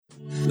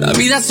La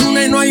vida es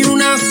una y no hay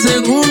una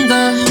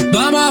segunda.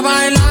 Vamos a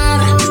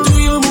bailar, tú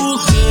y yo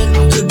mujer,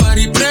 el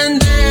party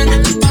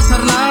prender,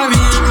 pasarla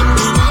bien.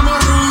 Hoy vamos a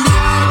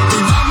rumbear,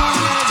 hoy vamos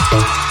a...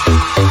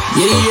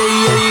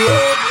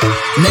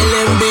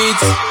 Melen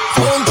Beats,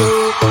 junto,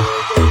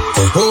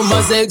 oh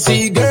my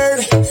sexy girl,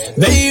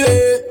 baby.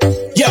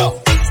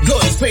 Yo, go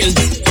spin,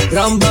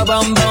 ram bam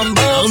bam bam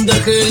bam the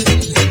hill.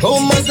 Oh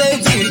my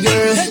sexy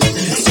girl,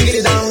 sigue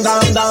it down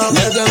down down,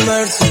 let them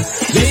mercy,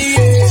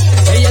 yeah.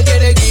 Ella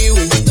quiere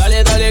kiwi,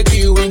 dale dale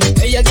kiwi.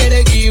 Ella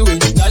quiere kiwi,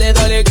 dale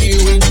dale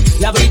kiwi.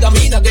 La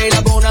vitamina que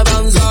la pone a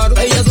danzar.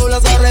 Ella sola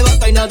se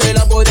arrebata y nadie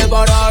la puede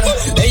parar.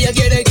 Ella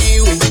quiere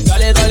kiwi,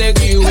 dale dale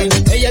kiwi.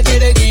 Ella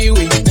quiere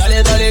kiwi,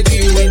 dale dale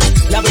kiwi.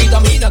 La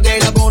vitamina que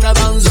la pone a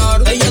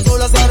danzar. Ella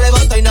sola se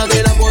arrebata y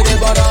nadie la puede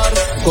parar.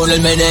 Con el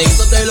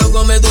meneíto te lo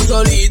comes tú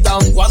solita.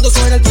 Cuando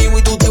suena el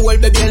kiwi tú te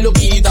vuelves bien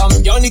loquita.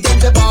 Ya ni quien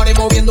te pare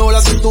moviendo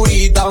la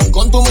cinturita.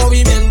 Con tu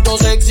movimiento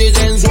sexy y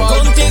sensual.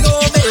 Contigo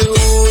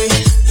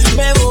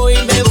me voy,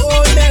 me voy, me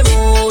voy, me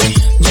voy.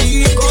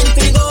 Yeah,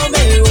 contigo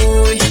me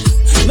voy,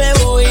 me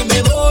voy,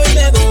 me voy,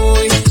 me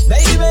voy.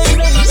 Baby,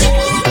 baby,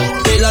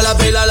 pélala,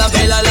 pélala,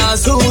 pélala,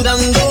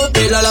 sudando.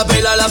 Pélala,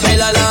 pélala,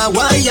 pélala,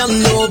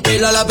 guayando.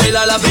 Pélala,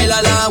 pélala,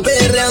 pélala,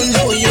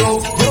 perreando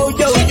yo, yo,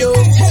 yo, yo.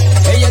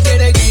 Ella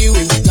quiere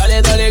kiwi,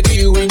 dale, dale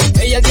kiwi.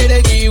 Ella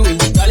quiere kiwi,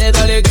 dale,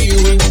 dale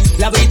kiwi.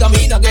 La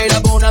vitamina que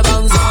la pone a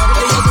danzar.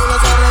 Ella sola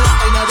se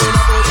arrebata y nadie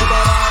la puede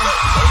parar.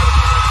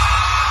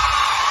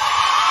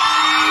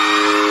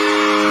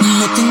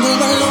 No tengo el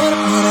valor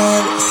para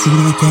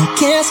decirte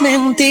que es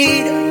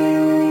mentira,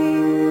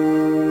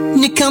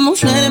 ni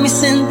camuflar mis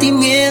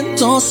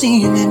sentimientos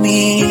si me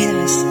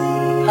miras.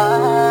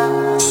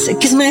 Sé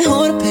que es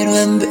mejor, pero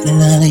en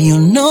verdad yo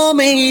no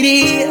me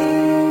iría,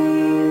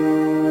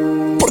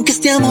 porque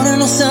este amor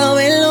no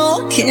sabe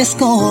lo que es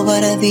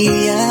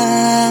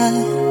cobardía.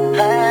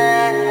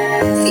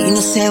 Y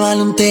no se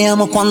vale un te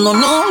amo cuando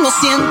no lo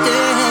siente,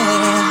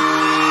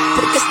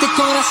 porque este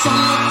corazón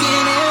no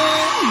tiene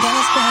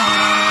ganas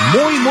para...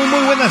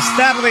 Muy buenas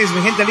tardes,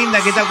 mi gente linda,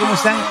 ¿qué tal? ¿Cómo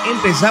están?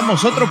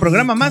 Empezamos otro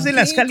programa más de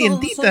Las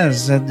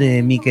Calientitas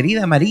de mi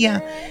querida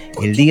María.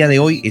 El día de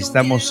hoy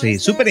estamos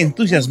súper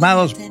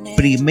entusiasmados,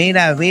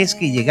 primera vez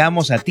que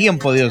llegamos a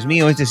tiempo, Dios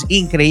mío, esto es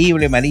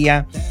increíble,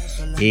 María.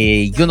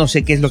 Yo no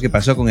sé qué es lo que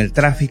pasó con el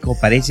tráfico,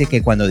 parece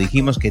que cuando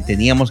dijimos que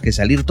teníamos que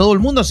salir, todo el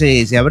mundo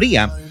se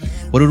abría.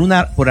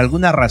 Por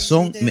alguna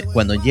razón,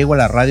 cuando llego a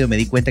la radio me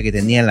di cuenta que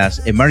tenía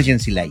las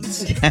emergency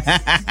lights.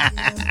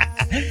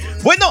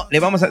 Bueno, le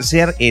vamos a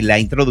hacer la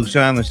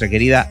introducción a nuestra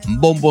querida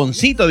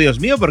Bomboncito, Dios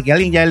mío, porque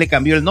alguien ya le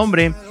cambió el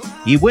nombre.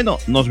 Y bueno,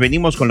 nos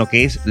venimos con lo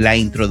que es la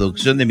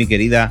introducción de mi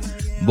querida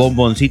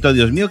Bomboncito,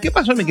 Dios mío. ¿Qué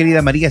pasó, mi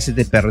querida María? Se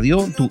te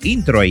perdió tu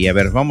intro ahí. A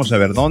ver, vamos a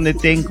ver dónde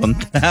te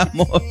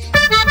encontramos.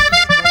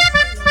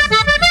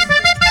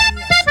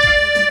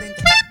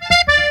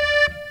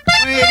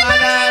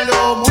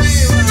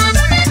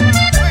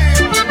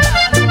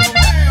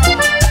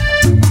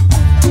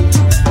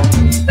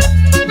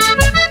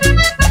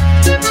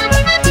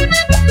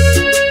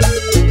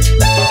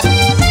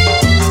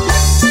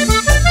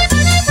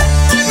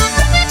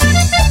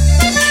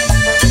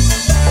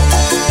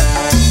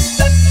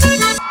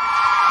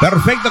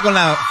 Perfecto, con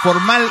la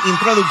formal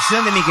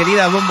introducción de mi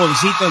querida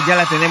Bomboncito, ya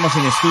la tenemos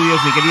en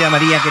estudios. Mi querida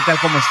María, ¿qué tal?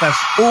 ¿Cómo estás?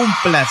 Un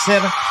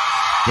placer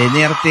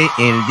tenerte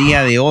el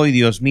día de hoy,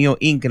 Dios mío,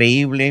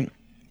 increíble.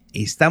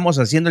 Estamos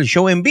haciendo el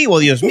show en vivo,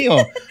 Dios mío.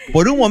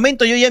 Por un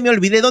momento yo ya me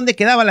olvidé dónde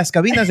quedaban las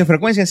cabinas de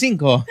Frecuencia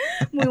 5.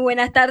 Muy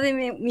buenas tardes,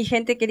 mi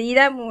gente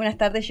querida. Muy buenas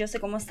tardes,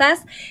 José, ¿cómo estás?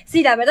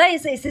 Sí, la verdad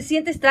se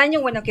siente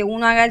extraño, bueno, que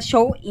uno haga el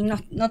show y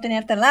no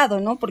tenerte al lado,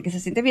 ¿no? Porque se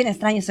siente bien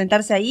extraño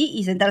sentarse ahí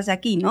y sentarse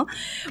aquí, ¿no?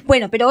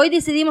 Bueno, pero hoy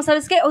decidimos,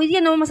 ¿sabes qué? Hoy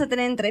día no vamos a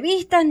tener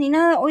entrevistas ni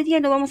nada. Hoy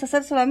día lo vamos a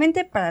hacer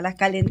solamente para las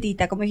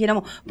calentitas. Como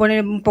dijéramos,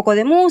 poner un poco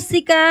de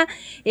música,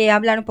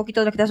 hablar un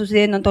poquito de lo que está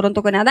sucediendo en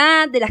Toronto,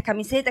 Canadá, de las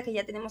camisetas que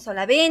ya tenemos a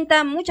la venta.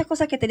 Muchas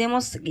cosas que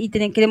tenemos y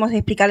queremos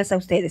explicarles a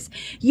ustedes.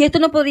 Y esto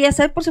no podría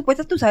ser, por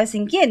supuesto, tú sabes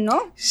sin quién, ¿no?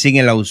 Sin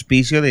el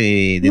auspicio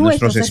de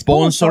nuestros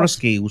sponsors,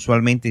 que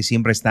usualmente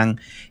siempre están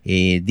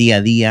día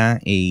a día.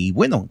 Y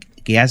bueno,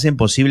 que hacen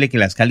posible que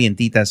las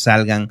calientitas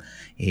salgan,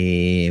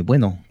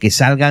 que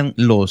salgan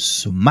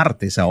los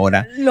martes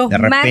ahora. Los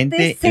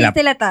martes, 6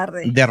 de la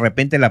tarde. De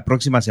repente la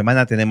próxima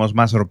semana tenemos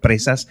más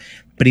sorpresas.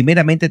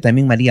 Primeramente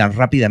también, María,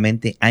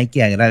 rápidamente hay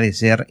que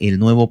agradecer el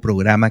nuevo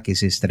programa que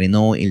se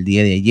estrenó el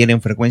día de ayer en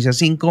Frecuencia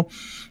 5,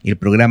 el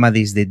programa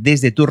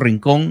Desde tu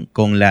Rincón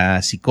con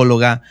la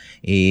psicóloga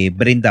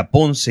Brenda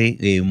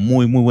Ponce.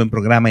 Muy buen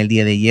programa el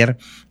día de ayer.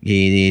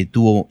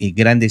 Tuvo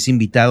grandes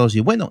invitados y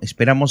bueno,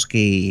 esperamos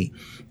que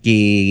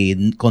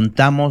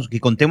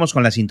contemos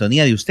con la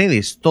sintonía de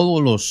ustedes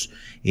todos los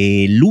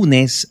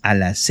lunes a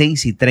las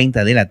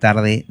 6:30 de la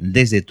tarde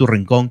desde tu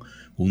rincón,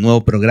 un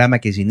nuevo programa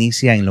que se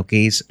inicia en lo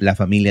que es la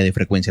familia de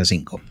Frecuencia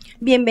 5.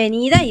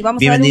 Bienvenida y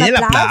vamos a darle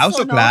un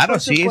aplauso, ¿no? Claro,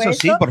 sí, eso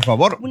sí, por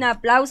favor. Un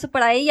aplauso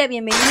para ella,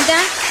 bienvenida.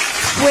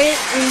 Fue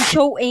un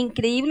show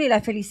increíble y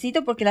la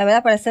felicito porque la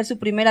verdad para ser su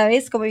primera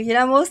vez, como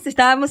dijéramos,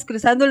 estábamos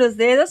cruzando los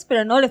dedos,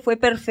 pero no, le fue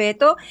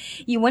perfecto.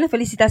 Y bueno,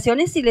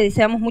 felicitaciones y le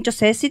deseamos muchos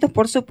éxitos,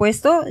 por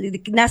supuesto.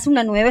 Nace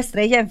una nueva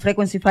estrella en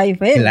Frequency 5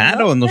 FM.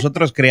 Claro, ¿no?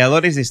 Nosotros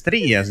creadores de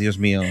estrellas, Dios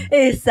mío.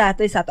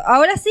 Exacto, exacto.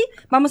 Ahora sí,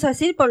 vamos a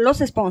decir por los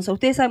sponsors.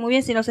 Ustedes saben muy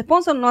bien, sin los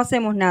sponsors no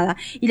hacemos nada.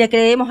 Y le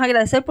queremos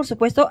agradecer, por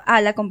supuesto, a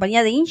la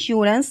compañía de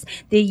insurance,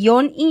 de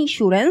Ion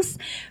Insurance.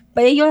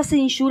 Ellos hacen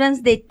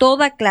insurance de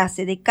toda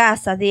clase, de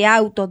casa, de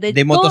auto,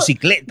 de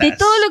motocicletas. De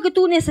todo lo que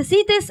tú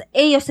necesites,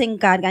 ellos se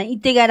encargan y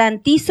te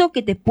garantizo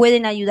que te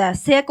pueden ayudar,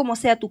 sea como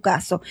sea tu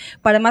caso.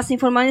 Para más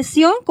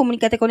información,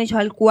 comunícate con ellos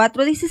al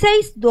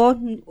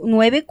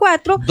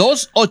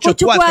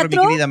 416-294-284, mi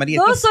querida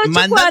María.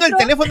 Mandando el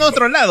teléfono a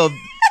otro lado.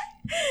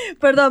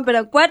 Perdón,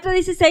 pero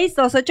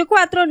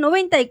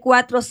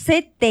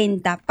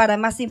 416-284-9470 para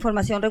más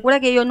información.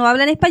 Recuerda que ellos no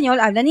hablan español,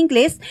 hablan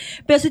inglés,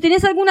 pero si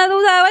tienes alguna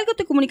duda o algo,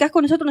 te comunicas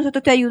con nosotros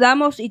te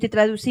ayudamos y te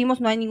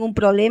traducimos, no hay ningún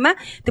problema.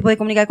 Te puedes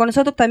comunicar con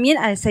nosotros también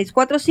al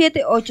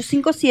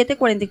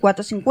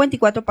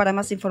 647-857-4454 para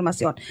más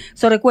información.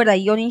 Recuerda,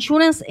 Ion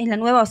Insurance es la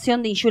nueva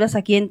opción de insurance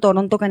aquí en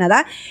Toronto,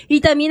 Canadá, y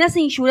también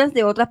hace insurance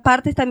de otras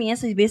partes también,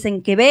 si vives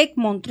en Quebec,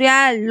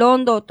 Montreal,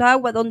 London,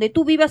 Ottawa, donde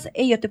tú vivas,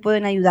 ellos te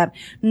pueden ayudar.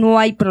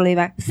 No hay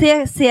problema,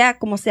 sea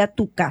como sea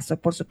tu caso,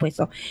 por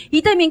supuesto.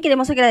 Y también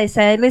queremos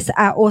agradecerles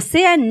a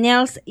Osea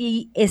Nails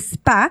y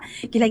Spa,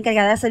 que es la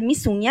encargada de hacer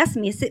mis uñas,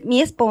 mi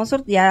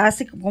sponsor, ya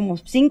hace como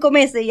 5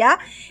 meses ya.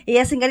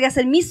 Ella se encarga de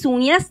hacer mis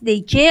uñas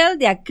de gel,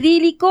 de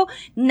acrílico,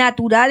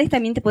 naturales,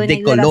 también te pueden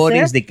ayudar a hacer. De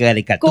colores, de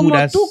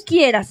caricaturas. Como tú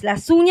quieras,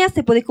 las uñas,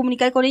 te puedes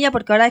comunicar con ella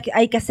porque ahora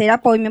hay que hacer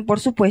appointment, por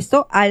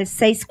supuesto, al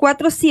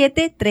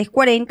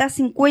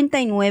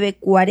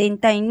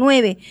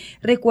 647-340-5949.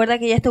 Recuerda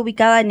que ella está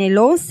ubicada en el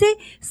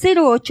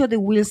 1108 de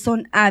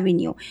Wilson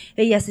Avenue.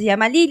 Ella se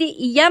llama Lili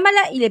y llámala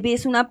y le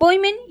pides un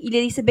appointment y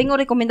le dices, vengo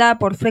recomendada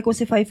por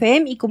Frequency 5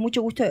 FM y con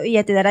mucho gusto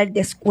ella te dará el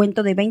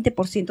descuento de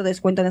 20% de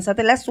descuento en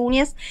hacerte las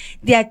uñas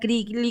de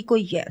acrílico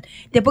y gel.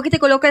 Después que te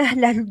colocas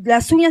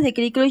las uñas de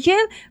acrílico y gel,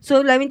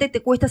 solamente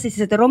te cuesta, si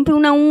se te rompe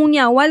una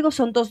uña o algo,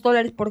 son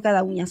 $2 por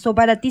cada uña.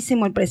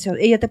 Baratísimo el precio.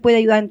 Ella te puede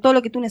ayudar en todo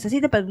lo que tú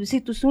necesites para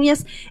lucir tus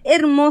uñas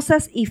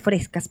hermosas y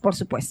frescas, por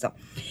supuesto.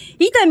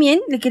 Y también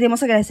le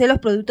queremos agradecer los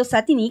productos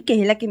Satinic, que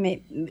es la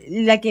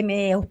que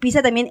me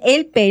auspicia también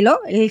el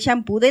pelo, el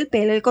shampoo del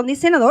pelo, el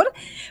acondicionador.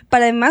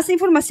 Para más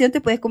información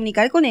te puedes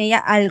comunicar con ella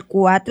al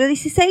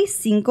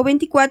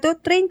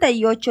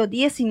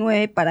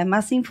 416-524-3819 para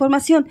más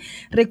información.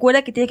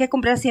 Recuerda que tienes que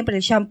comprar siempre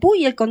el shampoo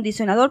y el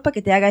acondicionador para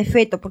que te haga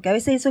efecto, porque a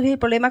veces eso es el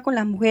problema con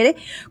las mujeres.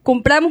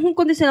 Compramos un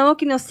acondicionador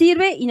que nos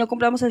sirve y no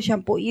compramos el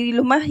shampoo. Y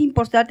lo más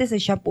importante es el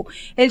shampoo.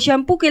 El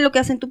shampoo, que es lo que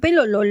hace en tu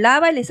pelo, lo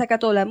lava, le saca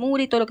toda la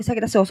mugre y todo lo que sea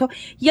grasoso.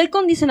 Y el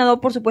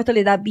acondicionador, por supuesto,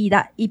 le da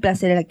vida y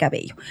placer al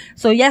cabello.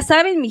 Ya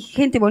saben, mi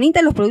gente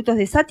bonita, los productos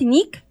de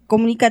Satinic,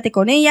 comunícate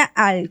con ella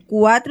al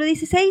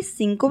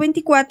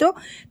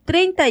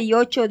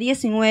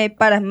 416-524-3819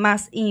 para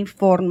más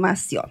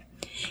información.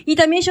 Y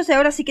también, yo sé,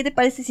 ahora sí, ¿qué te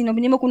parece si nos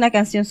vinimos con una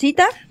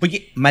cancioncita?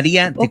 Oye,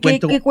 María, te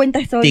cuento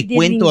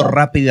lindo?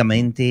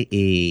 rápidamente,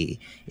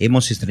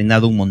 hemos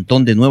estrenado un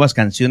montón de nuevas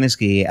canciones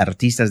que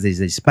artistas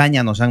desde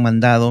España nos han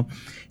mandado,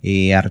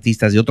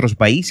 artistas de otros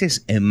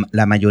países.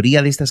 La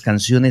mayoría de estas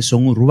canciones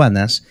son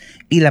urbanas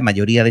y la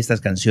mayoría de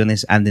estas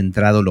canciones han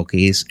entrado lo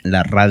que es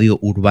la radio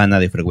urbana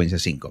de Frecuencia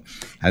 5.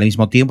 Al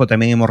mismo tiempo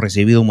también hemos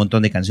recibido un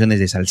montón de canciones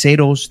de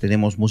salseros,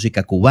 tenemos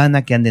música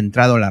cubana que han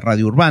entrado a la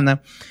radio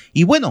urbana.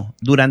 Y bueno,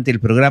 durante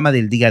el programa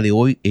del día de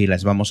hoy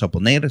las vamos a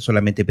poner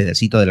solamente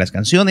pedacito de las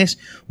canciones.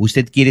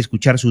 Usted quiere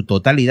escuchar su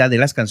totalidad de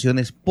las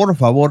canciones, por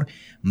favor,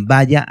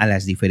 vaya a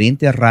las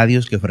diferentes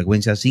radios que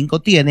Frecuencia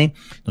 5 tiene.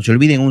 No se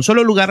olviden, en un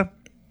solo lugar,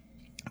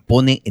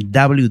 pone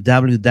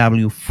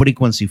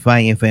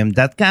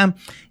www.frequency5fm.com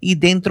y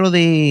dentro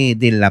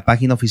de la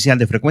página oficial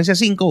de Frecuencia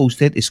 5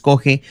 usted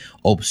escoge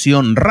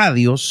opción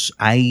radios.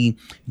 Hay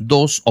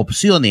dos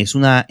opciones,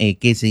 una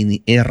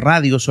que es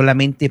radio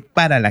solamente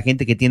para la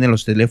gente que tiene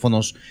los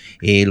teléfonos,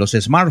 los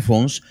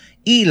smartphones,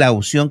 y la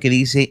opción que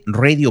dice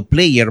Radio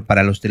Player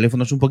para los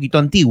teléfonos un poquito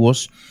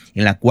antiguos,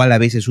 en la cual a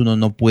veces uno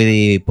no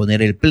puede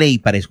poner el play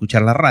para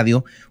escuchar la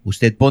radio.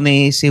 Usted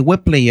pone ese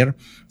web player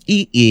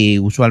y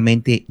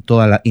usualmente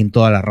en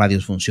todas las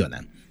radios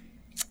funcionan.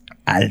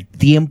 Al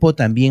tiempo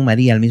también,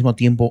 María, al mismo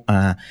tiempo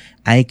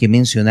hay que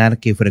mencionar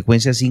que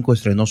Frecuencia 5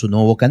 estrenó su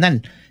nuevo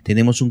canal.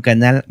 Tenemos un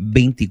canal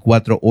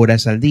 24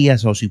 horas al día.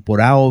 O si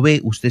por A o B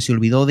usted se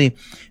olvidó de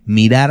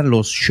mirar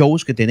los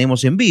shows que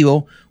tenemos en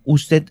vivo,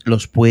 usted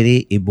los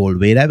puede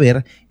volver a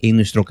ver en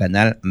nuestro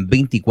canal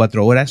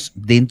 24 horas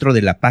dentro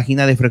de la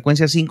página de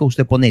Frecuencia 5.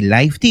 Usted pone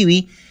Live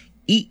TV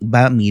y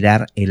va a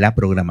mirar la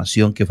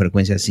programación que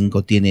Frecuencia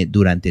 5 tiene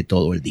durante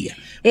todo el día.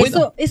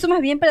 Eso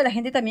más bien para la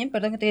gente también,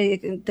 perdón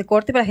que te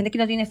corte, para la gente que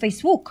no tiene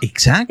Facebook.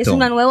 Exacto. Es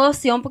una nueva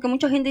opción porque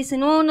mucha gente dice,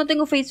 no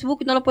tengo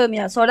Facebook, no lo puedo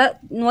mirar. Ahora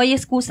no hay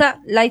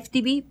excusa, Live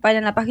TV,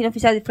 vayan a la página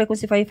oficial de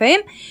Frequency 5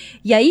 FM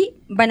y ahí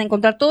van a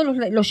encontrar todos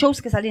los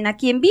shows que salen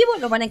aquí en vivo,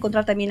 los van a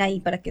encontrar también ahí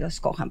para que los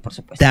escojan, por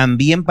supuesto.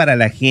 También para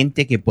la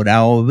gente que por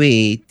A o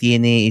B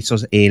tiene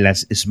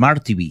las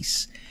Smart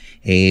TVs.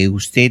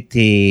 Usted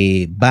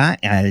va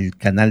al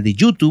canal de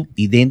YouTube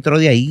y dentro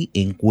de ahí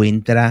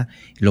encuentra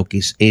lo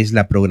que es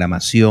la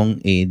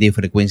programación de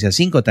Frecuencia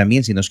 5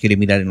 también, si nos quiere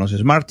mirar en los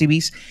Smart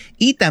TVs.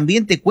 Y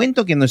también te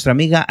cuento que nuestra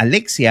amiga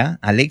Alexia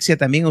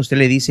también, usted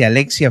le dice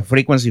Alexia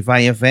Frequency 5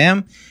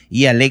 FM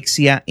y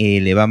Alexia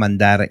le va a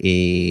mandar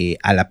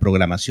a la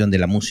programación de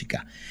la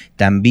música.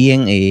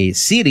 También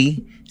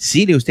Siri,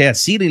 usted a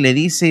Siri le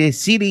dice,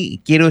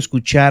 Siri, quiero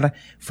escuchar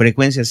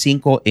Frecuencia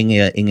 5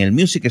 en el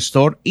Music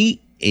Store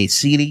y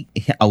Siri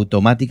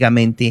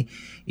automáticamente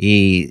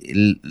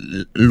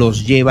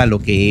los lleva a lo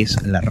que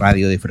es la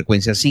radio de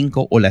Frecuencia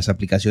 5 o las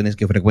aplicaciones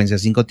que Frecuencia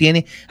 5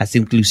 tiene. Hasta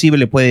inclusive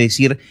le puede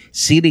decir,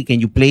 Siri, can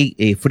you play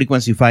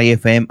Frequency 5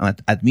 FM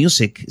at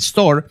Music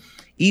Store?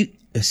 Y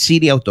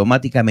Siri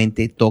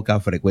automáticamente toca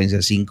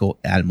Frecuencia 5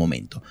 al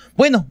momento.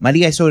 Bueno,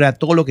 María, eso era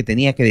todo lo que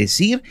tenía que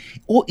decir.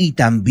 Y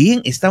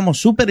también estamos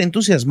súper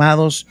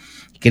entusiasmados.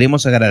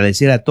 Queremos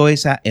agradecer a toda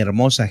esa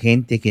hermosa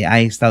gente que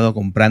ha estado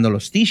comprando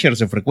los t-shirts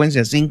de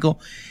Frecuencia 5.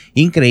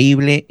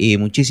 Increíble.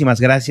 Muchísimas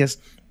gracias.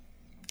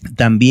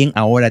 También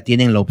ahora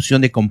tienen la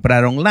opción de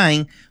comprar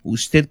online.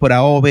 Usted por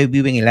AOB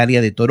vive en el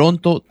área de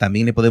Toronto,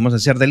 también le podemos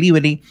hacer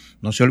delivery.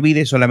 No se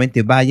olvide,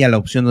 solamente vaya a la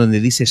opción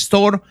donde dice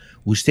Store.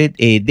 Usted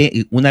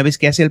una vez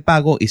que hace el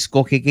pago,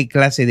 escoge qué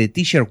clase de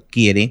t-shirt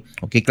quiere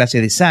o qué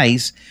clase de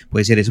size.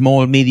 Puede ser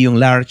small, medium,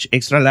 large,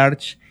 extra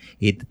large.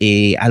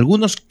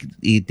 Algunos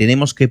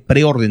tenemos que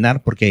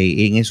preordenar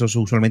porque en esos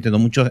usualmente no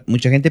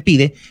mucha gente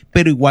pide,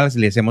 pero igual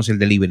le hacemos el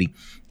delivery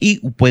y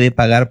puede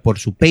pagar por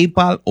su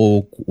PayPal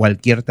o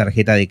cualquier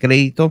tarjeta de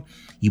crédito.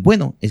 Y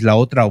bueno, es la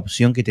otra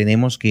opción que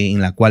tenemos en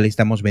la cual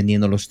estamos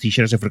vendiendo los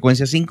t-shirts de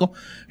Frecuencia 5,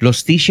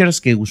 los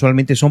t-shirts que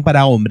usualmente son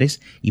para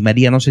hombres. Y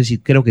María, no sé si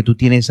creo que tú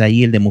tienes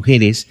ahí el de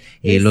mujeres,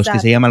 los que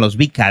se llaman los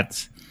Big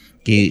Cats.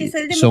 Que es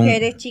el de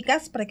mujeres,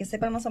 chicas, para que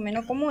sepan más o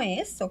menos cómo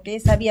es, ¿ok?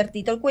 Es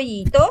abiertito el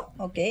cuellito,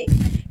 ¿ok?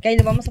 Que ahí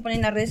lo vamos a poner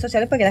en las redes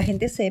sociales para que la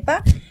gente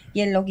sepa. Y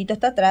el loguito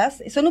está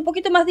atrás. Son un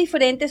poquito más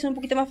diferentes, son un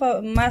poquito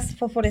más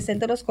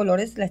fosforescentes los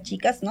colores, las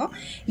chicas, ¿no?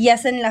 Y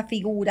hacen la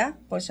figura,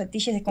 por eso el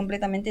t-shirt es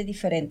completamente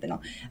diferente,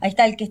 ¿no? Ahí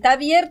está el que está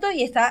abierto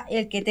y está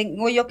el que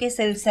tengo yo, que es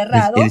el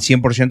cerrado. El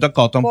 100%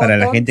 cotton para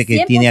la gente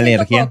que tiene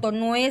alergia. Cotton,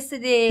 no es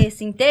de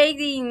synthetic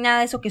ni nada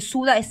de eso que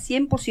suda, es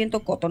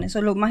 100% cotton. Eso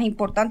es lo más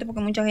importante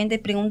porque mucha gente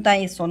pregunta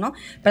eso, ¿no?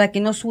 Para que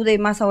no sude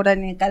más ahora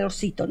en el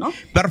calorcito, ¿no?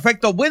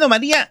 Perfecto. Bueno,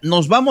 María,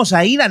 nos vamos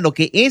a ir a lo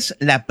que es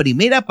la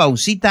primera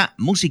pausita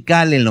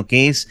musical en lo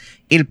que es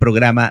el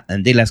programa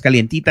de Las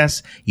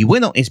Calientitas. Y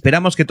bueno,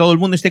 esperamos que todo el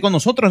mundo esté con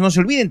nosotros. No se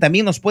olviden,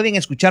 también nos pueden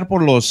escuchar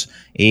por las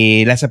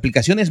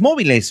aplicaciones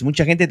móviles.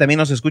 Mucha gente también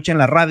nos escucha en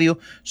la radio.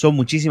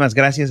 Muchísimas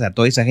gracias a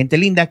toda esa gente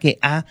linda que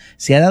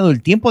se ha dado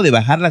el tiempo de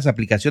bajar las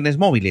aplicaciones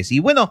móviles. Y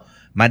bueno,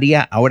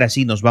 María, ahora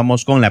sí nos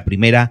vamos con la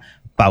primera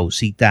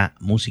pausita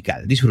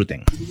musical.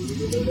 Disfruten.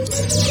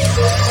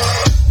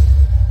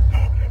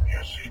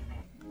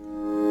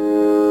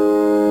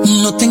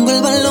 No tengo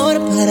el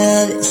valor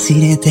para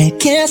decirte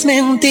que es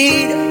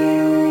mentira,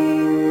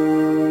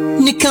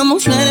 ni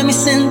camuflar mis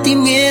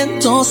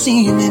sentimientos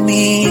si me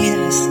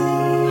miras.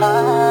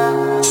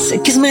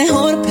 Sé que es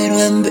mejor, pero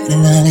en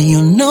verdad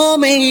yo no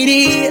me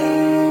iría,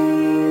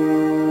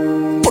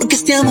 porque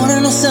este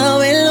amor no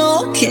sabe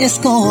lo que es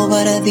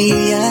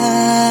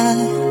cobardía.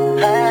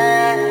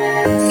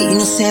 Y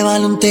no se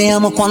vale un te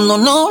amo cuando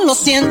no lo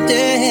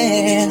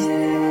sientes,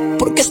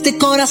 porque este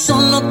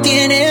corazón no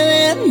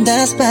tiene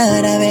vendas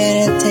para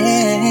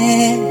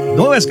verte.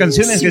 Nuevas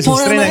canciones que se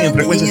estrenan en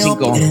Frecuencia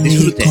 5.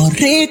 Disfruten.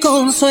 Corrí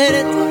con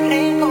suerte,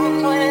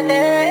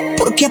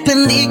 porque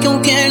aprendí que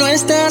aunque no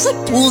estás,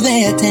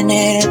 pude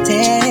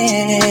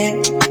tenerte.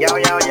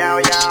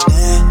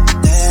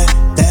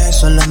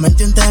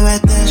 Solamente un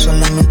TBT,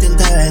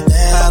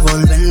 pa'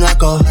 volverlo a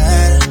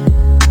coger,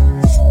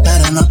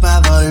 pero no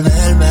pa'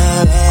 volver,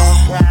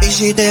 bebé. Y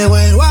si te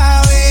vuelvo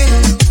a ver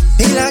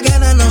y la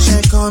gana no se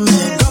esconde,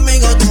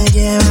 conmigo te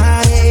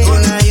llevaré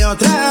una y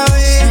otra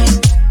vez.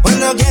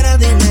 Cuando quieras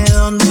dime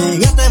dónde,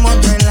 yo te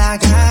monto en la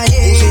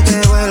calle. Y si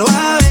te vuelvo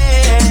a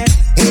ver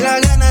y la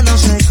gana no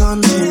se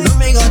esconde,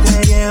 conmigo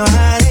te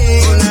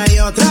llevaré una y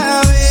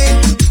otra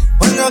vez.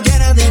 Cuando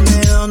quieras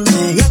dime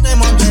dónde, yo te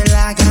monto en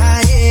la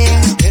calle.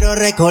 Quiero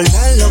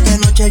recordar lo que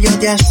anoche yo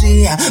te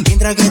hacía,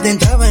 mientras que te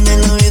entraba en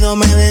el oído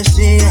me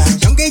decía,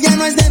 y aunque ya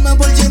no estemos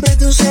por siempre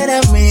tú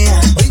serás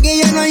mía, porque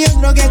ya no hay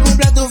otro que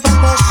cumpla tu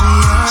fantasía.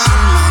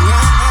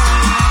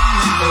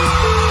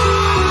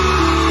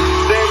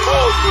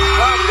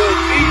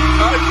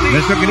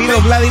 Nuestro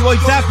querido Vladiboy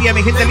Tapia,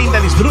 mi gente linda,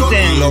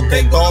 disfruten. Lo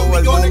que todo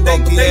el mundo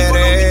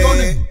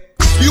quiere.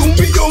 Y un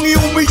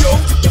billón,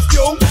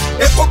 millón.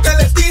 Es porque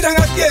le tiran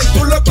a quien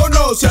tú lo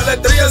conoces, a la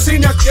estrella del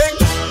cine a quien.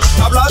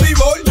 Habla de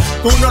Boy,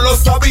 tú no lo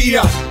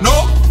sabías.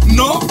 No,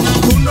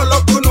 tú no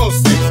lo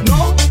conoces.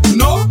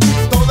 No,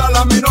 todas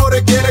las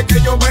menores quieren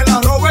que yo me la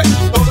robe.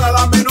 Todas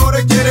las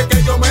menores quieren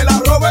que yo me la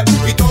robe.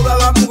 Y todas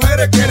las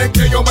mujeres quieren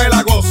que yo me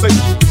la goce.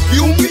 Y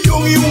un millón.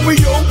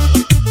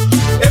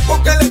 Es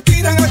porque le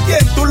tiran a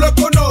quien tú lo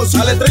conoces,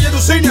 a la estrella de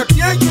tu cine a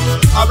quien.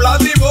 Habla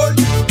de Boy,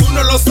 tú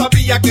no lo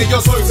sabías que yo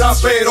soy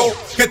rapero.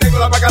 Que tengo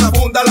la paga, la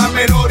funda, la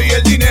menor y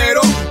el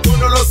dinero. Tú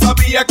no lo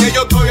sabías que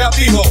yo estoy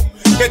activo.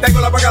 Que tengo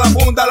la paga, la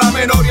funda, la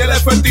menor y el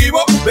efectivo.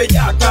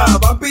 Bellaca,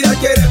 vampira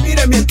quiere,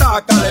 mire mi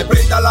estaca. Le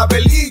prenda la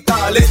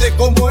velita, le dé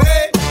como es.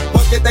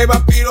 Porque este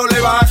vampiro le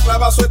va a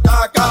clavar su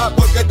estaca.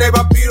 Porque este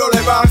vampiro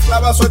le va a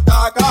clavar su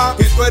estaca.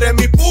 Que tú eres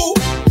mi pu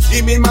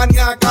y mi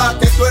maniaca.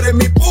 Que tú eres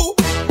mi pu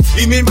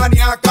y mi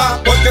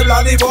maniaca. Porque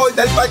Vladi Boy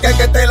del parque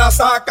que te la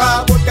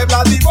saca. Porque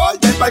Vladi Boy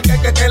del parque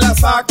que te la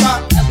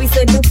saca. Papi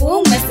soy tu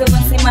pu, me subo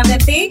encima de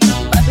ti.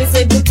 Papi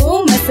soy tu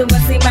pu, me subo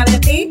encima de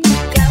ti.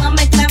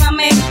 Clávame,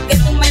 que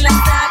tú me la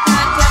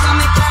sacas.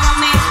 Clávame,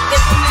 que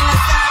tú me la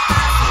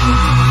sacas.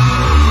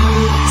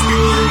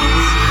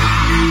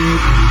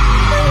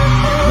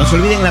 No se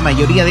olviden, la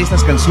mayoría de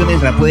estas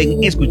canciones la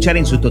pueden escuchar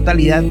en su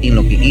totalidad en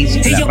lo que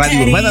es la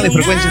radio urbana de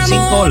Frecuencia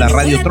 5, la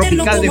radio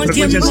tropical de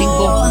Frecuencia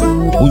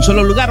 5. Un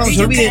solo lugar, no se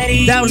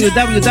olviden,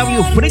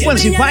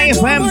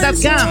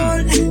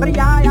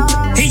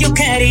 www.frequencyfm.com. Y yo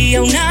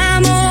quería un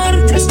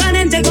amor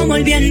transparente como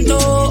el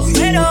viento,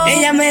 pero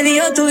ella me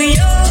dio tú y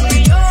yo.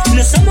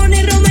 No somos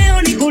ni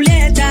Romeo ni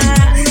Julieta.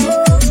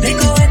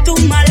 Recoge tu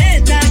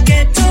maleta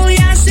que esto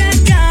ya se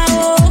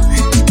acabó.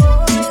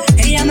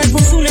 Ella me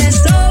puso un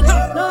stop,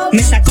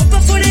 me sacó pa'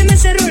 fuera y me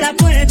cerró la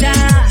puerta.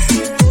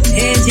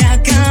 Ella ha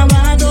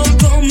acabado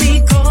con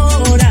mi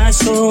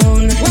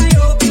corazón.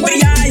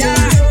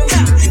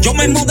 Yo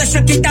me mudé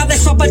cerquita de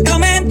su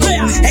apartamento.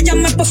 Ella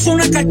me puso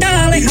una carta de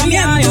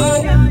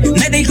alejamiento.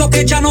 Me dijo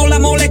que ya no la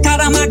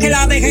molestara más, que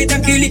la dejé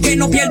tranquila y que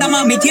no pierda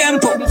más mi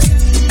tiempo.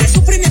 De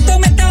sufrimiento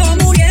me estaba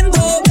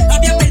muriendo.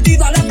 Había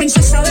perdido a la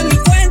princesa de mi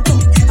cuento.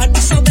 Al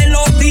paso de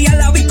los días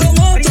la vi con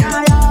otro y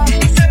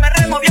se me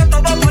removió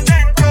todo por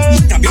dentro.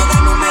 Cambió de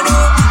número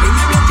y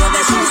me bloqueó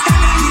de su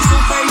Instagram y su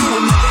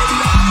Facebook.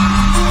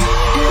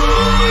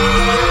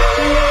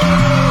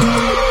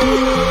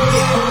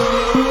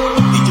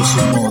 Y yo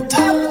soy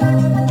Mota.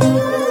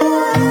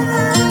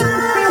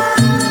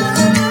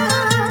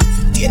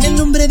 Tiene el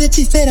nombre de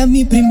hechicera,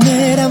 mi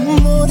primer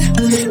amor.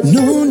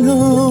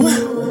 No.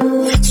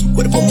 Su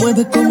cuerpo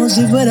mueve como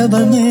si fuera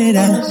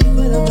palmera.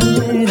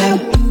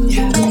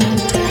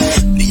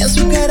 Brilla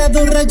su cara,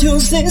 2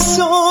 rayos de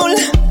sol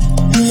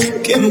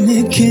que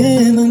me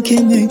queman.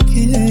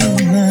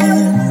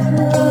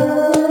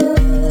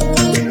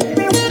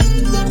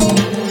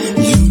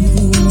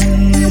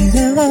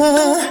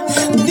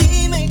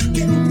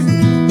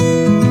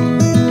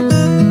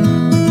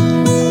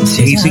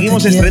 Y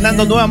seguimos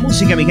estrenando nueva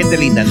música, mi gente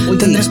linda.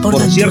 Oye,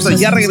 por cierto,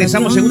 ya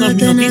regresamos en unos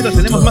minutitos.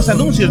 Tenemos más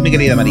anuncios, mi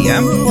querida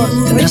María.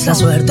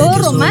 Todo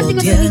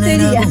romántico se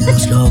diría.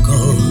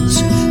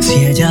 Locos. Si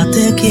ella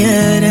te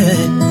quiere,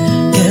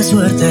 qué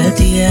suerte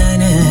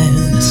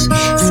tienes.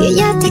 Si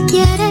ella te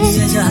quiere,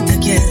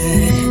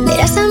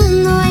 verás al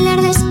mundo bailar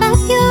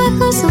despacio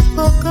bajo su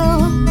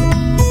foco.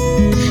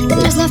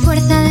 Tendrás la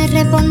fuerza de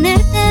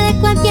reponerte de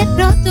cualquier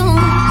roto.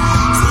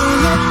 Si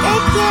ella te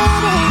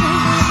quiere,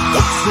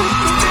 qué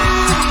suerte.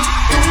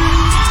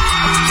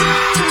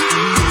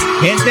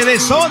 Gente de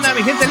zona,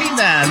 mi gente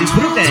linda,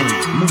 disfruten.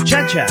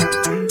 Muchacha.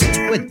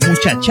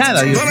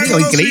 Muchachada, Dios mío,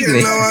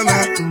 increíble.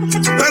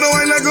 Pero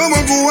baila como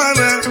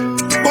cubana,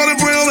 por el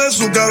fuego de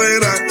su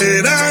cadera.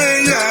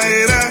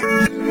 Era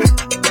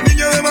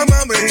niña de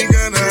mamá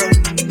mexicana,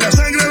 la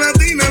sangre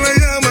latina le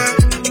llama,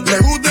 le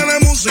gusta la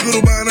música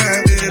urbana.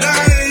 Era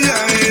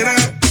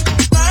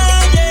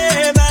Va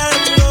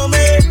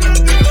llevándome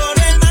por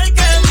el mal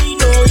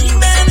camino y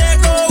me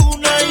dejó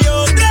una y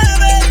otra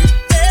vez.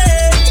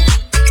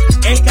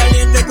 Es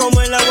caliente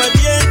como el agua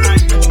hirviendo, me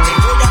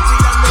voy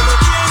afilando los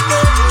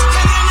dientes.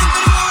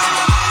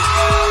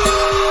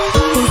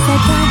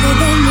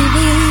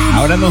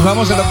 Ahora nos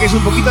vamos a lo que es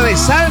un poquito de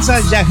salsa.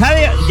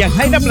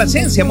 Yajaira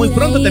Plasencia, muy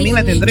pronto también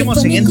la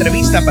tendremos en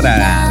entrevista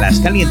para las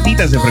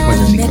calientitas de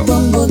Frecuencia 5. Me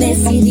pongo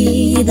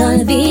decidida a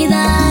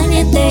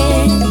olvidarte,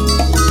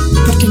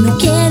 porque no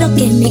quiero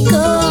que mi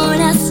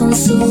corazón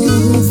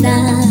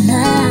sufra.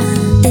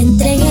 Te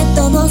entregué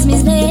todos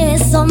mis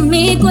besos,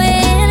 mi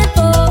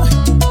cuerpo.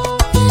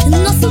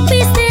 No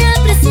supiste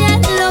apreciar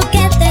lo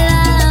que te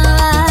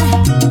daba.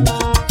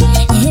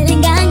 El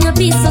engaño ha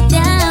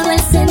pisoteado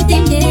el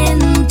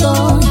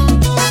sentimiento.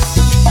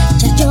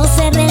 Ya yo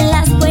cerré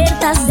las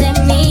puertas de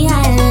mi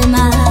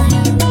alma.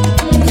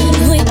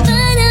 Hoy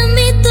para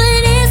mí tú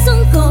eres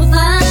un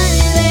cobarde.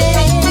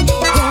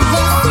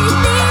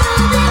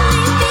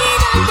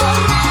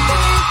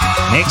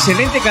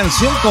 Excelente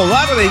canción,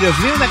 Cobarde, Dios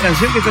mío, una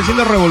canción que está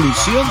haciendo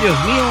revolución, Dios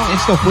mío.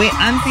 Esto fue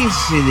antes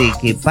de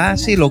que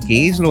pase lo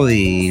que es lo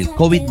del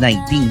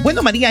COVID-19.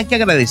 Bueno, María, hay que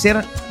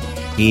agradecer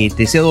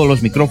Te cedo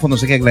los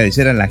micrófonos. Hay que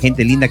agradecer a la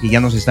gente linda que ya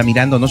nos está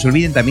mirando. No se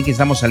olviden también que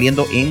estamos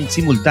saliendo en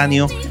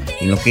simultáneo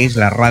en lo que es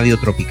la radio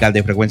tropical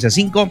de Frecuencia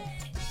 5.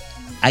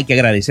 Hay que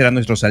agradecer a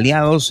nuestros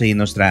aliados y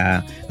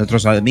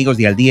nuestros amigos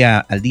de Al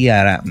Día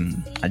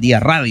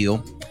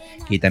Radio,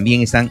 que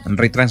también están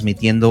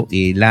retransmitiendo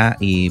la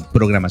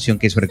programación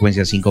que es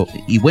Frecuencia 5.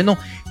 Y bueno,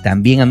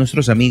 también a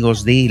nuestros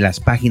amigos de las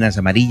páginas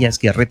amarillas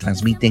que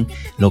retransmiten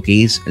lo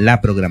que es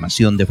la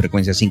programación de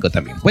Frecuencia 5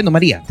 también. Bueno,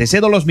 María, te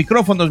cedo los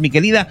micrófonos, mi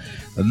querida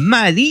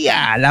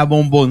María, la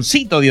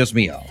bomboncito, Dios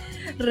mío.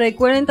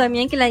 Recuerden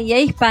también que la guía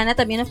hispana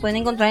también nos pueden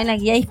encontrar en la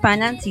guía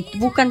hispana. Si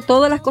buscan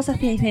todas las cosas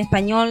en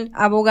español,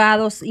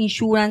 abogados,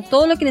 insurance,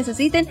 todo lo que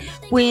necesiten,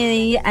 pueden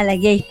ir a la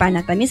guía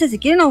hispana. También si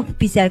quieren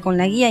auspiciar con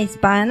la guía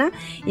hispana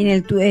en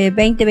el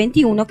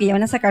 2021, que ya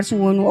van a sacar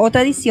su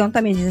otra edición,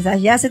 también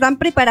ya se están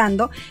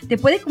preparando, te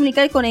puedes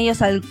comunicar con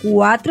ellos al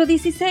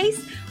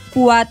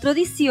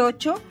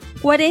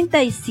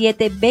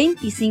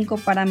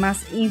 416-418-4725 para más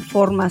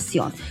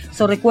información.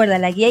 Recuerda,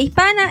 la guía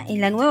hispana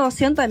en la nueva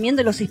opción también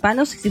de los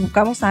hispanos. Si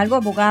buscamos algo,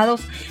 abogados,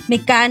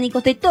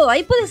 mecánicos, de todo,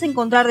 ahí puedes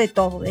encontrar de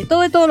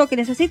todo lo que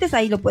necesites,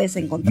 ahí lo puedes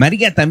encontrar.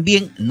 María,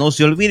 también no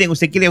se olviden,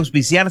 usted quiere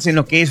auspiciarse en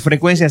lo que es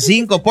Frecuencia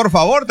 5, por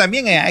favor,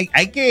 también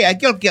hay que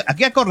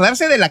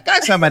acordarse de la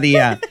casa,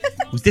 María.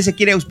 Usted se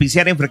quiere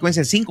auspiciar en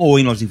Frecuencia 5 o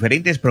en los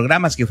diferentes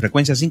programas que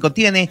Frecuencia 5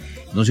 tiene,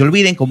 no se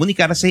olviden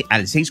comunicarse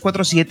al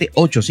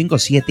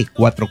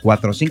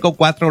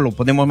 647-857-4454, lo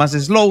ponemos más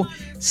slow,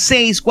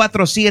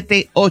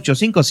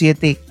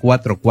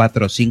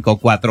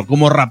 647-857-4454,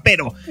 como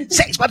rapero,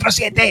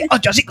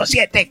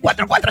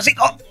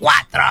 647-857-4454,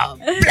 bla,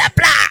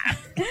 bla.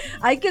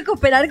 Hay que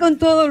cooperar con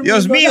todo el mundo.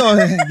 Dios mío,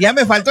 ya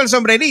me faltó el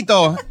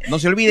sombrerito. No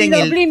se olviden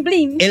también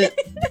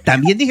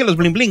dije los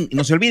bling bling.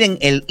 No se olviden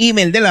el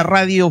email de la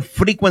radio,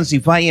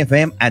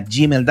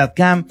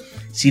 frequencyfm@gmail.com.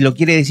 Si lo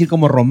quiere decir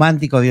como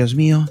romántico, Dios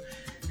mío,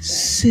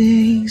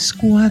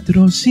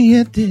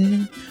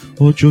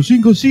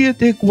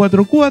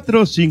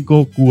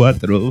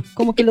 647-857-4454.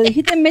 Como que lo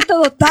dijiste en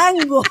método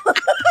tango.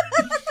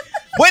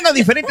 Bueno,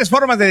 diferentes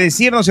formas de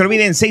decir, no se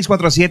olviden,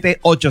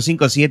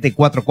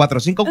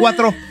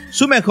 647-857-4454,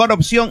 su mejor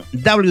opción,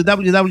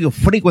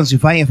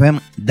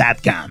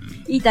 www.frequencyfm.com.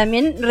 Y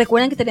también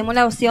recuerden que tenemos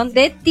la opción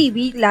de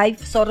TV Live.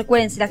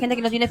 Recuerden, si la gente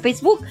que no tiene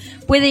Facebook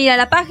puede ir a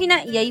la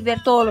página y ahí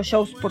ver todos los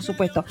shows, por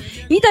supuesto.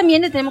 Y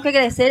también le tenemos que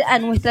agradecer a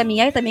nuestra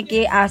amiga que también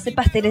que hace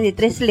pasteles de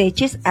 3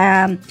 leches,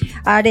 a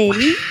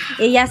Areli.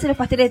 Ella hace los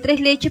pasteles de 3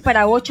 leches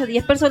para 8 o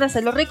 10 personas,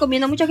 se los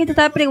recomiendo. Mucha gente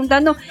estaba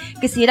preguntando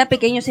que si era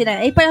pequeño, si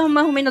era, es para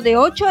más o menos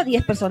de 8 a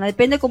 10 personas,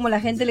 depende como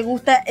la gente le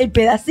gusta el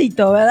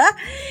pedacito, ¿verdad?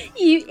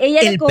 Y ella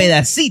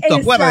pedacito,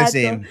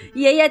 acuérdese.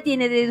 Y ella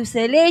tiene de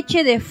dulce de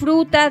leche, de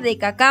fruta, de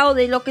cacao,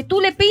 de lo que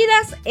tú le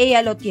pidas,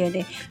 ella lo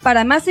tiene.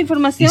 Para más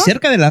información. Y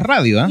cerca de la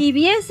radio, ¿eh? Y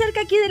bien cerca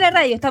aquí de la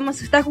radio.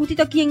 Está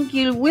justito aquí en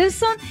Kill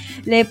Wilson.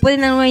 Le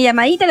pueden dar una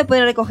llamadita, le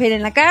pueden recoger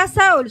en la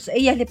casa, o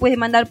ellas le pueden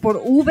mandar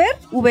por Uber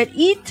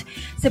Eats.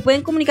 Se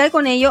pueden comunicar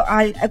con ella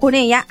al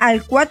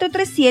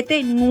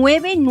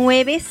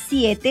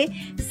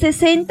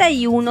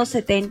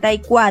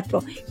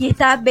 437-997-6174 y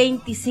está a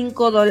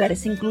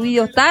 $25,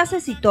 incluidos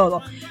tasas y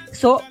todo.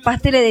 Son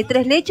pasteles de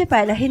 3 leches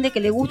para la gente que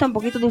le gusta un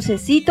poquito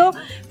dulcecito,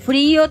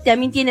 frío.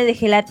 También tiene de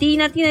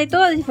gelatina, tiene de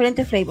todos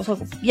diferentes flavors.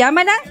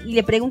 Llámala y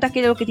le preguntas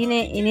qué es lo que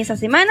tiene en esa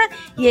semana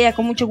y ella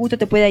con mucho gusto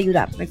te puede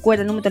ayudar.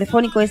 Recuerda, el número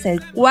telefónico es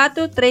el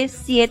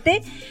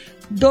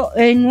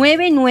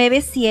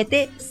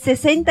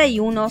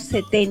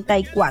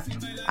 437-997-6174.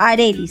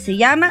 Areli se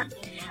llama,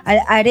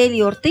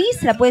 Areli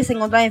Ortiz. La puedes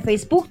encontrar en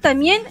Facebook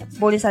también,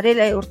 pones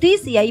Areli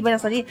Ortiz y ahí van a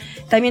salir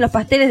también los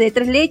pasteles de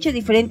 3 leches,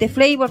 diferentes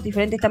flavors,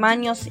 diferentes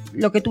tamaños,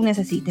 lo que tú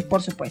necesites,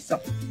 por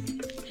supuesto.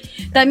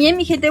 También,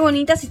 mi gente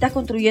bonita, si estás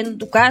construyendo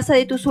tu casa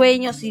de tus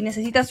sueños, si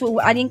necesitas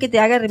alguien que te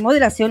haga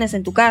remodelaciones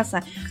en tu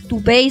casa, tu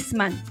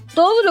basement,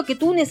 todo lo que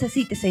tú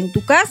necesites en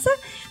tu casa,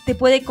 te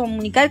puede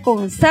comunicar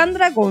con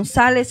Sandra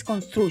González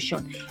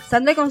Construction.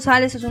 Sandra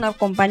González es una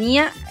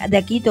compañía de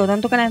aquí, de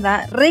Toronto,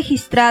 Canadá,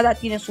 registrada,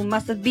 tiene su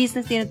master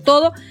business, tiene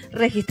todo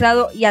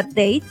registrado y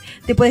update.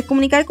 Te puedes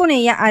comunicar con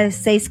ella al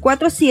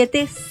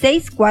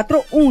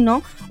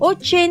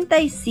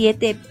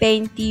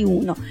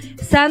 647-641-8721.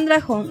 Sandra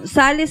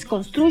González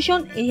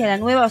Construction es la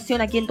nueva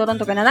opción aquí en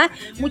Toronto, Canadá.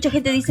 Mucha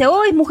gente dice,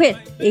 oh, es mujer.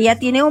 Ella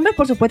tiene hombres,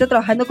 por supuesto,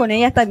 trabajando con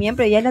ellas también,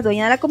 pero ella es la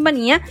dueña de la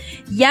compañía.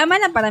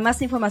 Llámala para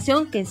más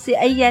información, que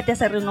ella te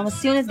hace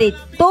renovaciones de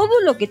todo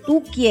lo que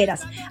tú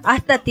quieras.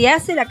 Hasta te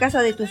hace la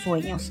casa de tus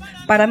sueños.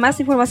 Para más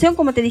información,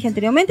 como te dije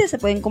anteriormente, se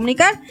pueden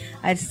comunicar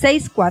al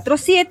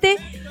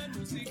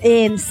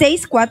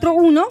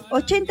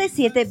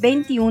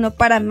 641-8721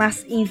 para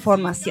más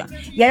información.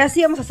 Y ahora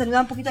sí vamos a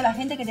saludar un poquito a la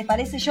gente. ¿Qué te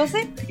parece,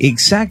 José?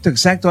 Exacto.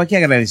 Hay que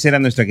agradecer a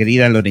nuestra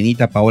querida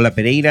Lorenita Paola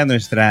Pereira,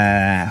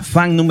 nuestra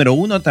fan número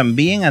 1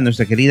 también, a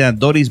nuestra querida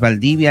Doris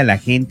Valdivia, la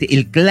gente,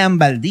 el clan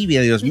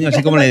Valdivia, Dios mío,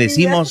 así como le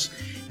decimos,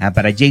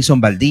 para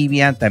Jason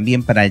Valdivia,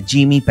 también para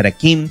Jimmy, para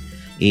Kim,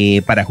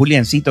 para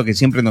Juliancito, que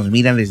siempre nos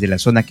miran desde la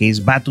zona que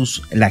es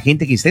Batus, la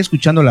gente que está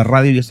escuchando la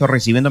radio y está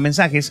recibiendo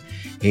mensajes,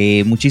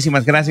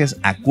 muchísimas gracias.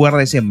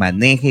 Acuérdese,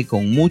 maneje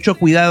con mucho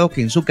cuidado,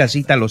 que en su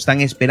casita lo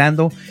están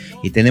esperando.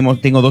 Y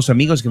tengo 2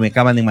 amigos que me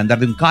acaban de mandar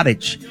de un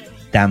cottage.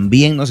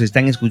 También nos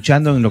están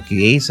escuchando en lo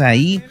que es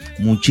ahí.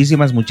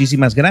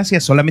 Muchísimas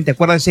gracias. Solamente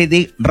acuérdense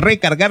de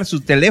recargar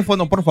su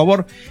teléfono, por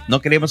favor.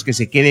 No queremos que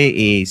se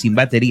quede sin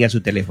batería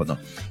su teléfono.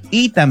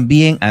 Y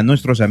también a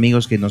nuestros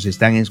amigos que nos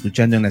están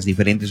escuchando en las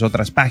diferentes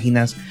otras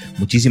páginas.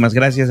 Muchísimas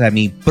gracias a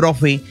mi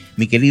profe,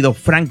 mi querido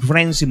Frank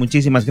Frenzy.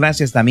 Muchísimas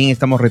gracias. También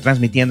estamos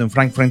retransmitiendo en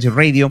Frank Frenzy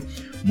Radio.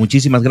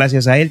 Muchísimas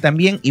gracias a él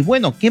también. Y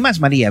bueno, ¿qué más,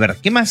 María? A ver,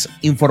 ¿qué más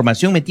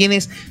información me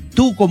tienes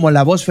tú como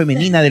la voz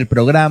femenina del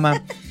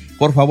programa?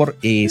 Por favor,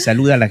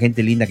 saluda a la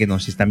gente linda que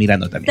nos está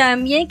mirando también.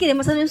 También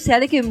queremos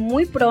anunciar que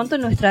muy pronto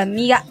nuestra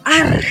amiga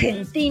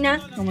argentina,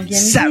 como quien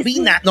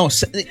Sabina,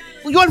 dice,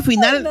 yo al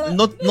final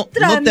no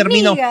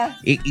termino.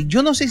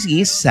 Yo no sé si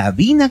es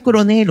Sabina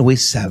Coronel o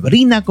es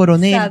Sabrina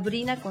Coronel.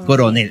 Sabrina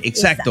Coronel,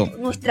 exacto.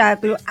 Nuestra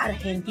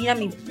argentina,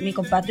 mi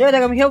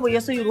compatriota, como yo, porque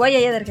yo soy uruguaya,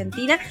 ella de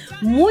Argentina.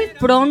 Muy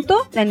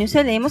pronto le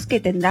anunciaremos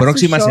que tendrá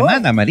próxima su show.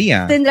 Semana,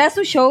 María. Tendrá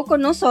su show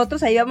con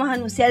nosotros, ahí vamos a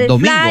anunciar el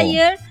Domingo.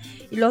 flyer.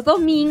 Y los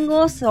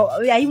domingos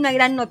hay una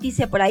gran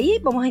noticia por ahí.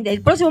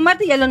 El próximo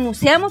martes ya lo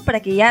anunciamos para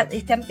que ya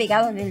estén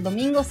pegados en el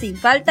domingo sin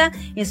falta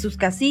en sus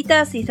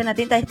casitas y estén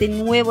atentas a este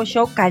nuevo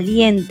show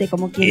caliente,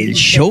 como quien El dice.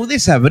 show de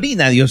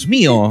Sabrina, Dios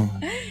mío.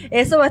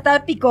 Eso va a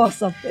estar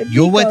picoso.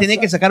 Yo voy a tener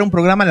que sacar un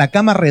programa La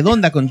Cama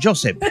Redonda con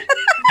Joseph.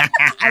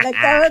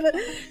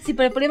 Sí,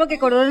 pero ponemos que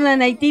corona la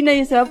naitina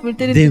y se va a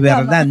meter en De su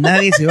verdad, cama.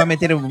 nadie se va a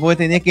meter. Voy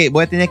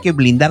a tener que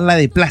blindarla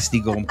de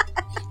plástico.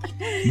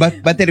 Va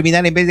a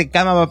terminar, en vez de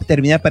cama, va a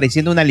terminar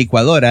pareciendo una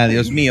licuadora,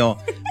 Dios mío.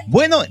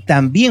 Bueno,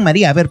 también,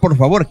 María, a ver, por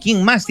favor,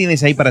 ¿quién más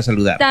tienes ahí para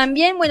saludar?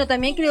 También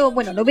creo,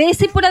 lo voy a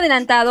decir por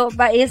adelantado,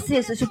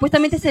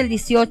 supuestamente es el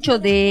 18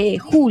 de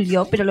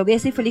julio, pero lo voy a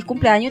decir feliz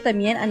cumpleaños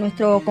también a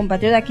nuestro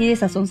compatriota aquí de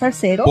Sazón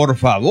Salsero. Por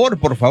favor,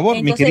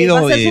 Entonces, mi querido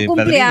va a ser su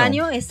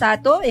cumpleaños, padrino.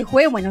 exacto, el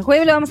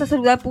jueves lo vamos a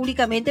saludar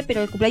públicamente,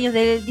 pero el cumpleaños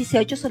del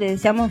 18 le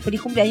deseamos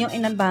feliz cumpleaños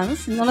en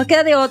advance, no nos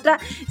queda de otra.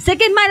 Sé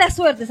que es mala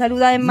suerte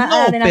saludar en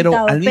adelantado,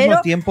 pero al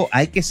mismo tiempo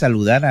hay que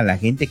saludar a la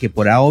gente que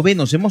por AOV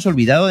nos hemos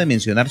olvidado de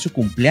mencionar su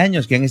cumpleaños,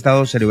 que han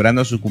estado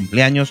celebrando su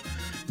cumpleaños.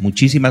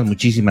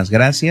 Muchísimas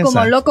gracias.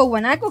 Como Loco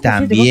Guanaco.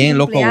 También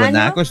Loco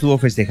Guanaco estuvo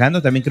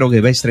festejando. También creo que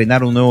va a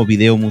estrenar un nuevo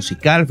video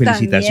musical.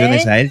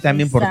 Felicitaciones a él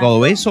también por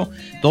todo eso.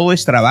 Todo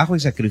es trabajo y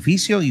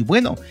sacrificio. Y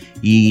bueno,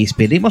 y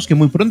esperemos que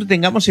muy pronto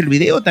tengamos el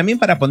video también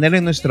para poner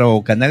en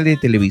nuestro canal de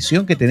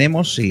televisión que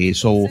tenemos.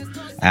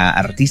 A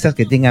artistas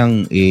que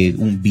tengan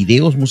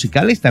videos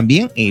musicales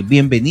también.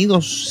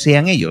 Bienvenidos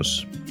sean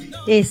ellos.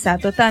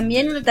 Exacto,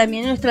 también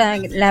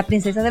la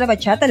princesa de la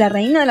bachata, la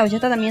reina de la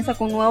bachata también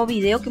sacó un nuevo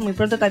video que muy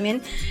pronto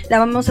también la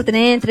vamos a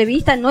tener en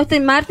entrevista, no este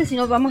martes,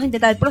 sino vamos a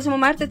intentar el próximo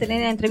martes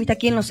tener la entrevista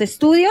aquí en los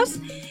estudios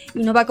y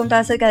nos va a contar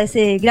acerca de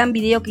ese gran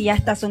video que ya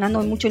está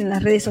sonando mucho en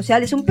las redes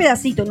sociales, un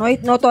pedacito,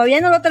 todavía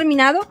no lo ha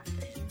terminado,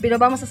 pero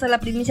vamos a hacer la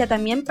primicia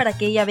también para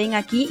que ella venga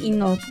aquí y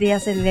nos dé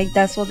el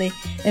deleitazo del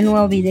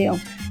nuevo video.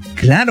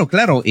 Claro,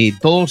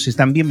 todos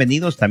están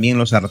bienvenidos, también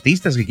los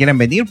artistas que quieran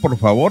venir, por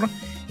favor,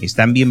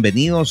 están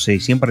bienvenidos,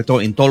 siempre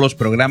en todos los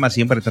programas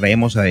siempre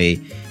traemos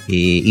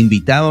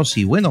invitados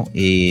y bueno,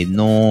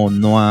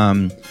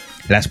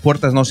 las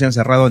puertas no se han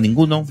cerrado a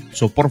ninguno,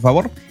 por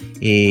favor,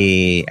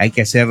 hay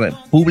que hacer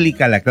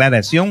pública la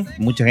aclaración.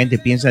 Mucha gente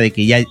piensa de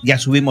que ya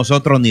subimos a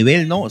otro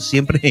nivel, ¿no?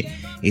 Siempre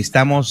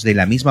estamos de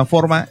la misma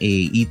forma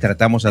y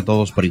tratamos a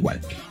todos por igual.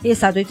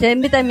 Exacto, y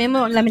también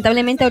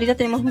lamentablemente ahorita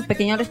tenemos una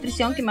pequeña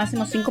restricción que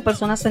máximo 5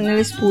 personas en el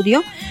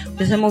estudio,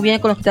 entonces muy bien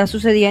con lo que está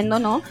sucediendo,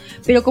 ¿no?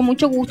 Pero con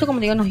mucho gusto, como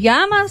digo, nos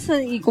llamas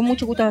y con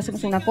mucho gusto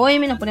hacemos un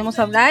appointment, nos ponemos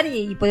a hablar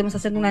y podemos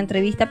hacer una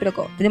entrevista, pero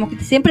tenemos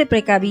que siempre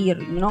precavir,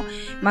 ¿no?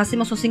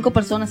 Máximo son 5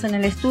 personas en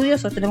el estudio,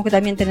 tenemos que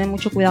también tener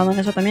mucho cuidado en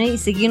eso también y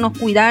seguirnos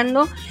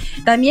cuidando.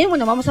 También,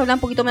 bueno, vamos a hablar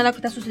un poquito más de lo que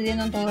está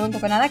sucediendo en Toronto,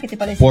 Canadá, ¿qué te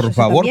parece? Por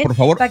favor,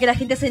 para que la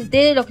gente se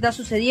entere de lo que está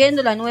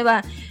sucediendo, la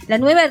nueva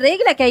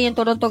regla que hay en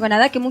Toronto,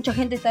 Canadá, que mucha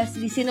gente está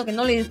diciendo que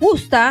no les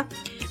gusta,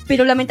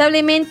 pero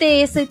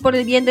lamentablemente es por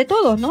el bien de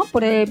todos, ¿no?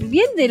 Por el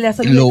bien de la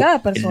salud de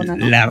cada persona,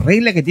 ¿no? La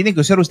regla que tiene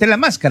que usar usted la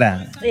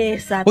máscara.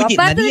 Exacto. Oye,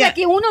 aparte María, de la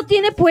que uno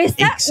tiene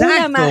puesta,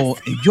 una más.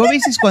 Yo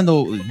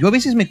a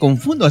veces me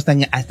confundo,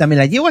 hasta me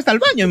la llevo hasta el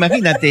baño,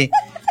 imagínate.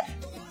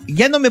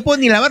 Ya no me puedo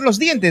ni lavar los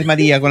dientes,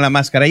 María, con la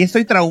máscara. Ya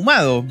estoy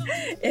traumado.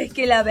 Es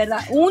que la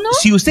verdad,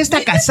 si usted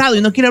está casado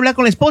y no quiere hablar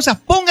con la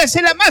esposa,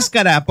 póngase la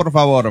máscara, por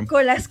favor.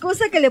 Con la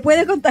excusa que le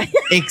puede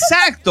contagiar.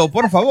 Exacto,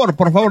 por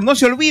favor, no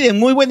se olviden.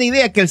 Muy buena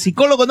idea que el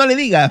psicólogo no le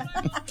diga.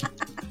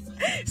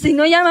 Si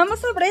no, llamamos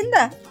a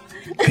Brenda.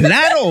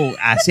 Claro,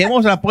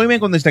 hacemos la appointment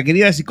con nuestra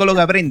querida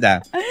psicóloga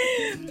Brenda.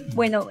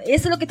 Bueno,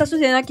 eso es lo que está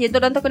sucediendo aquí en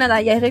Toronto,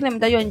 Canadá. Ya es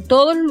reglamentario en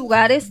todos los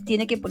lugares.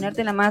 Tiene que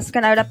ponerte la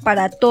máscara ahora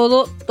para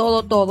todo.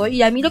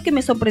 Y a mí lo que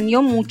me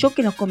sorprendió mucho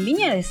que en los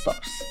convenience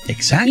stores.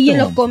 Exacto. Y en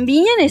los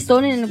convenience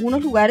stores, en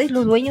algunos lugares,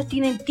 los dueños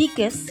tienen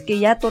tickets, que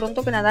ya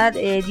Toronto, Canadá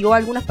dio a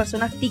algunas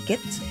personas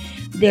tickets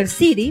del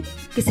City,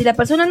 que si la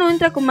persona no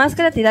entra con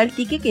máscara te da el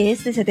ticket que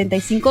es de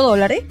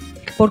 $75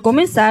 por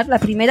comenzar la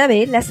primera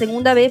vez. La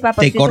segunda vez va a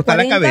partir Te corta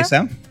de 40. la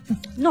cabeza.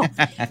 No,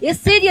 es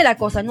seria la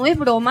cosa, no es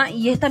broma,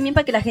 y es también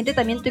para que la gente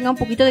también tenga un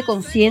poquito de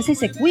conciencia y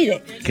se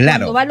cuide.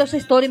 Claro. Cuando va a los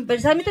stores,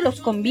 especialmente los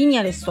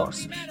convenience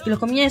stores, que los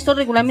convenience stores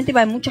regularmente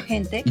va mucha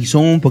gente. Y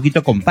son un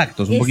poquito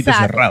compactos, un poquito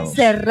Exacto, cerrados.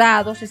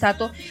 Cerrados,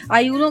 exacto.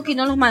 Hay uno que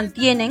no los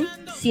mantienen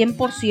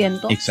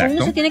 100%. Exacto.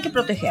 Uno se tiene que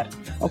proteger.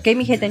 Ok,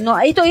 mi gente. No,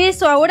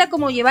 eso ahora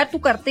como llevar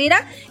tu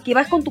cartera, que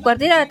vas con tu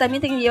cartera,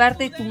 también tienes que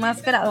llevarte tu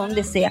máscara a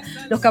donde sea.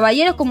 Los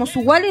caballeros, como su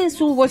wallet en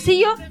su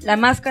bolsillo, la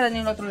máscara en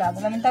el otro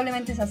lado.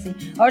 Lamentablemente es así.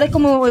 Ahora es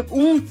como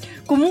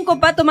un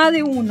copato más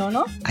de uno,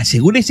 ¿no?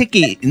 Asegúrese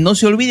que no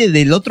se olvide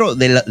del otro,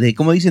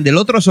 como dicen, del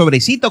otro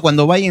sobrecito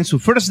cuando vaya en su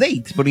first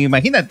date. Porque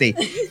imagínate,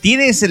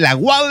 tienes la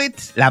wallet,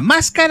 la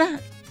máscara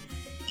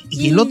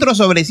y el otro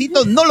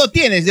sobrecito no lo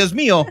tienes, Dios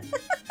mío.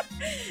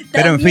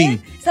 Pero en También,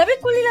 fin. ¿sabes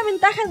cuál es la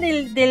ventaja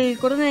del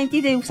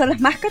coronavirus de usar las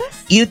máscaras?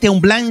 Irte a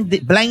un blind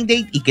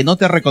date y que no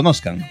te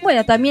reconozcan.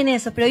 Bueno, también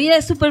eso, pero ir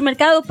al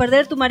supermercado,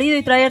 perder tu marido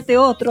y traerte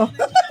otro.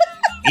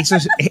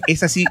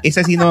 Esa sí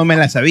no me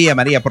la sabía,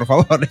 María, por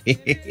favor.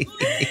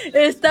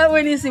 Está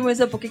buenísimo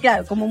eso, porque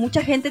claro, como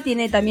mucha gente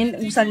también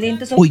usa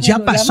lentes Uy, oscuros,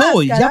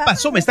 ya la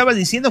pasó. Me estaba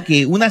diciendo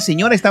que una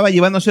señora estaba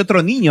llevándose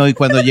otro niño y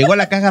cuando llegó a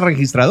la caja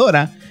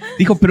registradora,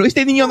 dijo, pero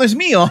este niño no es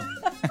mío.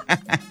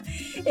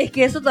 Es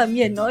que eso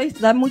también, ¿no?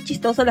 Está muy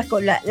chistoso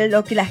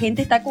lo que la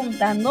gente está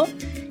contando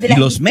de las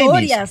los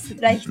historias,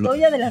 memes. la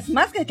historia de las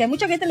máscaras, que a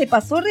mucha gente le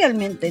pasó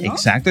realmente, ¿no?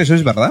 Exacto, eso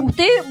es verdad.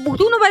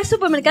 Uno va al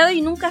supermercado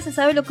y nunca se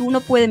sabe lo que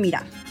uno puede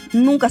mirar.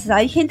 Nunca se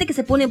sabe. Hay gente que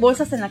se pone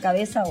bolsas en la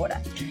cabeza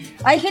ahora.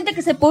 Hay gente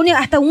que se pone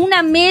hasta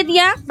una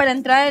media para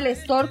entrar al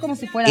store como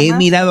si fuera He más.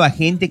 mirado a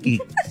gente que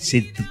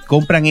se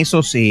compran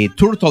esos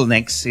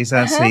turtlenecks,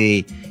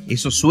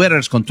 esos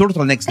suéteres con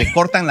turtlenecks, le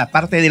cortan la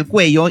parte del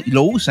cuello y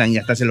lo usan y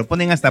hasta se lo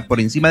ponen hasta por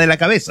encima de la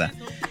cabeza.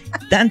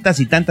 Tantas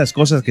y tantas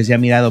cosas que se ha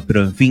mirado,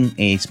 pero en fin,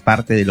 es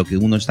parte de lo que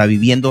uno está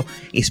viviendo,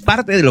 es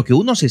parte de lo que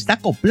uno se está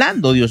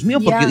acoplando, Dios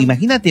mío, porque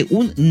imagínate,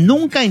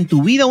 nunca en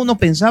tu vida uno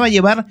pensaba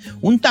llevar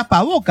un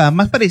tapaboca,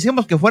 más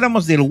parecíamos que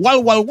fuéramos del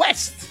Wild Wild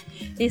West.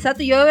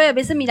 Exacto, yo a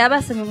veces miraba,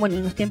 bueno,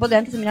 en los tiempos de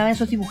antes se miraban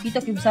esos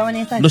dibujitos que usaban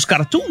estas... Los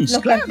cartoons,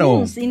 claro.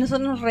 Cartoons, y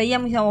nosotros nos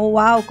reíamos y decíamos,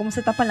 wow, cómo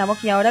se tapan la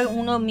boca, y ahora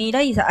uno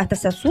mira y hasta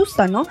se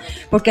asusta, ¿no?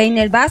 Porque en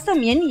el bus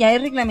también ya hay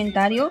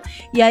reglamentario,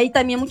 y hay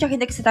también mucha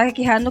gente que se está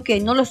quejando que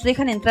no los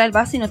dejan entrar al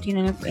bus si no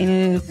tienen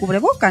el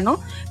cubreboca, ¿no?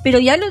 Pero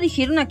ya lo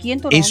dijeron aquí en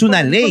Toronto. Es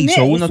una ley,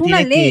 uno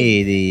tiene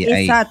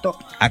que Exacto.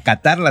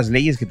 acatar las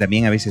leyes que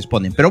también a veces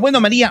ponen. Pero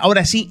bueno, María,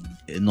 ahora sí,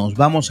 nos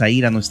vamos a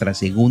ir a nuestra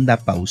segunda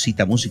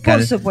pausita musical.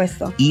 Por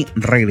supuesto. Y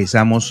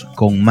regresamos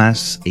con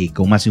más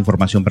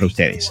información para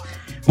ustedes.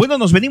 Bueno,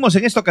 nos venimos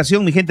en esta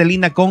ocasión, mi gente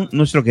linda, con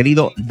nuestro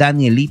querido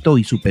Danielito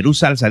y su Perú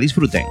Salsa.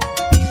 Disfruten.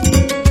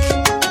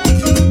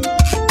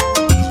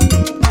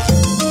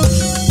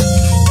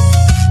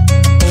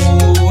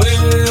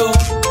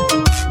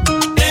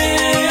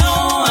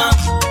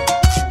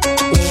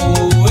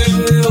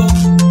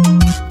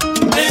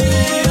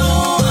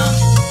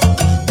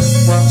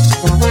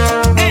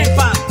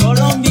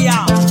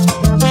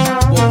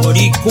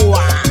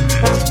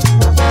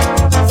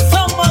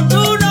 Somos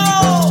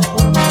uno.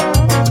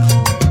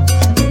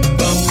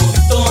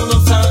 Vamos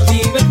todos a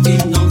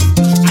divertirnos,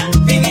 al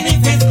vivir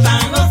y fiesta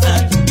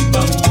gozar.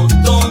 Vamos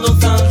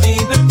todos a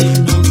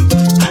divertirnos,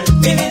 al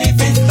vivir y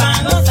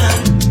fiesta gozar.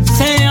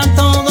 Sean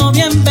todos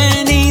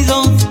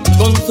bienvenidos,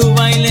 con su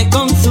baile,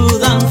 con su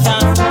danza.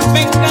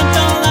 Vengan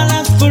todas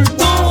las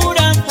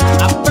culturas,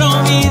 a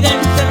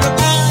Providence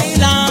Rock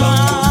Island.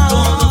 Vamos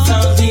todos a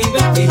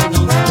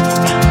divertirnos,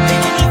 al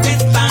vivir y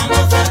fiesta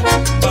gozar.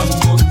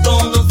 Vamos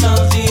todos a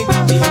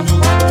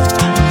divertirnos,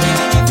 al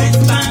vivir y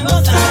fiesta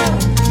gozar.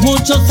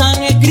 Muchos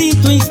han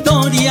escrito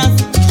historias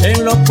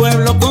en los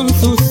pueblos con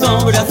sus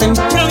obras. En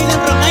Providence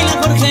Rock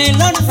Island, Jorge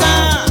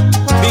Lorza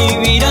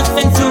vivirás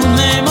en su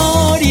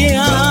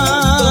memoria.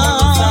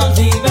 Vamos todos a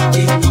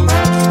divertirnos,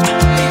 al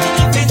vivir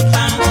y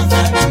fiesta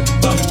gozar.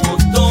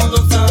 Vamos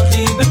todos a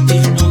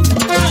divertirnos,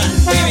 al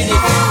vivir y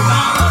fiesta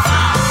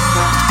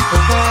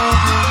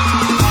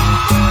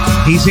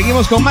gozar. Y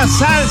seguimos con más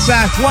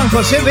salsa. Juan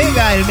José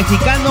Vega, el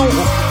mexicano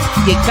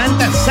que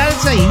canta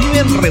salsa y vive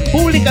en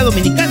República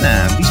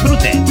Dominicana.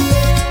 Disfruten.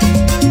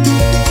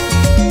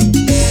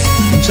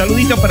 Un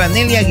saludito para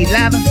Nelly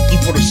Aguilar. Y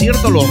por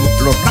cierto, los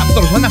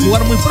Raptors van a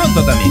jugar muy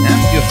pronto también, ¿eh?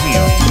 Dios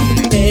mío.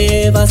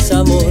 Te vas,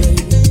 amor,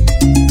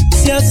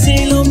 si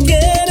así lo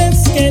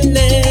quieres, ¿qué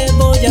le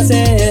voy a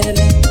hacer?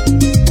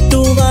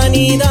 Tu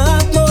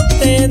vanidad no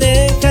te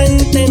deja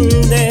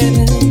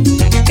entender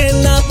que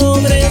en la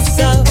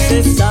pobreza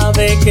se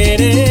sabe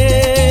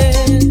querer.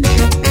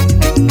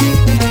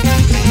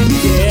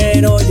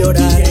 Quiero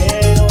llorar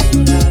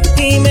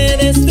y me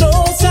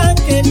destroza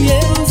que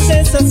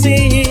pienses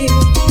así,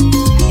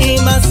 y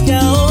más que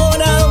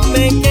ahora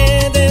me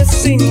quedes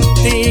sin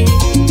ti.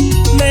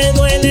 Me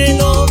duele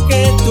lo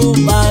que tú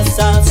vas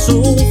a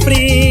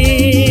sufrir,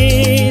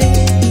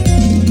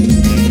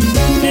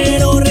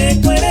 pero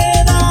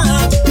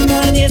recuerda,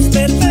 nadie es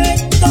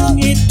perfecto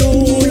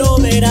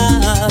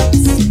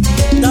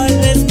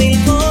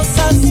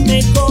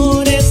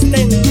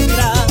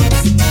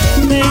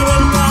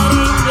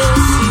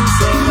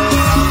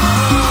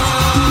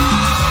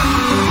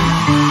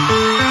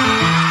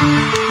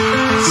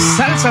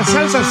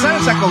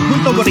Salsa,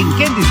 conjunto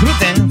Borinquen.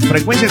 Disfruten.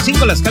 Frecuencia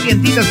 5, las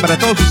calientitas para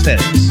todos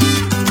ustedes.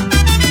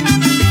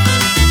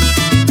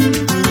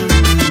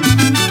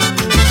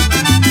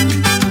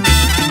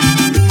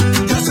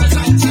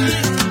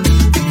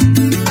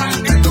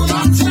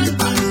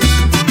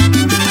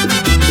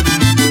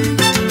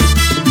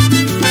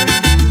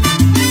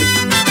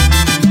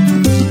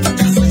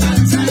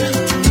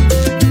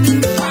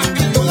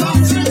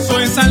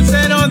 Soy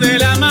salsero de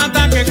la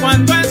mata que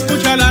cuando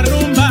escucha la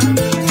rumba,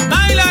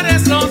 bailar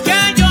es lo que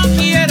yo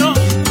quiero.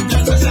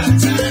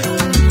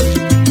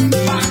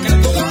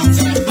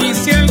 Y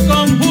si el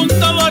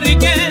conjunto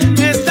Borinquen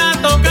está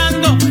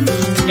tocando,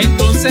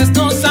 entonces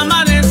nos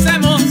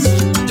amanecemos.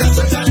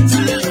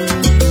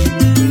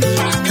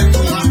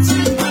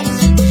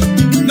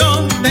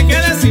 No te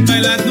quedes sin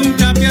bailar,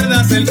 nunca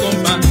pierdas el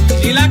compás.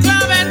 Y la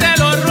clave te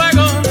lo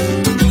ruego.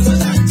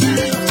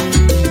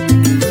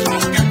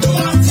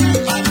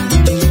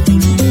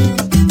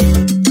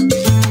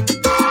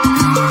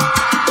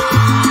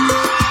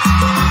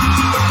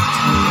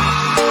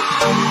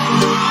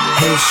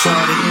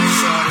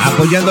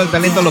 Apoyando al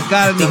talento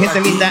local, mi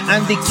gente linda,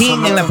 Andy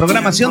King en la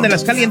programación de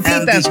las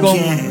calientitas con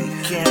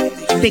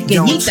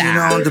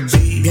Pequeñita.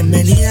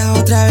 Bienvenida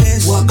otra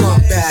vez.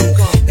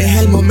 Es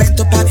el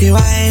momento para que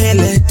baje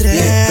el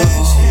estrés.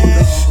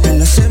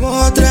 Lo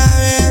hacemos otra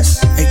vez.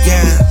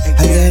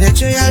 Al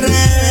derecho y al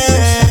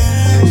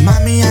revés.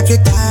 Mami, aquí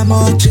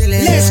estamos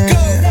chile.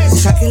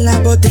 Saquen la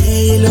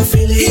botella y los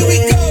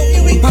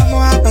filetes.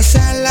 Vamos a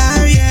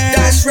pasarla bien.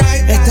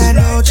 Esta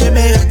noche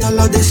me gasto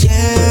los de 100.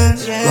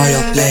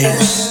 Royal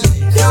Players.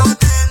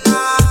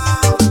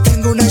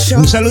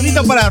 Un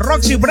saludito para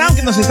Roxy Brown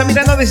que nos está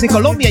mirando desde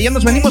Colombia. Ya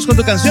nos venimos con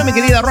tu canción, mi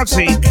querida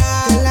Roxy.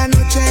 La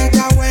noche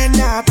está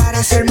buena para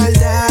hacer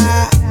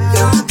maldad.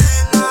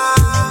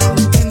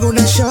 Tengo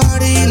una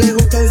shorty, le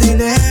gusta el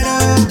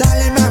dinero.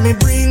 Dale mami,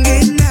 bring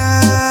it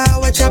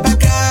now. Echa pa'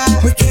 acá.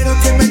 Hoy quiero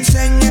que me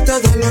enseñes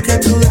todo lo que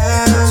tú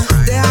das.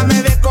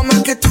 Déjame ver cómo es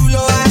que tú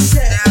lo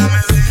haces.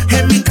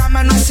 En mi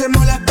cama no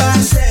hacemos las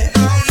paces.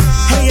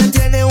 Ella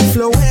tiene un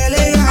flow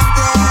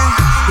elegante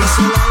y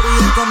se la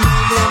brilla como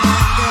un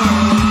diamante.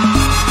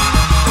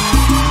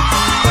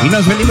 Y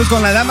nos venimos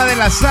con la dama de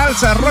la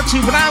salsa, Roxy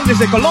Brown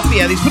desde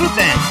Colombia.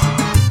 Disfruten.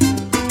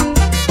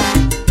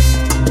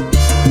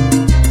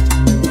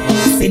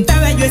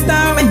 Sentada yo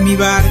estaba en mi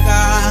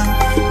barca,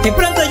 de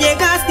pronto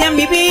llegaste a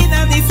mi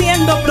vida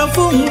diciendo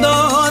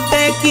profundo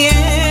te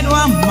quiero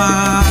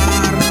amar.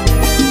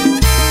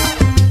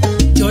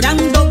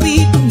 Llorando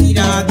vi tu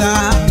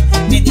mirada,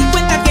 me di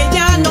cuenta que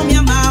ya no me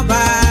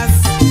amabas,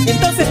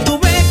 entonces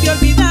tuve que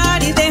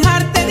olvidar y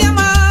dejarte de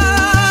amar.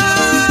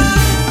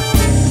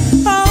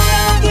 Ahora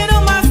no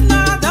quiero más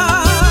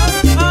nada,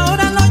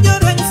 ahora no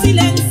lloro en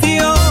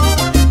silencio,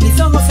 mis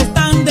ojos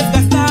están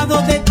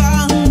desgastados de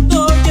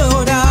tanto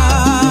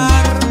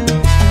llorar.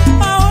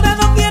 Ahora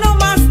no quiero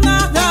más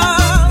nada,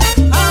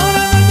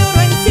 ahora no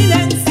lloro en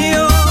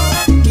silencio,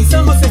 mis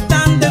ojos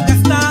están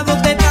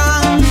desgastados de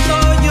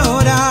tanto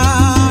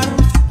llorar.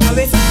 A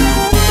veces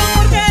pregunto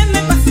por qué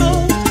me pasó,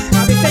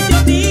 a veces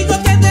yo digo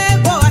qué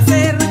debo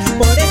hacer,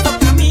 por eso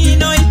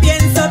camino y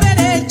pienso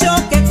derecho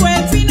que fue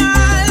el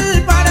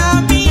final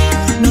para mí.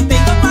 No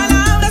tengo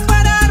palabras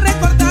para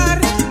recordar,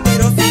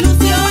 pero sí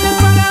ilusiones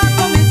para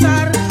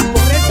comenzar,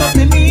 por eso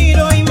te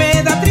miro y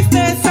me da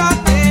tristeza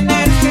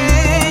tener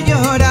que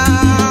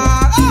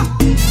llorar.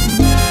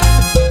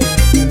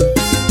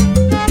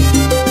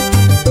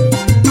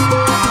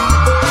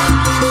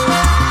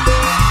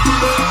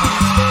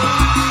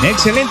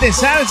 Excelente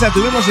salsa.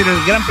 Tuvimos el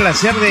gran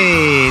placer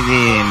de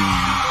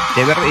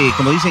ver,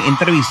 como dicen,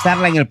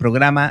 entrevistarla en el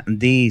programa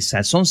de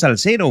Sazón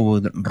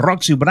Salsero.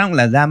 Roxy Brown,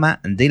 la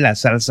dama de la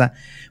salsa.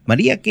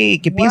 María,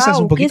 ¿qué piensas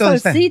un poquito de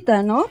esta? Qué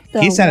salsita, ¿no?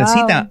 Qué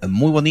salsita,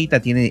 muy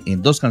bonita. Tiene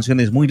dos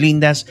canciones muy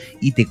lindas.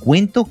 Y te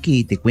cuento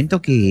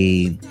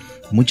que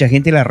mucha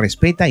gente la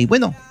respeta. Y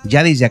bueno,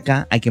 ya desde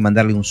acá hay que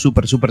mandarle un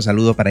súper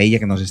saludo para ella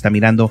que nos está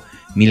mirando.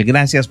 Mil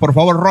gracias. Por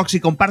favor, Roxy,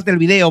 comparte el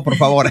video, por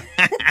favor.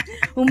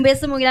 Un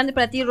beso muy grande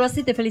para ti,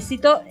 Rosy, te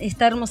felicito,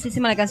 está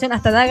hermosísima la canción,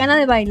 hasta da ganas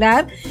de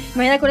bailar.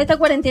 Imagina con esta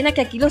cuarentena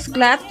que aquí los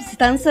clubs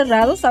están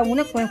cerrados, a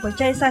uno cuando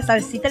escucha esa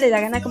salsita le da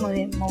ganas como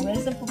de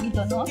moverse un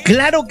poquito, ¿no?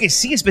 Claro que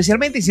sí,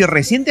 especialmente si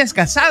recién te has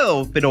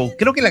casado, pero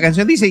creo que la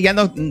canción dice ya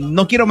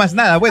no quiero más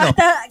nada, bueno.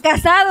 Hasta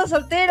casado,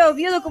 soltero,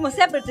 viudo, como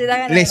sea, pero te da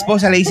ganas. La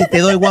esposa le dice, te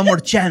doy one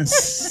more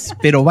chance,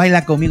 pero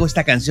baila conmigo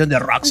esta canción de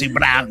Roxy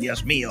Brown,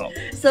 Dios mío.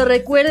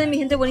 Recuerden, mi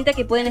gente bonita,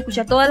 que pueden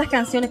escuchar todas las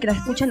canciones que las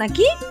escuchan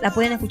aquí, las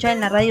pueden escuchar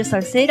en la radio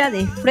salsera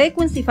de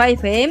Frequency 5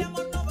 FM,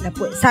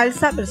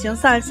 salsa, versión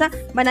salsa,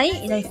 van ahí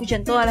y las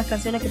escuchan todas las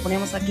canciones que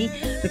ponemos aquí.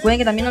 Recuerden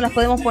que también no las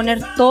podemos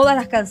poner todas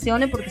las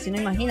canciones porque si no,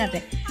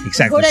 imagínate.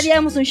 Exacto. Mejor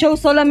haríamos un show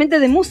solamente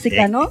de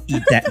música, ¿no?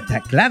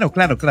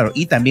 Claro.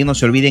 Y también no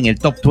se olviden, el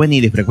Top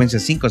 20 de Frecuencia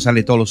 5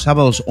 sale todos los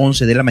sábados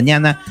 11 de la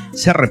mañana,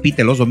 se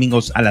repite los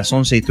domingos a las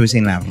 11, esto es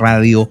en la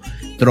radio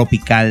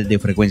tropical de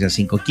Frecuencia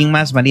 5. ¿Quién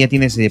más, María,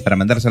 tienes para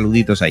mandar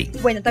saluditos ahí?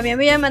 Bueno, también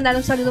voy a mandar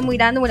un saludo muy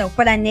grande,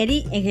 para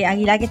Neri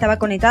Aguilar, que estaba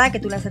conectada, que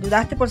tú la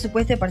saludaste, por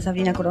supuesto, para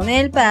Sabrina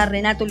Coronel, para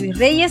Renato Luis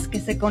Reyes, que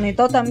se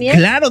conectó también.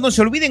 Claro, no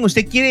se olviden,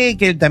 usted quiere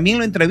que también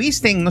lo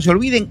entrevisten, no se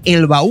olviden,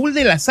 el baúl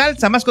de la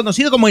salsa, más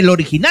conocido como el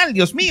original,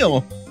 Dios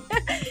mío.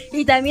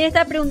 Y también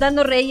está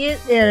preguntando Reyes,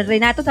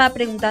 Renato estaba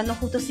preguntando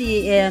justo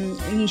si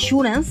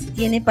insurance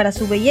tiene para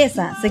su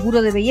belleza,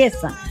 seguro de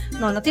belleza.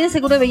 No tiene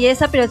seguro de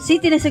belleza, pero sí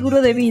tiene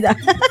seguro de vida.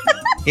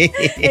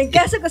 En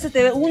caso que se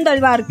te hunda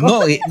el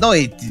barco.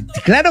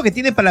 Claro que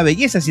tiene para la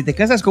belleza. Si te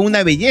casas con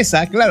una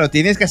belleza, claro,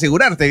 tienes que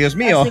asegurarte, Dios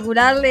mío.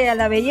 Asegurarle a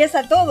la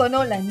belleza todo,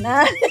 ¿no? Las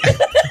nada.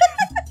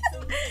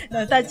 No,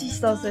 está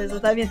chistoso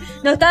eso también.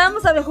 No,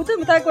 estábamos hablando, justo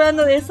me estaba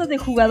acordando de eso, de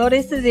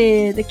jugadores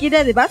de ¿quién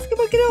era? ¿De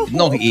básquetbol, creo?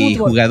 No, y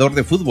jugador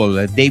de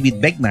fútbol, David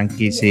Beckham,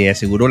 que se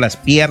aseguró las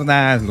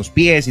piernas, los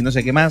pies y no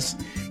sé qué más.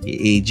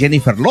 Y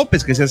Jennifer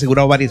López, que se ha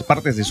asegurado varias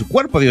partes de su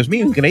cuerpo, Dios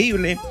mío,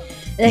 increíble.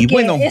 Es que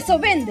bueno, eso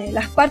vende,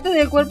 las partes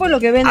del cuerpo es lo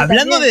que vende.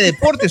 Hablando también. de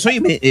deportes,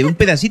 oye, un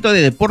pedacito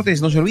de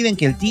deportes, no se olviden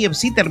que el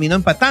TFC terminó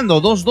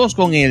empatando 2-2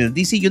 con el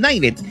DC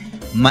United.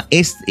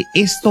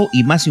 Esto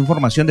y más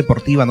información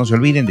deportiva, no se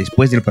olviden,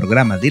 después del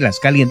programa de Las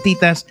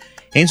Calientitas,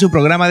 en su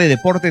programa de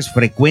deportes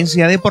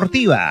Frecuencia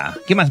Deportiva.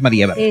 ¿Qué más,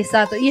 María?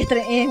 Exacto, y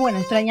bueno,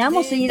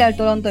 extrañamos ir al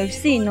Toronto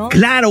FC, ¿no?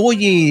 Claro,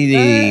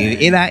 oye,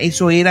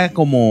 eso era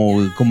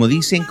como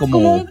dicen,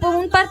 como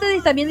un parte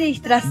también de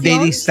distracción.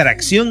 De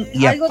distracción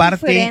y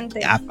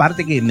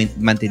aparte que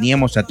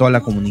manteníamos a toda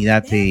la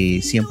comunidad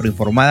siempre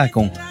informada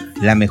con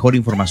la mejor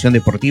información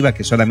deportiva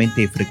que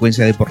solamente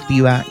Frecuencia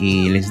Deportiva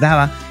les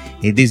daba.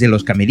 Desde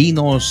los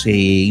camerinos,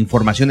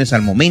 informaciones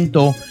al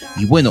momento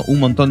y bueno, un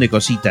montón de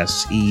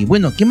cositas. Y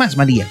bueno, ¿qué más,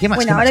 María? ¿Qué más?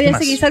 Bueno, ahora voy a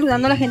seguir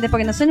saludando a la gente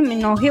para que no se me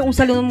enoje. Un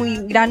saludo muy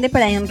grande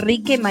para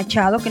Enrique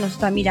Machado, que nos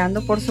está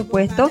mirando, por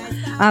supuesto.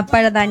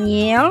 Para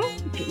Daniel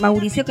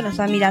Mauricio, que nos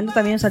está mirando,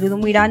 también un saludo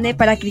muy grande.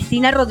 Para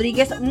Cristina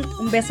Rodríguez,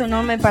 un beso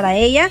enorme para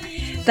ella.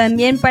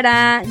 También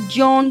para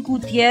John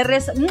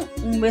Gutiérrez,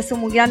 un beso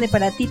muy grande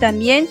para ti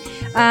también.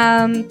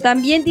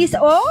 También dice,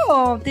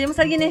 tenemos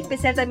a alguien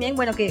especial también,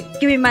 bueno, que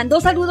me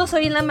mandó saludos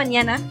hoy en la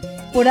mañana,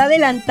 por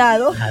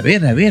adelantado. A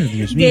ver,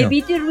 Dios mío. De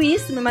Viti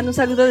Ruiz, me manda un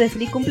saludo de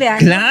feliz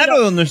cumpleaños.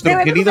 Claro, nuestro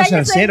querido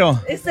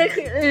salsero. Es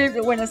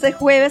el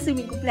jueves, es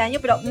mi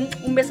cumpleaños, pero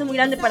un beso muy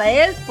grande para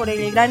él, por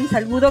el gran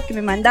saludo que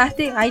me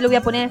mandaste. Ahí lo voy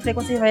a poner en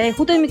Frecuencia.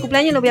 Justo en mi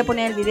cumpleaños lo voy a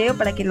poner el video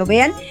para que lo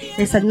vean,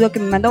 el saludo que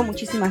me mandó,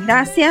 muchísimas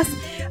gracias.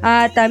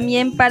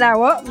 También para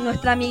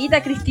nuestra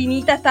amiguita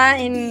Cristinita está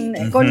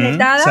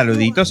conectada.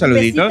 Saluditos. Un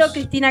besito,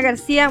 Cristina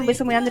García, un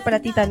beso muy grande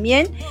para ti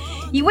también.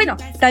 Y bueno,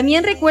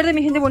 también recuerden,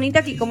 mi gente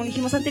bonita, que como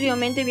dijimos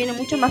anteriormente, viene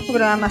mucho más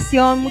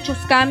programación, muchos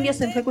cambios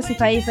en Frequency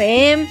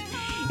FM.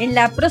 En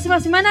la próxima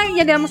semana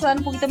ya le vamos a dar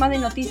un poquito más de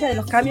noticias de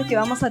los cambios que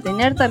vamos a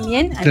tener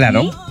también aquí.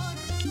 Claro.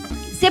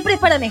 Siempre es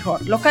para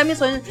mejor. Los cambios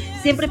son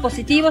siempre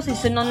positivos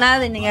y no nada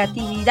de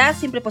negatividad,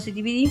 siempre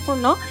positivismo,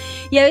 ¿no?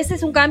 Y a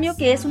veces un cambio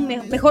que es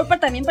mejor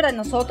también para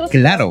nosotros.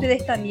 Claro. Y para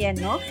ustedes también,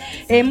 ¿no?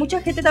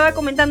 Mucha gente estaba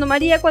comentando,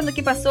 María,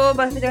 ¿qué pasó?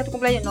 ¿Vas a festejar tu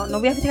cumpleaños? No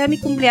voy a festejar mi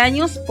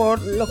cumpleaños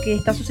por lo que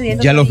está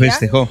sucediendo. Ya lo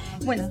festejó.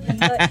 Bueno,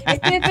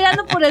 estoy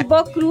esperando por el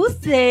Bob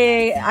Cruz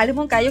de Alex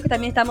Moncayo, que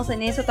también estamos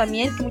en eso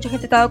también, que mucha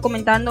gente estaba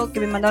comentando, que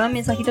me mandaron un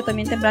mensajito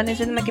también temprano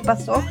diciéndome qué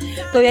pasó.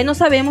 Todavía no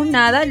sabemos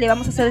nada, le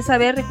vamos a hacer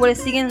saber.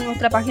 Recuerden, siguen en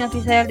nuestra página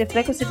oficial de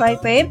Frequency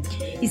FM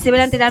y se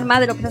van a enterar más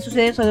de lo que está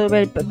sucediendo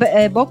sobre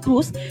el Bob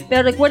Cruz.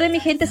 Pero recuerden, mi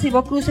gente, si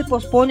Bob Cruz se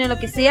pospone o lo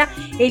que sea,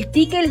 el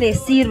ticket les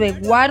sirve.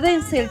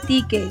 Guárdense el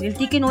ticket. El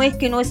ticket no es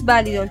que no es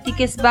válido, el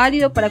ticket es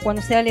válido para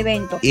cuando sea el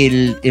evento.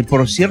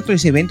 Por cierto,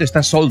 ese evento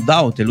está sold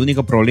out. El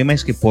único problema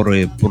es que por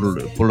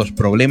los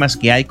problemas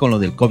que hay con lo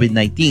del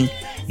COVID-19,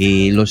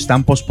 lo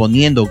están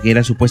posponiendo, que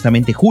era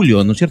supuestamente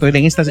julio, ¿no es cierto? Era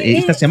en esta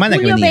semana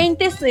julio que venía.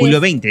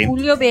 20,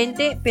 Julio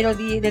 20, pero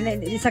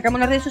sacamos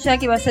las redes sociales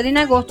que va a ser en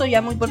agosto,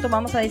 ya muy pronto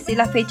vamos a decir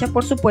la fecha,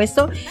 por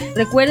supuesto.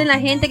 Recuerden, la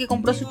gente que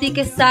compró su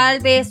ticket,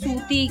 salve su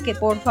ticket,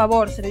 por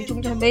favor. Se lo he dicho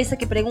muchas veces,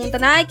 que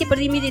preguntan, ay, que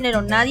perdí mi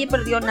dinero. Nadie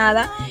perdió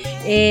nada.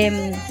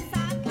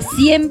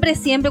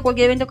 Siempre,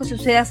 cualquier evento que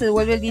suceda se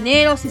devuelve el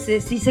dinero. Si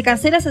se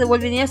cancela, se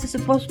devuelve el dinero. Si se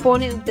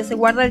pospone, usted se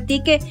guarda el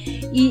ticket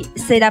y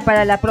será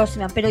para la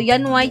próxima. Pero ya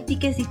no hay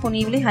tickets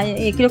disponibles.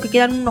 Creo que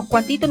quedan unos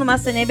cuantitos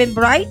nomás en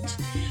Eventbrite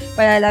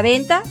para la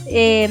venta.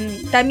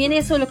 También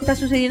eso es lo que está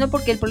sucediendo,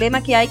 porque el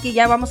problema que hay, que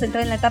ya vamos a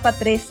entrar en la etapa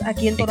 3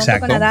 aquí en Toronto,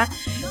 Canadá,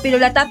 pero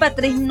la etapa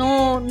 3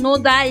 no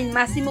da el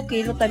máximo,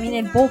 que es también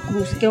el Bob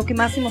Cruz. Creo que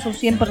máximo son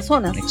 100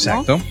 personas,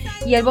 exacto, ¿no?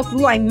 Y el Bob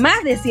Cruz hay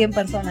más de 100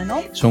 personas,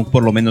 ¿no? Son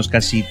por lo menos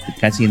casi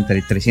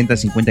entre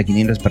 350 y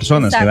 500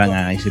 personas. Exacto. Que van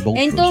a ese Bob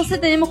Cruz. Entonces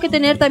tenemos que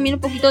tener también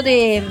un poquito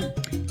de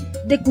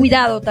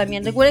cuidado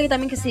también. Recuerden que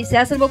también que si se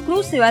hace el Bob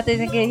Cruz, se va a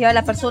tener que llevar a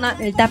la persona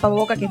el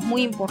tapaboca, que es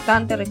muy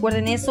importante.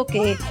 Recuerden eso,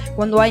 que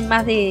cuando hay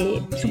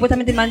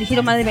supuestamente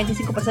dijeron más de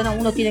 25 personas,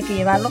 uno tiene que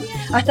llevarlo.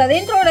 Hasta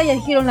adentro ahora ya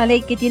dijeron la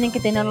ley que tienen que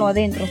tenerlo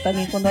adentro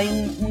también, cuando hay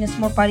un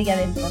small party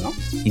adentro, ¿no?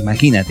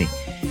 Imagínate.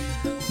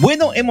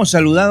 Bueno, hemos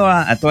saludado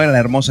a toda la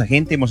hermosa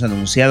gente, hemos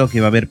anunciado que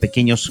va a haber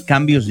pequeños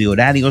cambios de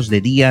horarios,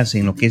 de días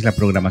en lo que es la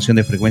programación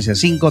de Frecuencia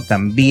 5,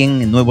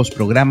 también nuevos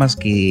programas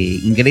que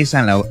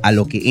ingresan a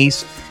lo que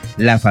es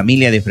la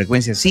familia de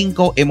Frecuencia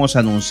 5. Hemos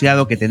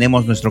anunciado que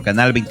tenemos nuestro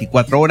canal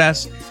 24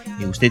 horas.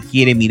 Usted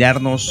quiere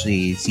mirarnos,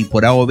 si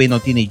por A o B no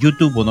tiene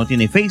YouTube o no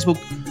tiene Facebook,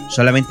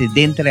 solamente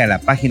entre a la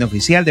página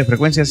oficial de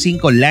Frecuencia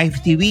 5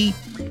 Live TV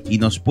y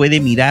nos puede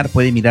mirar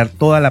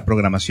toda la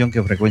programación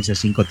que Frecuencia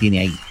 5 tiene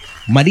ahí.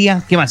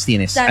 María, ¿qué más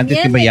tienes? También Antes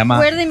que me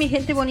llama. Recuerden, mi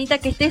gente bonita,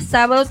 que este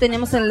sábado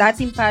tenemos el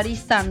Latin Party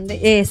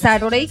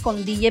Saturday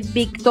con DJ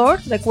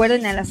Victor.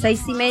 Recuerden, a las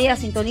 6:30,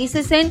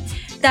 sintonícense.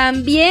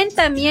 También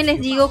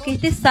les digo que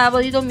este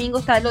sábado y domingo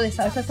está lo de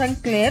Salsa San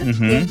Clair,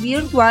 que es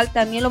virtual.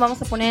 También lo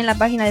vamos a poner en la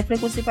página de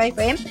Frequency 5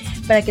 FM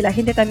para que la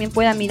gente también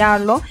pueda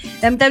mirarlo.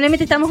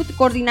 Lamentablemente estamos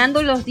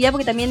coordinando los días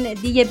porque también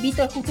DJ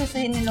Victor justo es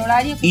en el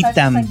horario. Y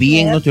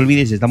también no te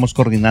olvides, estamos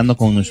coordinando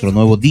con nuestro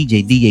nuevo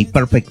DJ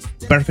Perfect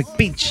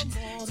Pitch,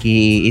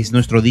 que es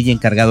nuestro DJ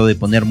encargado de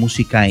poner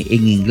música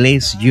en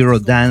inglés,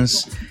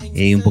 Eurodance,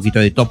 un poquito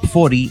de Top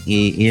 40.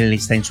 Él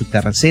está en su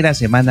tercera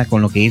semana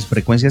con lo que es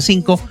Frecuencia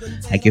 5.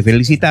 Hay que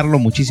felicitarlo.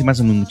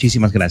 Muchísimas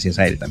gracias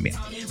a él también.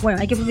 Bueno,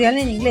 hay que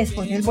felicitarle en inglés,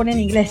 porque él pone en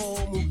inglés.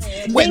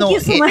 Bueno,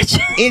 Thank you so much.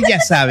 Él ya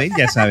sabe. Él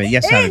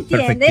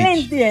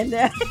entiende.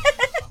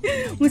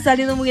 Un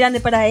saludo muy grande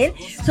para él.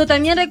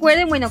 También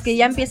recuerden, bueno, que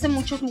ya empiezan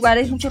muchos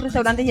lugares, muchos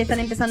restaurantes ya están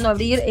empezando a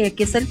abrir,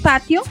 que es el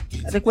patio.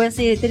 Recuerden,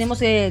 si tenemos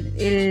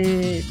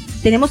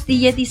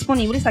DJ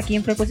disponibles aquí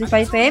en Frequency 5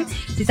 FM.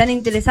 Si están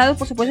interesados,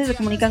 por supuesto, se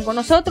comunican con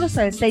nosotros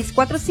al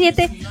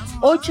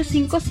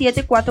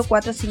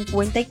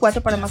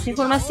 647-857-4454 para más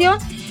información.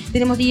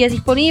 Tenemos DJs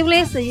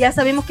disponibles. Ya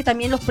sabemos que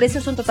también los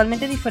precios son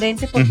totalmente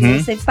diferentes porque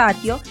es el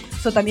patio.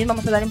 También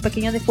vamos a dar un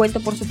pequeño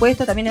descuento, por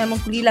supuesto. También le vamos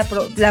a incluir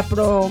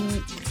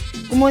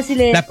 ¿cómo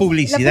decirle? La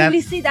publicidad. La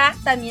publicidad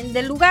también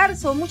del lugar.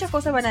 Muchas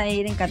cosas van a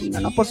ir en camino,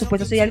 ¿no? Por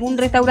supuesto, si algún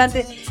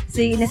restaurante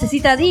se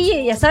necesita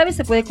DJ, ya sabes,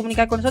 se puede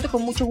comunicar con nosotros.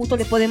 Con mucho gusto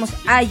le podemos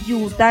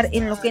ayudar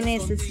en lo que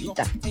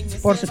necesita,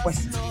 por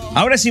supuesto.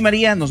 Ahora sí,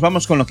 María, nos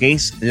vamos con lo que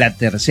es la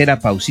tercera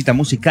pausita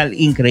musical.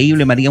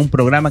 Increíble, María, un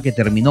programa que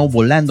terminó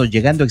volando,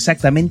 llegando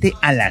exactamente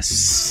a las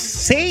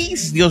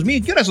 6. Dios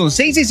mío, ¿qué horas son?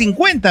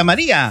 6:50,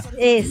 María.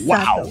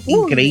 Exacto.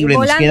 Wow, increíble.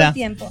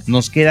 Tiempo.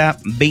 Nos queda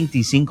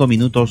 25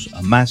 minutos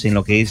más en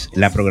lo que es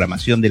la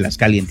programación de Las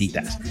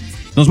Calientitas.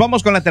 Nos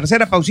vamos con la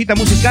tercera pausita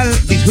musical.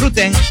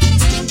 Disfruten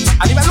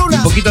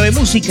un poquito de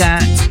música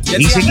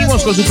y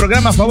seguimos con su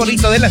programa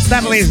favorito de las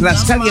tardes,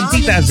 Las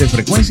Calientitas de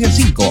Frecuencia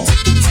 5.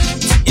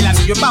 El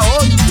anillo pa'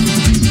 hoy.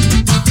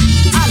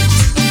 Alex.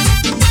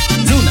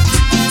 Luna.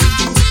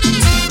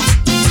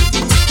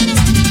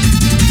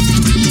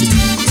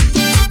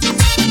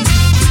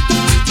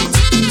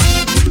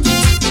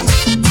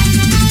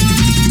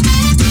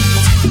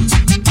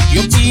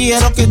 Yo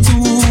quiero que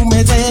tú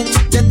me des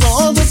de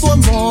todo tu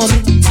amor,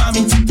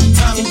 mami,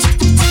 mami.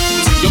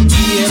 Yo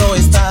quiero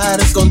estar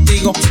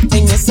contigo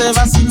en ese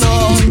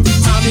vacilón,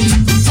 mami,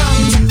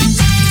 mami.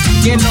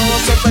 Que no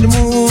sepa el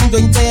mundo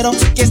entero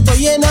que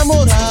estoy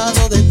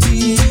enamorado de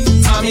ti,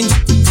 mami,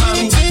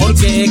 mami.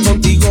 Porque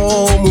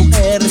contigo,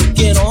 mujer,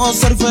 quiero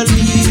ser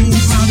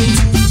feliz, mami,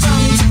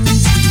 mami.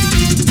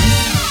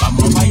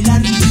 Vamos a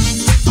bailar,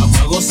 vamos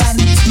a gozar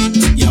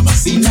y a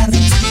vacilar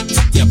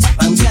y a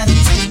parrandear.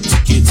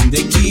 Que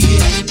donde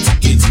quiera,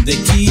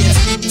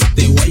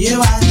 te voy a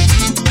llevar,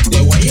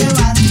 te voy a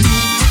llevar.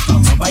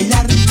 Vamos a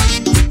bailar,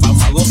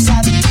 vamos a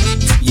gozar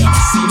y a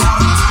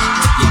vacilar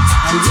y a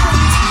parrandear.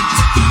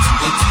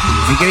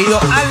 Mi querido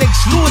Alex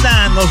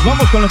Luna, nos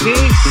vamos con lo que es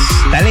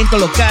talento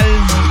local.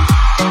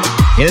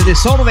 El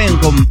Desorden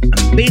con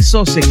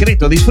Beso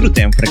Secreto.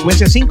 Disfruten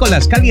Frecuencia 5,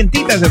 Las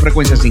Calientitas de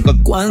Frecuencia 5.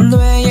 Cuando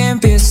ella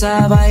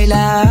empieza a bailar,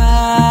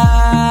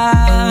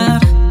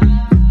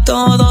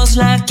 todos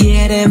la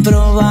quieren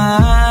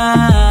probar.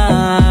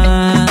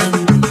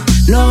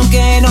 Lo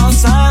que no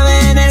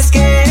saben es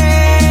que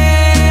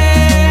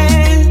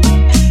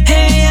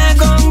ella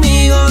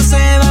conmigo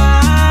se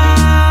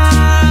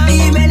va.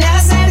 Y me le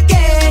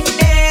acerqué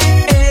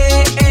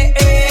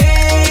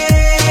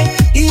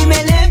y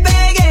me le pegué.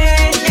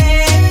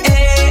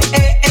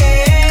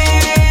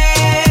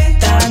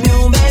 Dame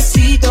un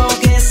besito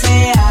que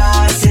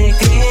sea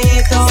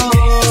secreto,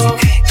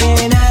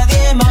 que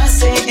nadie más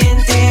se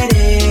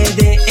entere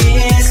de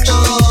esto.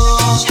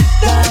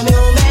 Dame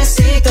un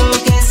besito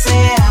que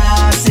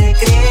sea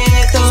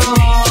secreto,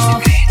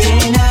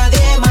 que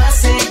nadie más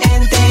se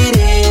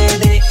entere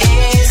de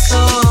esto.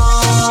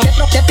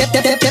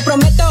 Te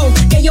prometo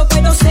que yo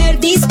puedo ser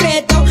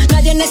discreto.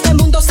 Nadie en este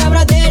mundo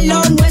sabrá de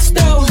lo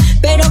nuestro.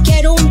 Pero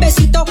quiero un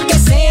besito que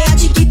sea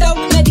chiquito.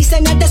 Me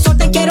dicen el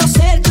desorden, quiero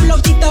ser tu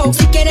loquito.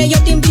 Si quieres yo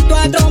te invito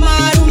a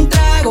tomar un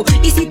trago.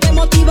 Y si te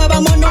motiva,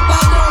 vámonos para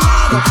otro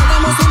lado.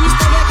 Hagamos una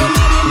historia que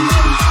nadie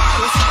inventó.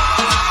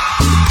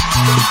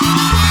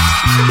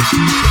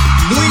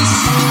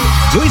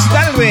 Luis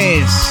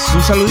Galvez,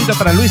 un saludito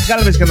para Luis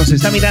Galvez que nos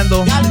está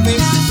mirando.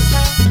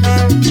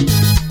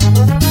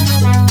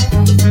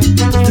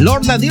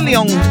 Lorna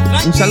Dillion,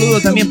 un saludo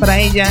también para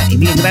ella y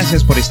mil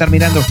gracias por estar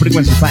mirando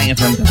Frequency 5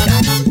 FM.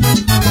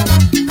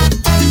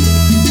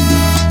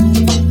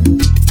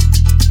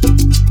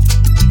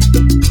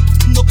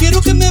 No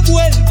quiero que me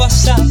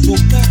vuelvas a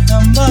tocar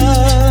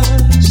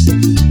jamás.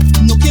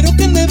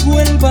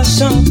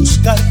 vuelvas a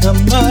buscar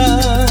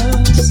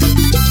jamás.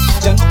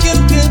 Ya no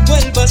quiero que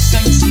vuelvas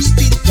a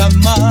insistir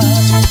jamás,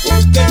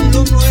 porque en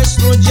lo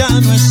nuestro ya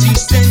no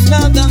existe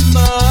nada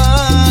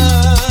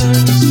más.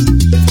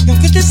 Y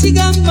aunque te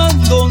siga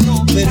amando,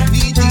 no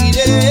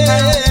permitiré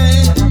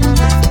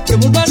que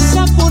vuelvas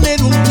a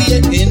poner un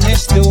pie en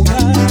este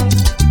hogar.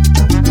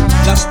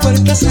 Las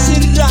puertas se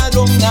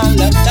cerraron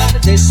al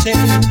atardecer,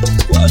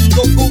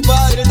 cuando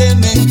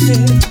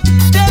cobardemente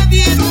te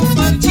vieron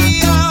marchar.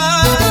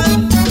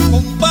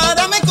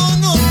 Compárame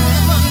con otro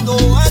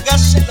cuando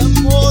hagas el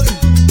amor,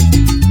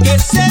 que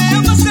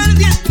sea más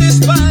ardientes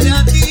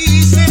para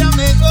ti, será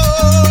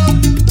mejor.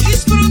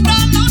 Disfruta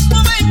los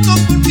momentos,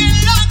 porque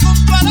en la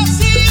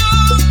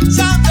comparación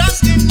sabrás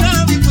que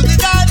nadie puede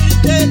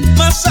darte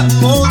más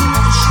amor que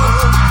yo.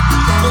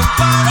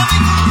 Compárame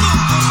con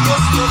todos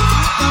los que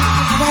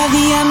cada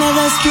día me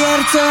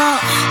despierto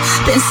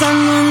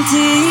pensando en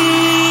ti.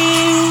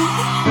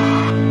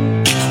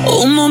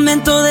 Un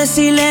momento de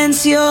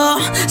silencio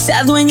se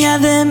adueña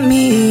de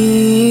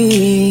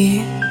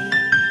mí.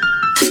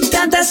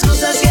 Tantas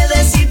cosas que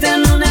decirte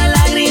en una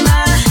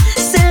lágrima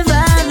se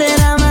va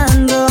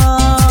derramando.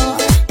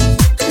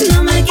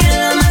 No me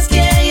queda más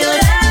que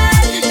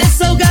llorar,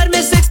 desahogarme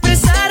es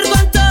expresar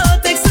cuánto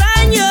te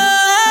extraño.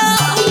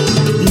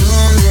 No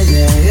me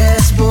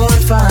dejes, por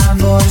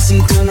favor, si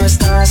tú no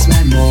estás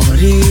me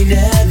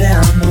moriré de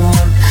amor.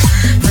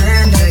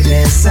 Ven,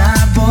 regresa,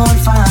 por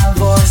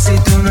favor, si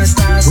tú no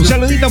estás. Un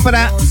saludito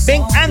para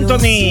Ben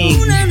Anthony.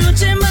 Una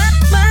noche más.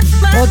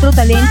 Otro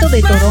talento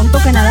de Toronto,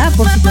 Canadá,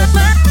 por supuesto.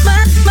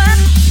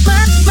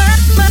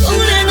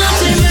 Una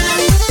noche más.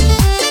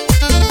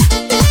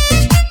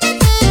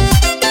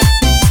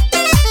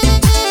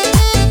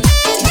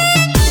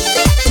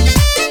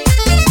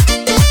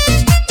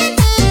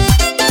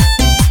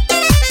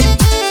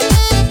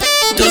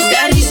 Tus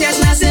caricias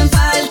me hacen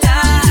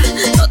falta,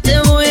 no te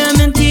voy a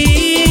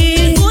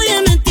mentir,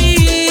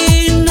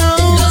 no.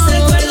 Los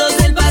recuerdos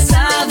del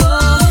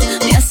pasado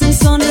me hacen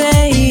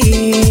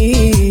sonreír.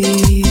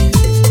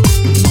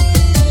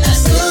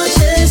 Las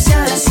noches se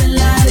hacen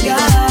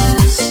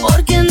largas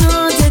porque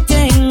no te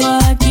tengo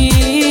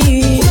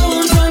aquí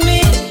junto a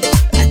mí.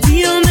 A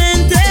ti yo me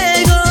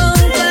entrego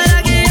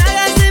para que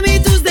hagas de mí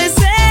tus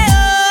deseos.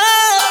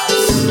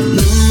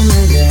 No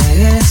me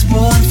dejes,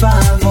 por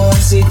favor,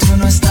 si tú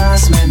no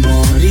estás me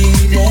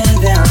moriré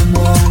de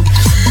amor.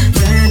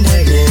 Ven,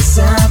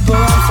 regresa, por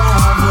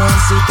favor,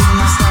 si tú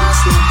no estás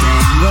no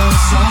tengo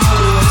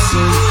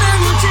solución. Una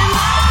noche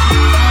más.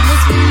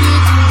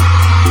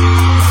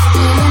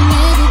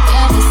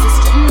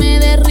 Me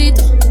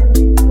derrito.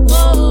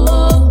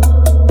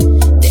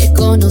 Te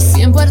conocí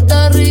en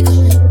Puerto Rico,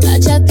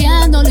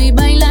 chateándolo y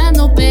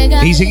bailando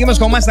pegado. Y seguimos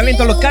con más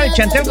talento local.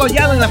 Chantel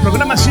Collado en la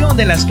programación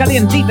de Las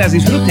Calientitas.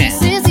 Disfruten.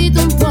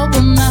 Necesito un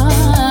poco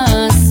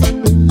más.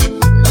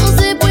 No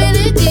se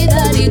puede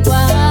quedar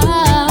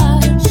igual.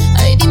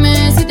 Ay,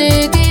 dime si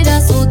te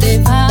quedas o te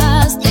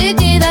vas. Te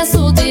quedas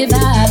o te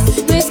vas.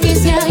 No es que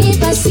sea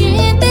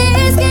impaciente,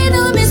 es que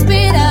no me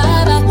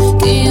esperaba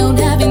que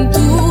una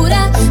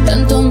aventura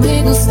tanto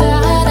me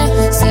gustara.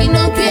 Si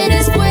no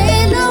quieres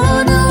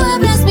vuelo, no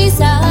abras mis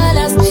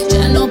alas.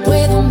 Ya no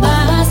puedo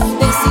más.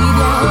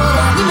 Decido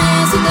ahora.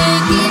 Dime si te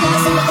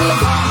quedas o te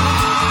vas.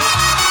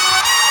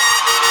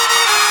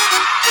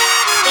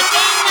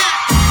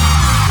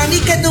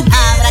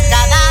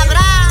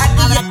 Abracadabra,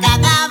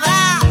 abracadabra,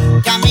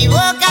 que a mi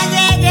boca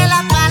llegue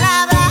la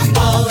palabra.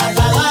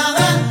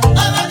 Abracadabra,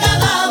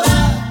 abracadabra,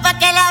 pa'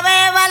 que la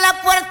beba la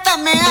puerta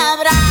me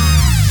abra.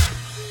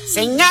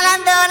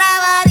 Señalando la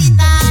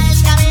varita, el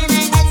cabello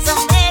en el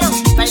sombrero,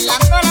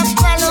 bailando las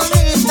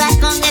palomitas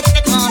con este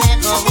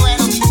conejo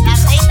bueno. La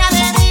reina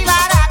de mi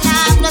baraca,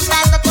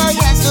 flotando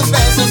toalla en sus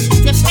besos.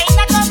 Se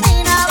peina con mi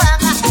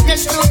navaja, el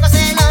truco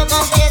se lo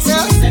confieso.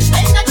 Se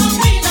peina con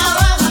mi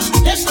navaja,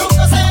 el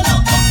truco se lo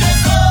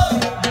confieso.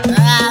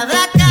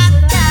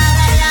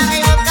 Abracadabra, ya mi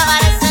boca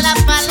parece la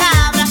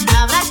palabra.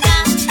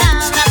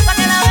 Abracadabra, pa'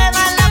 que la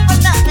beba la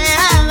puerta me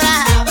abra.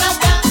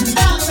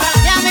 Abracadabra,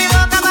 ya mi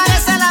boca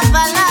parece la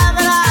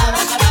palabra.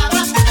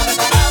 Abracadabra,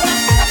 pa' que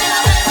la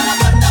beba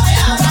la puerta me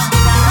abra.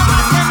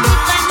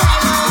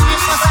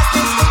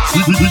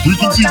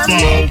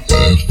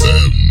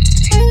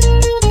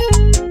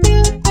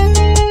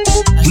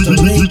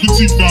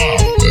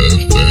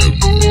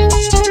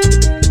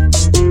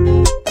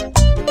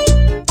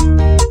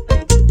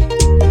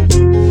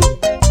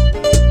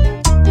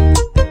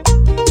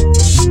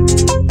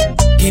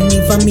 Que mi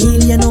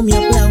familia no me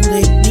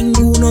aplaude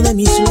ninguno de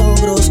mis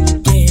logros.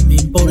 ¿Qué me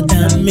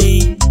importa a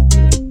mí?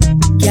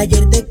 Que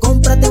ayer te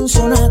compraste un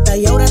Sonata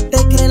y ahora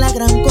te cree la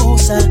gran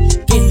cosa.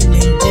 ¿Qué me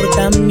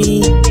importa a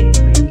mí?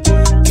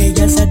 Que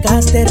ya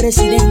sacaste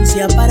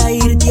residencia para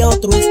irte a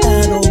otro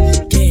estado.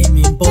 ¿Qué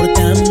me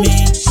importa a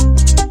mí?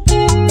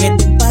 Que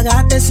tú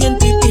pagaste 100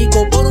 y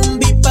pico por un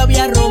VIP pa'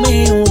 Vía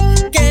Romeo.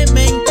 ¿Qué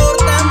me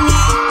importa a mí?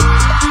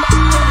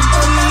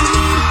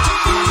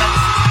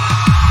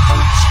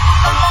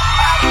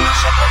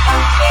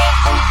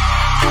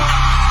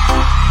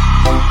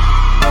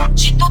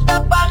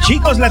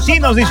 Chicos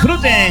latinos,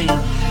 disfruten.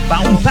 Pa'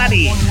 un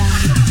party.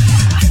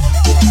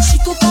 Si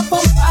tú estás pa'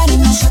 un party,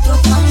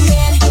 nosotros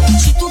también.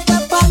 Si tú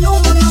estás pa'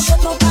 humo,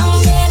 nosotros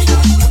también.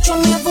 Mucho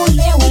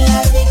nebuleo en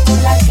la disco,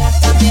 la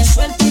gata bien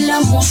suelta y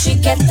la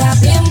música está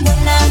bien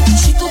buena.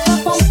 Si tú estás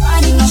pa' un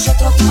party,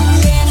 nosotros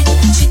también.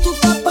 Si tú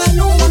estás pa'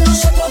 humo,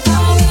 nosotros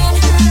también.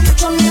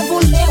 Mucho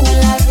nebuleo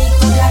en la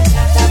disco, la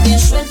gata bien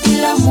suelta y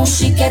la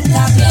música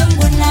está bien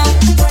buena.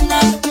 Buena,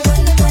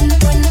 buena, buena,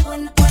 buena,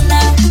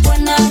 buena,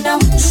 buena. La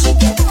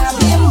música está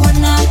bien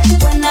buena.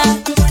 Buena,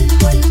 buena,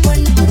 buena,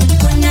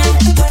 buena,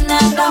 buena.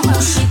 La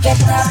música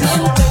está bien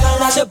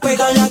buena. Se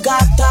pega la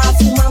gata,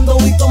 fumando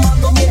y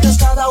tomando mientras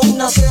cada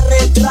una se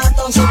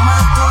retratan, se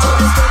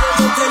matan.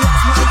 Entre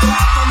las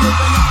maltratan, muy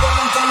pendiente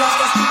ante las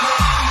castigan.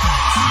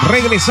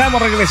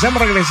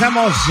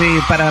 Regresamos.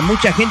 Para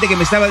mucha gente que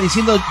me estaba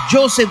diciendo,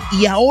 Joseph,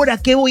 ¿y ahora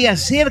qué voy a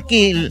hacer?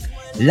 Que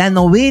la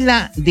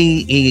novela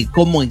de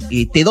Como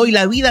Te Doy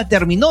la Vida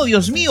terminó,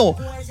 Dios mío.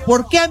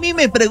 ¿Por qué a mí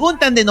me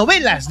preguntan de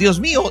novelas? Dios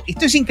mío,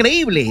 esto es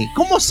increíble.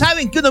 ¿Cómo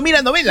saben que uno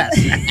mira novelas?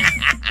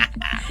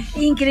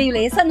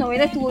 Increíble, esa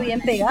novela estuvo bien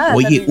pegada.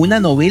 Oye, también. una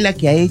novela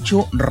que ha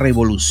hecho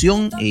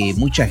revolución,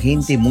 mucha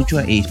gente,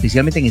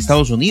 especialmente en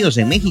Estados Unidos,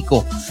 en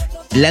México.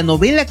 La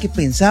novela que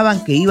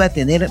pensaban que iba a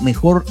tener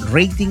mejor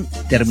rating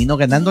terminó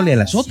ganándole a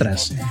las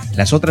otras.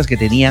 Las otras que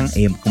tenían,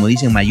 como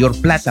dicen, mayor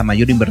plata,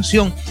 mayor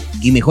inversión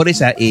y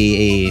mejores,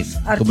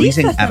 como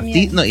dicen,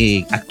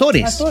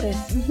 actores.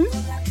 Uh-huh.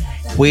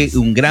 Fue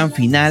un gran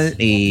final.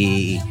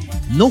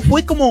 No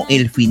fue como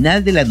el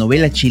final de la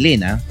novela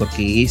chilena,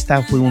 porque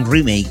esta fue un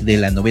remake de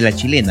la novela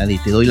chilena de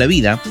Te Doy la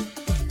Vida,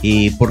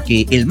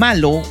 porque el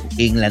malo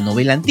en la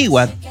novela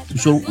antigua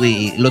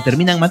lo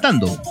terminan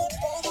matando.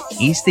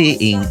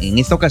 En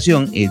esta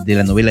ocasión, de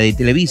la novela de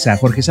Televisa,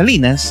 Jorge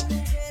Salinas,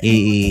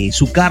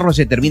 su carro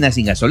se termina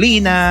sin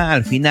gasolina.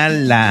 Al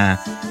final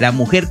la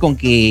mujer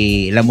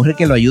que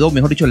lo ayudó,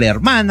 mejor dicho la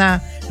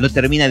hermana, lo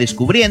termina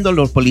descubriendo,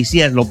 los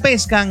policías lo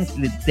pescan,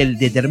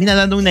 le termina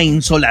dando una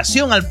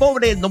insolación al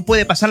pobre, no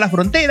puede pasar la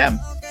frontera.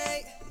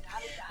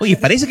 Oye,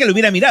 parece que lo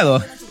hubiera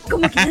mirado.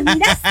 Como que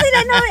miraste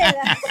la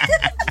novela.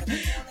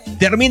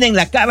 Termina en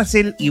la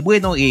cárcel y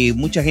bueno,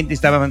 mucha gente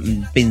estaba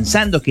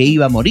pensando que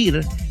iba a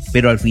morir,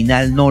 pero al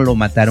final no lo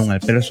mataron al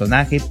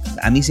personaje.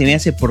 A mí se me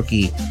hace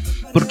porque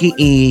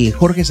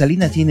Jorge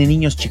Salinas tiene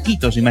niños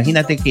chiquitos.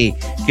 Imagínate que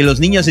los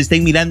niños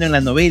estén mirando en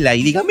la novela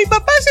y digan, ¡mi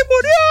papá se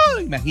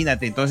murió!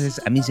 Imagínate, entonces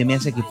a mí se me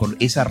hace que por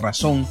esa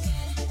razón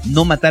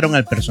no mataron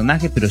al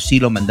personaje, pero sí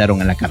lo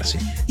mandaron a la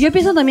cárcel. Yo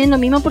pienso también lo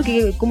mismo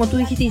porque, como tú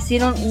dijiste,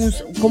 hicieron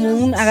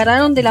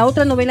agarraron de la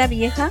otra novela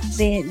vieja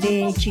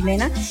de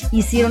chilena,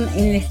 hicieron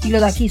en el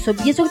estilo de aquí.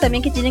 Pienso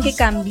también que tienen que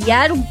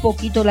cambiar un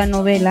poquito la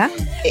novela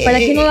para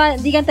que no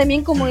digan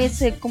también como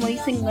dicen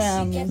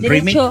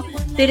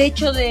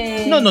derecho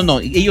de... No,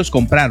 ellos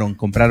compraron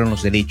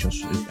los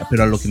derechos,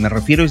 pero a lo que me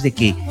refiero es de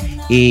que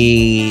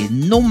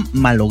no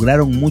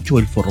malograron mucho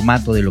el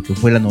formato de lo que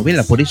fue la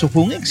novela, por eso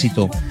fue un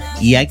éxito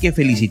y hay que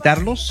felicitarlos.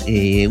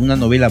 Una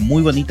novela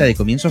muy bonita de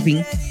comienzo a fin.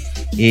 A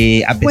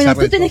pesar bueno,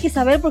 tú de tenés que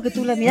saber porque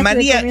tú la miras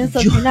María, de comienzo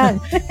al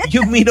final.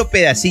 Yo miro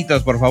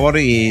pedacitos, por favor,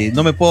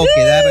 no me puedo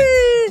quedar.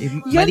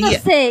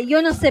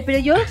 Yo no sé, pero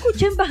yo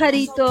escuché un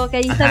pajarito que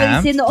ahí estaba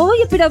diciendo,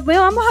 oye, pero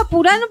vamos a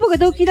apurarnos porque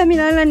tengo que ir a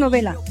mirar la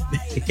novela.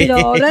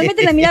 Pero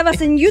realmente la mirabas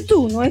en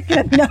YouTube, no es que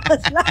la mirabas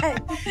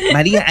live.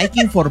 María, hay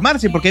que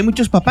informarse porque hay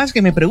muchos papás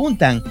que me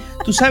preguntan.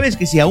 Tú sabes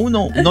que si a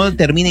uno no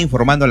termina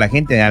informando a la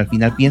gente, al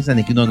final piensan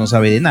de que uno no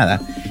sabe de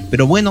nada.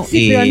 Pero bueno,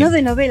 sí, pero no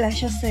de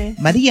novelas, yo sé.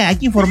 María, hay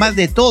que informar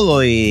de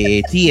todo,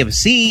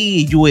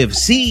 TFC,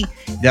 UFC.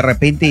 De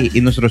repente,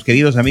 nuestros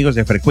queridos amigos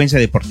de Frecuencia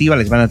Deportiva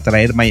les van a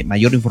traer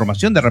mayor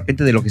información de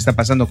repente de lo que está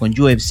pasando con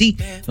UFC.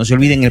 No se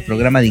olviden el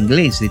programa de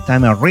inglés de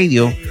Time Out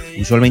Radio.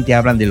 Usualmente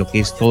hablan de lo que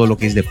es todo lo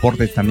que es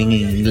deportes también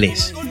en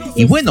inglés.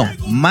 Y bueno,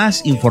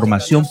 más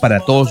información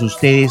para todos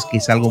ustedes, que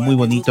es algo muy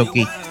bonito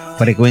que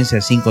Frecuencia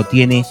 5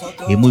 tiene.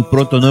 Muy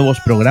pronto nuevos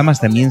programas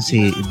también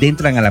se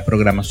entran a la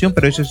programación,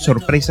 pero eso es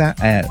sorpresa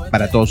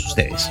para todos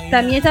ustedes.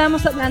 También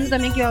estábamos hablando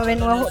también que va a haber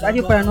nuevos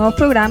horarios para nuevos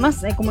programas,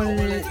 como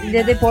el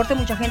de deporte.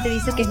 Mucha gente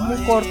dice que es muy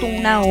corto,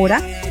 1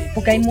 hora,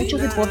 porque hay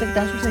muchos deportes que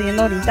están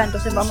sucediendo ahorita.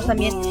 Entonces vamos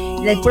también,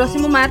 el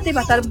próximo martes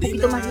va a estar un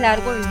poquito más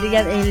largo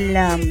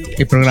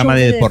el programa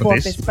de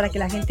deportes, para que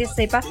la gente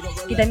sepa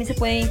que también se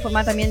puede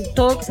informar también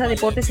todo que sea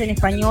deportes en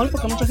español,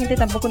 porque mucha gente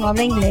tampoco no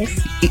habla inglés.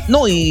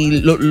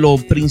 Y lo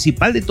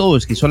principal de todo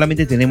es que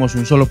solamente tenemos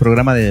un solo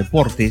programa de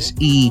deportes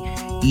y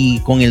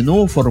con el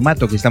nuevo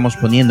formato que estamos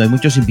poniendo, hay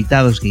muchos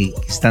invitados que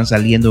están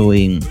saliendo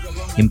en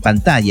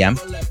pantalla.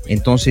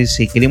 Entonces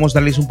queremos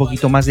darles un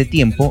poquito más de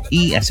tiempo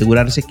y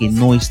asegurarse que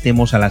no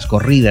estemos a las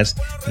corridas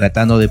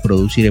tratando de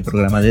producir el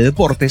programa de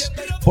deportes,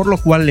 por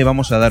lo cual le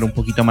vamos a dar un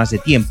poquito más de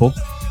tiempo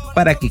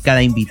para que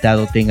cada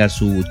invitado tenga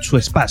su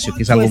espacio,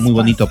 que es algo muy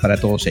bonito para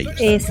todos ellos.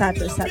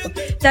 Exacto.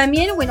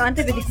 También, bueno,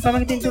 antes de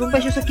disculparme que te interrumpa,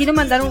 yo quiero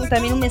mandar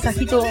también un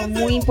mensajito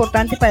muy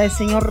importante para el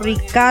señor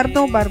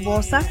Ricardo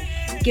Barbosa,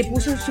 que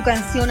puso su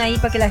canción ahí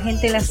para que la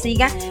gente la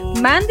siga.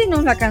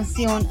 Mándenos la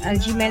canción al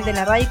Gmail de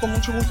la radio, con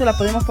mucho gusto la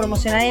podemos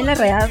promocionar en la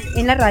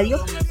radio,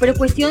 pero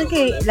cuestión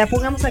que la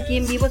pongamos aquí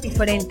en vivo es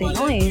diferente,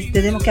 ¿no?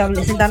 Tenemos que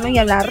sentarnos y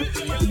hablar.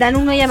 Dan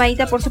una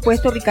llamadita, por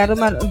supuesto, Ricardo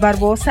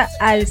Barbosa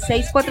al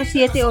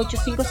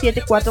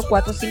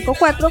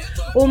 647-857-4454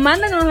 o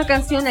mándanos la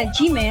canción al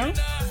Gmail.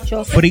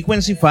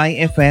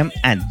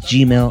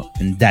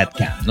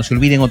 frequencyfm@gmail.com. No se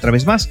olviden otra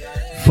vez más,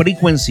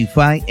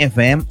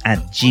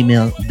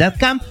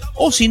 frequencyfm@gmail.com,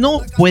 o si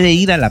no, puede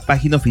ir a la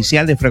página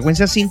oficial de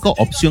Frecuencia 5,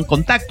 opción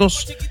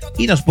contactos,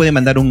 y nos puede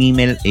mandar un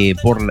email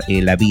por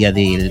la vía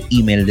del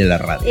email de la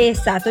radio.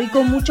 Exacto, y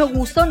con mucho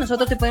gusto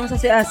nosotros te podemos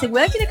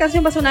asegurar que la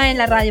canción va a sonar en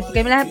la radio,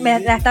 porque me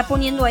la está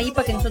poniendo ahí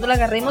para que nosotros la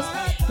agarremos.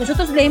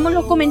 Nosotros leemos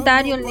los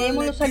comentarios,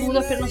 leemos los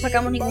saludos, pero no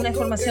sacamos ninguna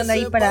información de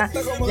ahí para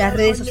las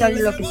redes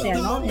sociales o lo que sea,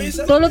 ¿no?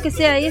 Todo lo que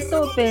sea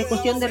eso,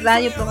 cuestión de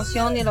radio,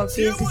 promoción, de lo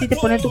que necesites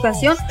poner tu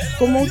canción,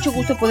 con mucho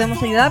gusto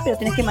podemos ayudar, pero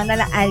tienes que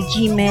mandarla al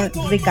Gmail,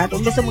 Ricardo.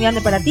 Un beso muy grande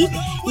para ti.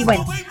 Y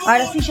bueno,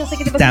 ahora sí, yo sé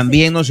que te pasa.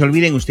 También no se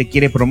olviden, usted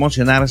quiere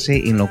promocionarse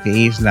en lo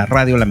que es la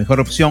radio, la mejor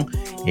opción,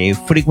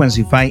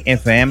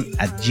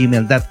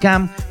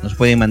 frequencyfm@gmail.com. Nos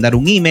pueden mandar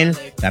un email,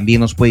 también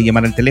nos puede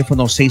llamar al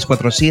teléfono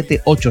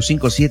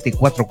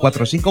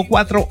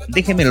 647-857-4454.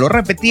 Déjenmelo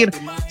repetir,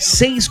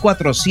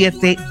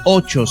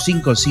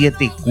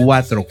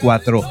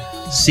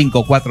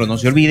 647-857-4454. No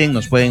se olviden,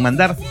 nos pueden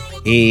mandar.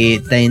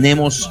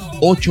 Tenemos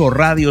 8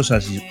 radios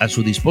a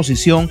su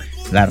disposición: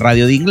 la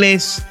radio de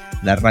inglés,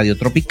 la radio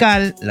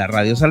tropical, la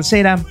radio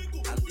salsera,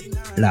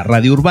 la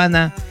radio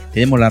urbana.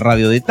 Tenemos la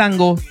radio de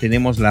tango,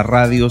 tenemos la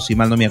radio, si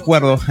mal no me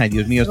acuerdo, ay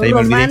Dios mío, hasta ahí me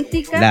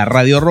olvidé, la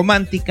radio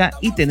romántica,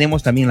 y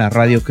tenemos también la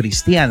radio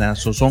cristiana.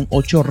 Son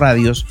 8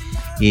 radios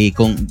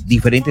con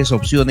diferentes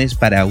opciones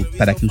para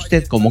que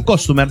usted como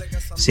customer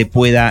se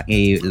pueda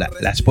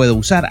las pueda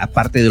usar,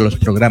 aparte de los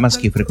programas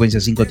que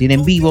Frecuencia 5 tiene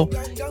en vivo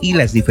y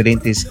las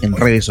diferentes en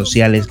redes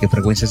sociales que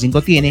Frecuencia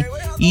 5 tiene,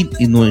 y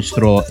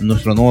nuestro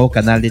nuevo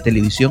canal de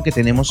televisión que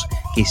tenemos,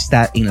 que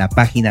está en la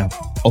página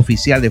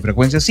oficial de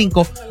Frecuencia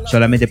 5.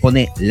 Solamente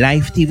pone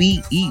Live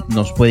TV y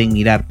nos pueden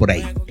mirar por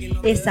ahí.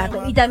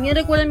 Exacto. Y también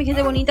recuerden, mi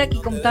gente bonita, que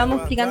como estábamos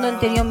explicando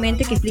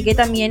anteriormente, que expliqué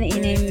también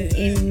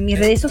en mis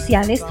redes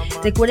sociales,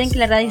 recuerden que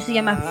la radio se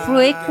llama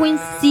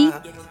Frequency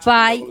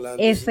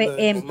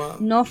FM,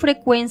 no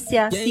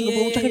Frecuencia 5,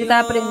 porque mucha gente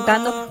estaba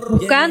preguntando,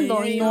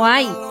 buscando, y no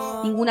hay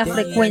ninguna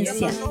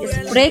frecuencia.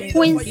 Es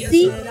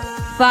Frequency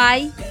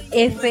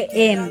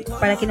FM,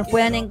 para que nos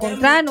puedan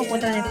encontrar. Nos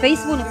encuentran en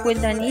Facebook, nos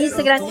encuentran en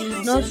Instagram,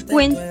 nos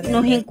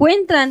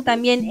encuentran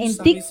también en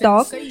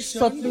TikTok.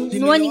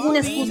 No hay ninguna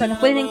excusa, nos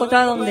pueden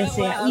encontrar donde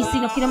sea. Y si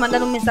nos quieren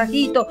mandar un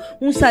mensajito,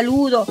 un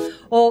saludo,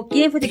 o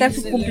quieren festejar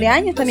sus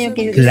cumpleaños también,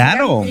 que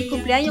claro, el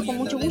cumpleaños, con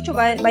mucho gusto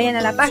vayan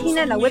a la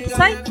página, la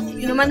website,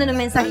 y nos manden un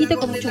mensajito,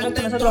 con mucho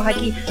gusto nosotros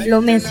aquí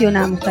lo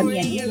mencionamos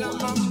también.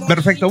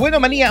 Perfecto. Bueno,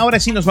 María, ahora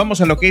sí nos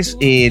vamos a lo que es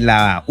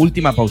la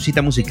última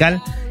pausita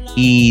musical,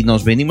 y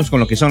nos venimos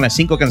con lo que son las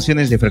 5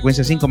 canciones de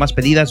Frecuencia 5 más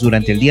pedidas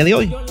durante el día de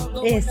hoy.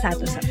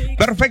 Exacto.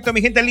 Perfecto,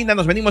 mi gente linda,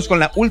 nos venimos con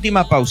la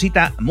última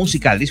pausita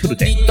musical.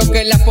 Disfruten.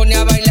 Que la pone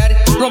a bailar,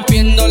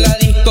 rompiendo la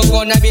disco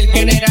con Abiel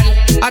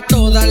General. A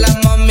todas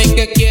las mami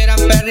que quieran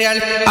perrear,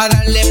 a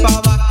darle pa'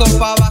 abajo,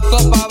 pa'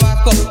 abajo, pa'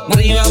 abajo,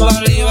 arriba, pa'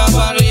 arriba,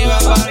 pa' arriba,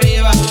 pa'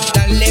 arriba,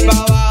 darle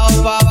pa'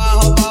 abajo, pa'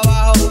 abajo, pa'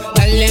 abajo,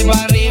 darle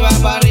pa' arriba,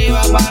 pa'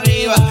 arriba, pa'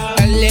 arriba,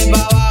 darle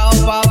pa'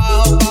 abajo, pa'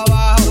 abajo, pa'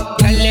 abajo,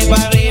 darle pa'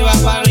 arriba,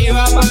 pa'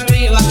 arriba, pa'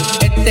 arriba.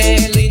 Este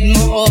es el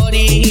ritmo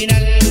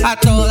original, a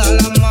todas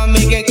las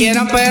mami que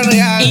quieran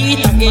perrear. Y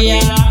taquilla,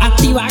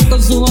 activa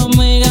con su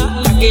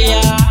amiga.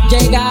 Taquilla,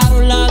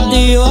 llegaron las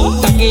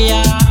divas.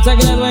 Taquilla, sé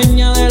que es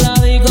dueña de la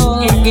disco.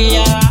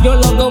 Taquilla, yo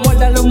loco por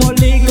darle un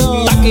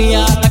molico.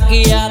 Taquilla,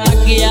 taquilla,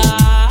 taquilla,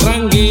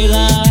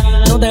 tranquila,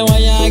 no te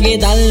vayas a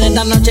quitar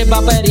esta noche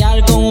pa'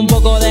 pelear con un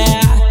poco de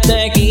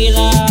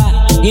tequila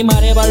y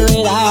mare pa'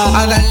 olvidar.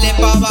 A darle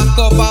pa'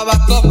 abajo, pa'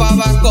 abajo, pa'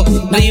 abajo,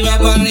 arriba,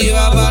 pa'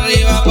 arriba, pa'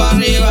 arriba, pa'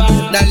 arriba,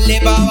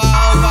 darle pa'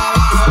 abajo, pa'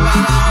 abajo, pa'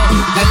 abajo,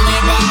 darle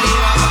pa'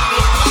 arriba, pa' arriba.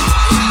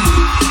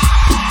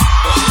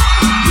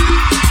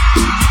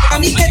 A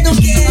mí que tú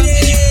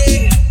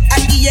quieres,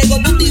 aquí llegó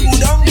tu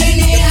tiburón.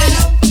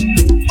 Menéalo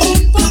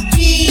un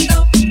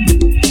poquito,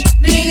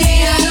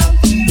 menéalo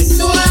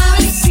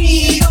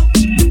suavecito,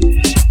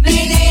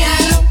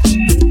 menéalo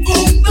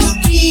un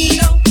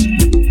poquito,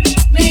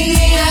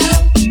 menéalo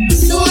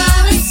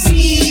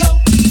suavecito,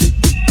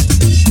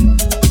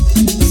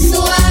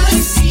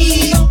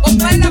 suavecito,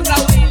 Ojalá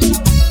aplaudir.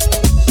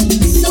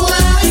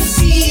 suavecito.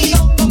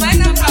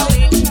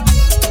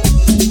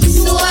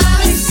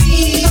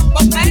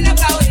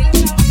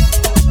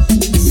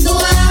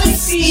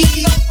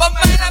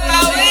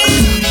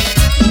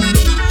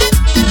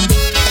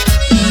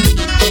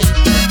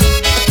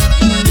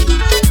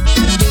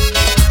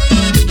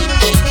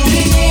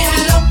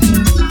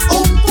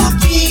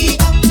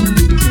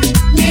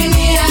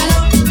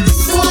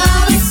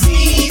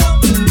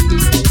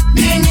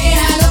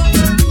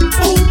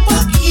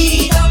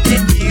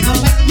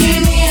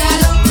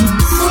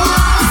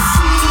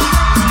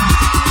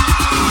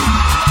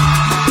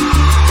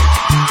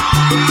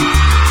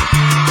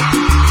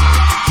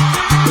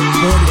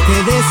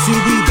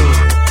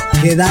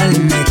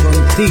 quedarme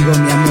contigo,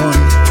 mi amor.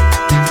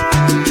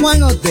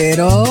 Juan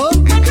Otero.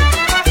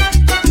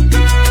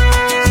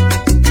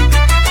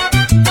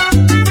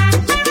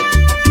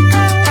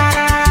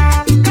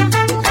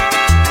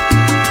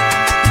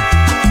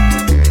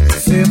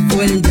 Se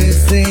fue el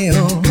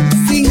deseo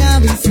sin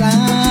avisar.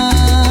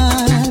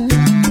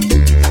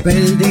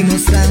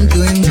 Perdimos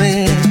tanto en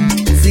ver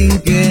sin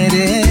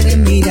querer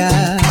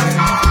mirar.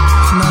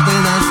 No te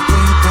das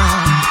cuenta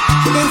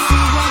que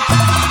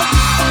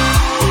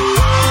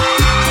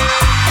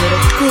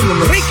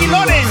Ricky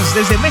Lawrence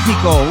desde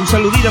México. Un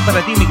saludito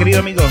para ti, mi querido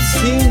amigo.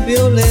 Sin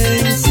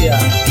violencia.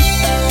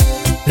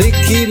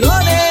 Ricky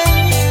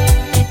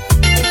Lawrence.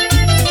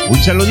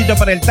 Un saludito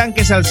para el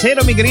tanque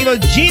salsero, mi querido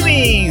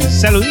Jimmy.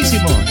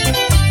 Saludísimos.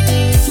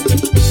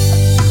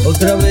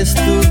 Otra vez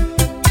tú,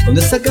 con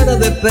esa cara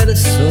de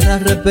persona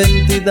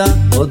arrepentida.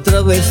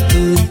 Otra vez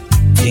tú,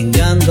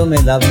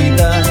 chingándome la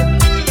vida.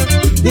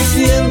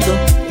 Diciendo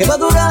que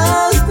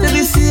maduraste,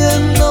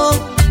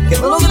 diciendo que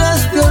no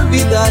lograste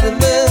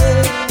olvidarme,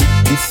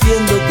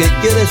 diciendo que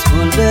quieres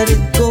volver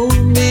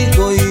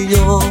conmigo y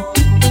yo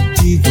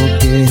digo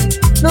que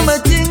no me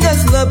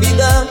chingas la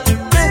vida,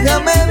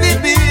 déjame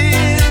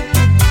vivir.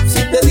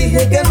 Si te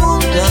dije que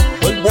nunca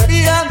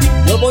volvería,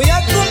 lo voy a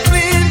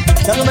cumplir.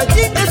 Ya no me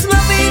chingas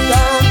la vida,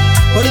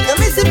 porque a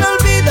mí se me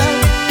olvida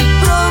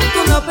pronto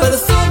una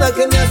persona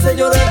que me hace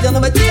llorar. Ya no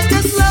me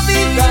chingas la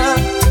vida,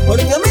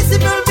 porque a mí se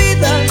me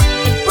olvida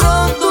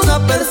pronto una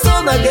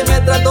persona que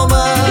me trató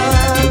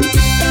mal.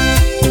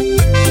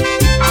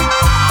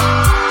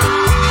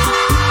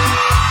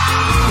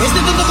 Este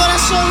tonto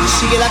corazón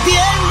sigue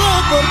latiendo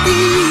por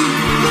ti.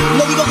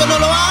 Le digo que no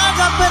lo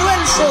haga, pero él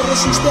se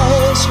resiste a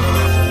eso.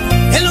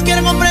 Él no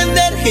quiere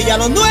comprender que ya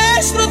lo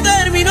nuestro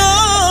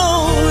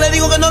terminó. Le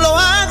digo que no lo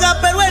haga,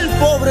 pero el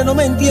pobre no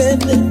me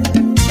entiende.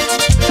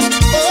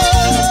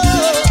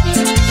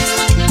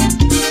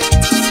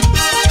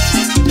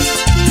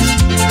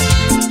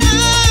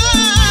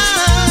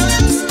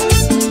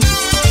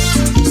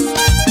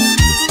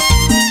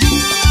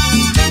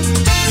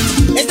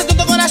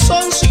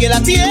 Sigue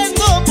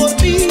latiendo por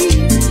ti.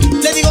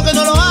 Le digo que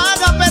no lo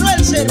haga, pero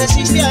él se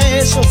resiste a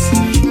eso.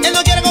 Él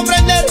no quiere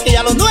comprender que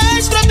ya lo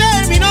nuestro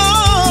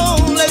terminó.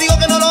 Le digo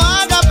que no lo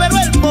haga, pero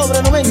el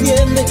pobre no me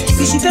entiende.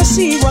 Y si te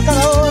sigo a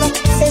cada hora,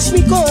 es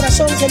mi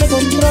corazón que me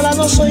controla.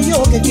 No soy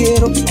yo que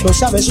quiero, lo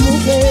sabes,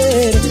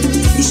 mujer.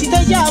 Y si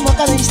te llamo a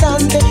cada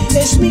instante,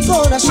 es mi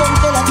corazón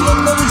que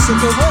latiendo dice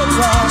que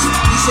vuelvas,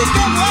 dice que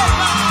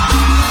vuelvas.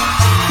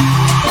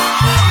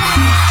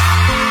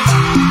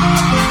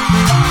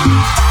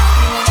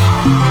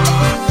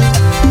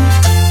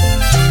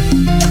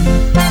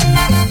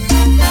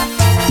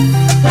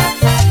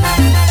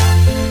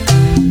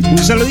 Un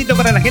saludito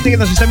para la gente que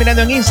nos está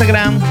mirando en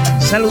Instagram.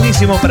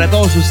 Saludísimo para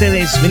todos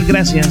ustedes. Mil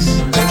gracias.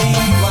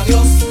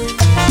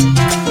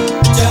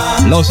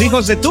 Los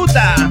hijos de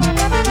Tuta.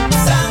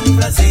 San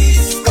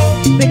Francisco.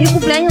 Feliz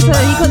cumpleaños a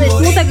los hijos de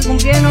Tuta que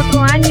cumplieron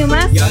otro año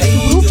más en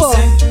su grupo.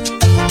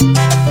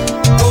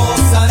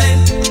 Gozaré,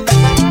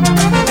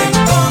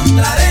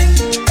 encontraré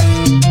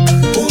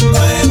un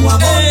nuevo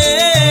amor.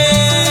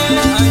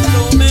 Ay,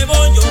 yo me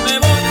voy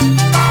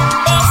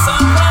pa'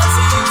 San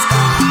Francisco,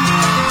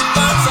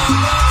 pa' San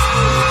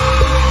Francisco.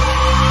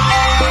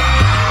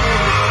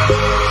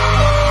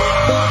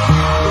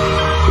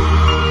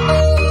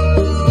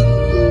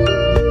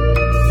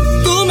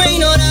 Tú me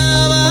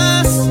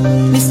ignorabas,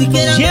 ni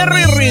siquiera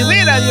Jerry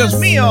Rivera, Dios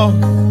mío.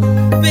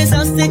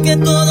 Pensaste que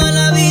toda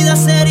la vida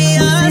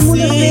sería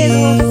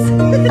así.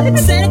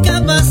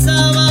 Cerca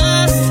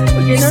pasabas,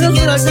 ni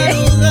siquiera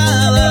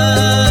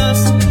saludabas.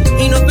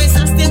 Y no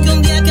pensaste que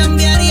un día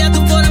cambiaría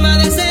tu forma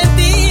de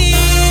sentir.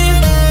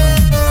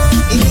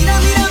 Y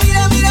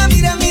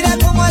mira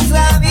cómo es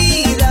la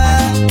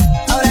vida.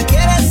 Ahora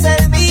quieres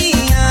ser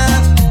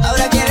mía,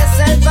 ahora quieres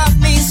ser pa'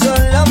 mí,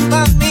 solo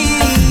pa' mí.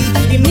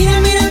 Y mira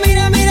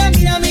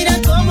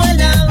cómo es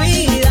la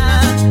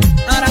vida.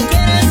 Ahora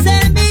quieres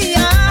ser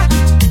mía,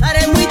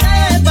 haré muy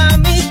tarde pa'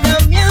 mí,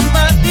 también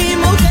pa' ti,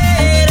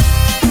 mujer.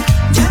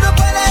 Ya no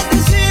puedes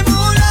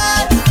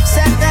disimular,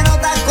 se te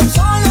nota con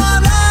solo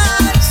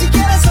hablar. Si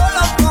quieres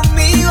solo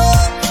conmigo,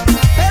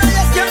 pero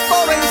ya es tiempo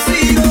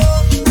vencido.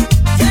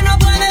 Ya no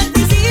puedes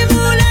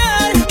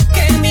disimular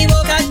que en mi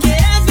boca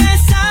quieres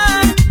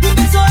besar. Un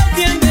beso es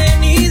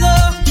bienvenido,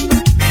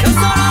 pero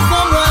solo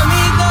como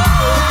amigo.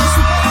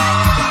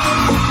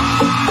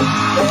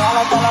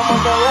 Déjala hasta la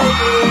muerte,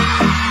 baby.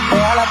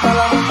 Déjala hasta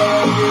la muerte,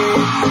 baby.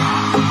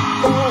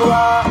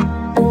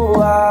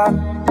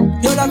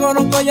 Yo la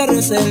conozco, ella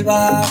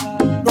reserva.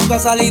 Nunca ha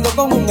salido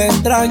con un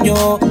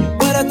extraño,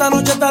 pero esta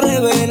noche está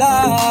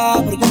revelada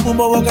porque un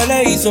bobo que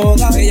le hizo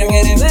daño. Ella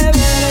quiere beber,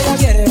 ella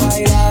quiere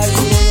bailar,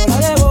 yo la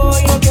debo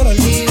y no quiero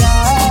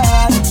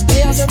olvidar.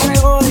 Ella se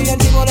entregó y el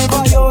tipo le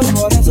falló y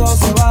por eso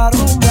se va a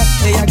rumbar.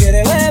 Ella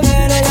quiere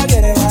beber, ella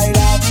quiere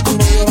bailar,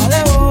 yo la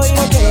debo y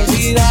no quiero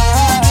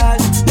olvidar.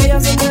 Ella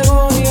se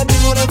entregó y el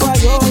tipo le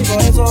falló y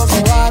por eso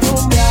se va a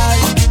rumbar.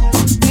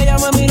 Ella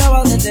me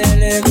miraba desde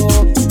lejos,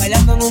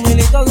 bailando en un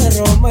hilito de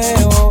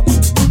Romeo.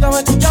 Nunca me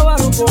escuchaba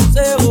los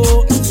consejos.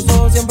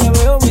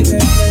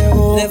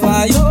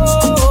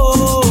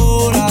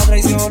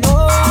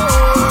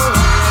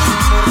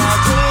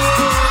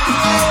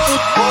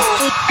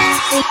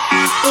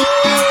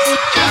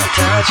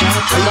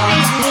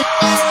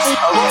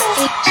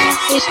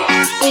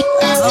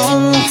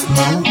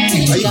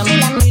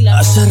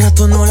 Hace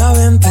rato no la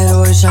ven,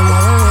 pero ella no va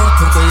a ver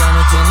porque ya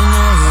no tiene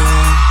novio.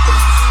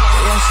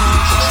 Ella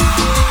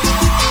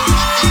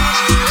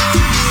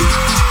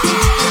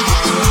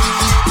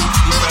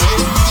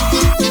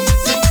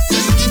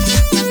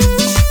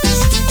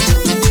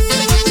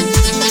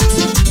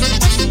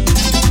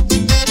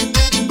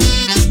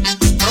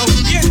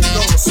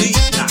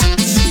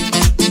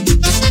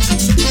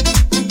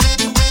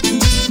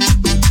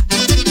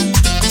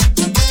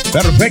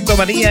Perfecto,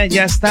 María,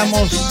 ya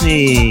estamos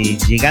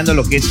llegando a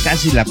lo que es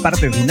casi la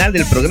parte final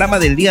del programa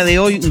del día de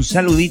hoy. Un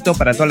saludito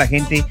para toda la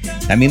gente.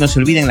 También no se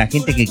olviden, la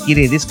gente que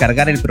quiere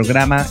descargar el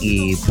programa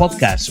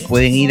podcast,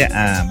 pueden ir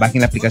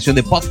bajen la aplicación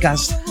de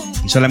podcast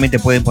y solamente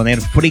pueden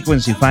poner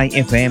Frequency 5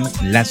 FM,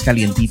 Las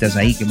Calientitas,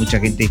 ahí que mucha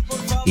gente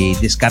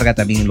descarga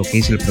también lo que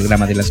es el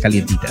programa de Las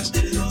Calientitas.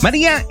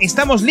 María,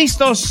 estamos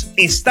listos,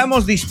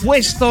 estamos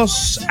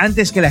dispuestos.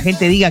 Antes que la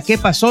gente diga qué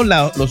pasó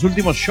los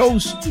últimos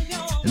shows,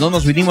 no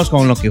nos vinimos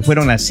con lo que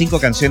fueron las 5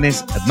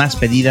 canciones más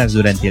pedidas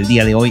durante el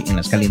día de hoy en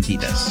Las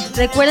Calientitas.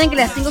 Recuerden que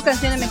las 5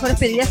 canciones mejores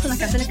pedidas son las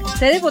canciones que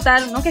ustedes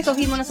votaron, no que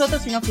escogimos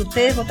nosotros, sino que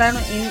ustedes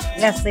votaron en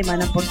la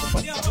semana, por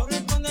supuesto.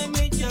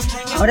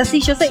 Ahora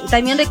sí, yo sé,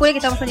 también recuerden que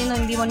estamos saliendo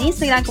en vivo en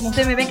Instagram, como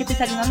ustedes me ven que estoy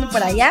saludando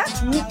por allá.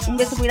 Un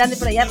beso muy grande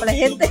por allá para la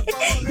gente.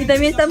 Y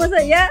también estamos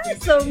allá,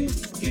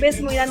 un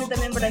beso muy grande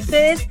también para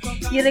ustedes.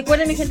 Y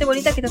recuerden, mi gente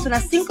bonita, que estas son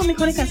las 5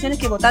 mejores canciones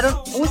que votaron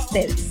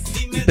ustedes.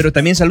 Pero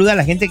también saluda a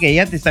la gente que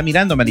ya te está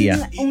mirando,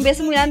 María. Un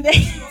beso muy grande.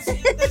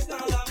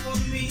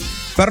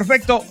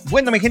 Perfecto.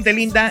 Bueno, mi gente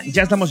linda,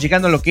 ya estamos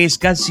llegando a lo que es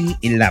casi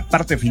en la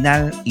parte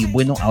final. Y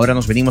bueno, ahora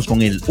nos venimos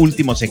con el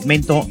último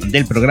segmento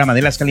del programa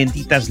de Las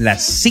Calientitas,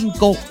 las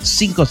 5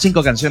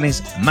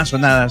 canciones más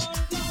sonadas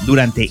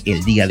durante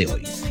el día de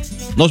hoy.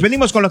 Nos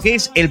venimos con lo que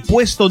es el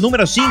puesto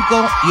número 5,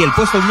 y el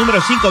puesto número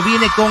 5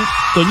 viene con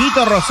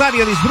Toñito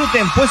Rosario.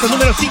 Disfruten, puesto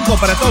número 5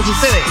 para todos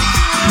ustedes.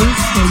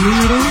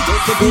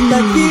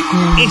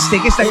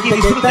 Este que está aquí,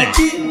 disfruten.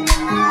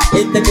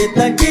 Este que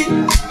está aquí,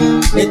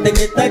 este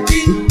que está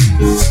aquí,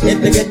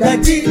 este que está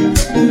aquí,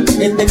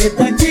 este que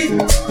está aquí,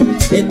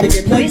 este que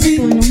está aquí,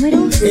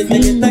 este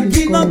que está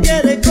aquí no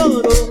quiere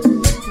coro,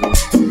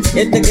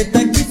 este que está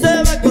aquí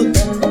se va a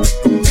contar,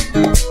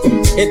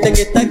 este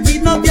que está aquí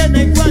no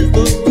tiene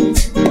cuarto,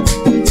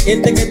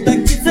 este que está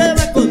aquí se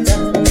va a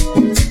contar,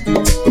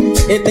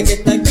 este que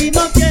está aquí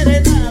no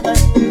quiere nada,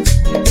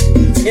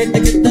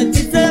 este que está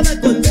aquí se va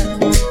a contar.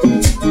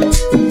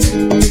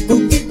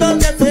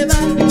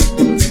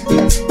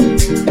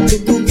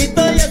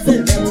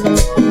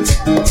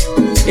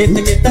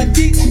 Este que está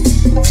aquí,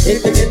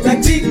 este que está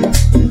aquí,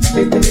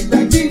 este que está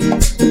aquí,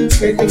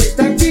 este que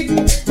está aquí,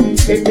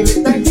 este que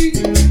está aquí,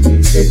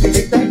 este que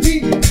está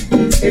aquí,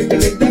 este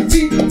que está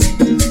aquí,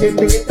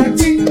 este que está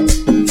aquí,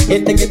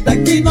 este que está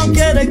aquí no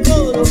quiere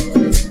coro,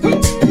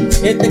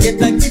 este que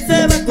está aquí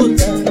se va a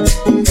contar,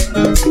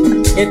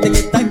 este que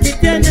está aquí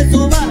tiene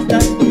su banda,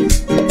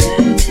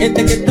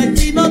 este que está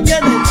aquí no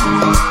tiene.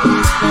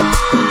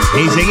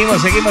 Y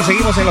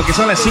seguimos en lo que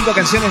son las 5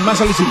 canciones más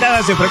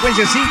solicitadas de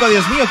Frecuencia 5.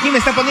 Dios mío, ¿quién me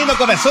está poniendo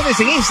corazones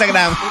en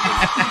Instagram?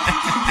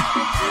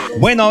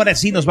 Bueno, ahora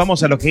sí nos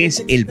vamos a lo que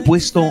es el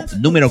puesto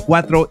número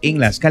 4 en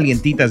Las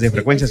Calientitas de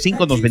Frecuencia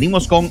 5. Nos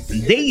venimos con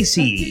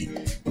Daisy.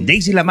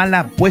 Daisy la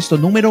Mala, puesto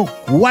número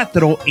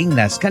 4 en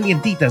Las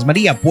Calientitas.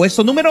 María,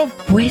 puesto número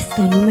 4.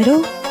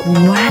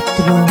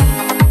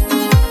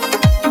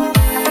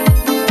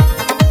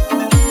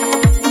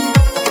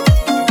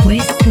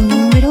 Puesto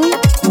número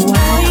 4.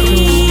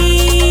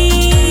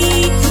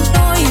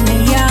 Hoy me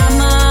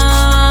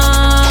llamas,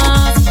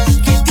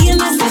 que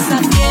tienes esa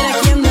fiera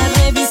que anda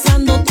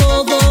revisando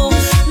todo,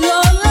 lo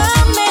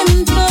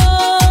lamento,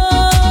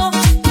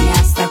 y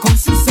hasta con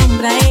su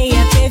sombra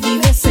ella te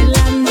vive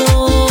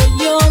celando,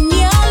 yo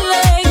me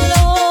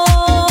alegro,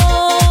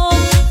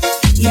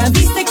 ya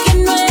viste que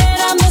no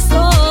éramos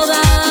todas,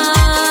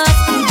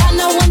 van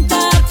a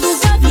aguantar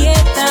tus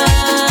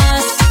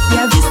rabietas,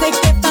 ya viste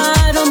que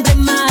para hombre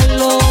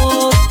malo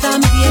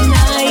también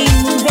hay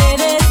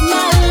mujeres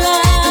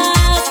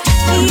malas,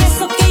 y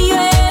eso que yo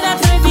era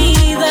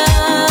atrevida,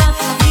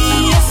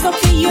 y eso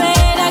que yo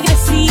era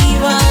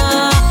agresiva,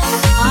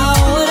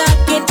 ahora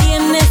que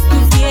tienes tu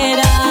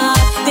fiera,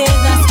 te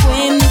das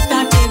cuenta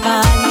que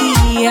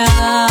valía,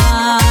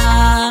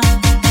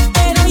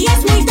 pero ya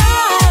es muy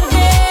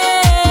tarde,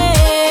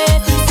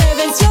 se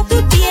venció tu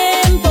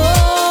tiempo,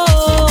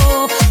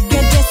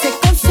 quédese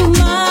con su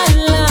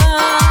mala,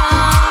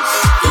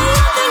 y yo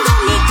tengo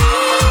mi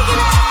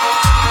tigre.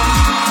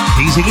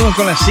 Y seguimos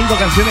con las 5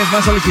 canciones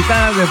más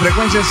solicitadas de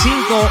Frecuencia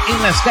 5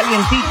 en Las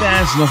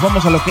Calientitas. Nos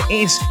vamos a lo que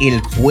es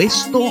el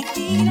puesto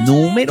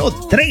número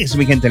 3,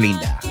 mi gente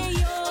linda.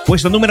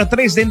 Puesto número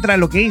 3 dentro de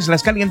lo que es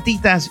Las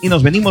Calientitas, y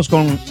nos venimos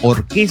con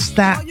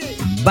Orquesta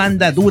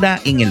Banda Dura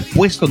en el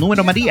puesto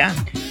número, María.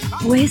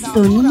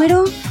 Puesto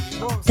número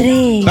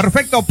 3.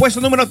 Perfecto,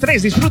 puesto número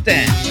 3,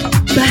 disfruten.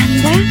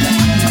 Banda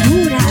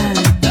Dura.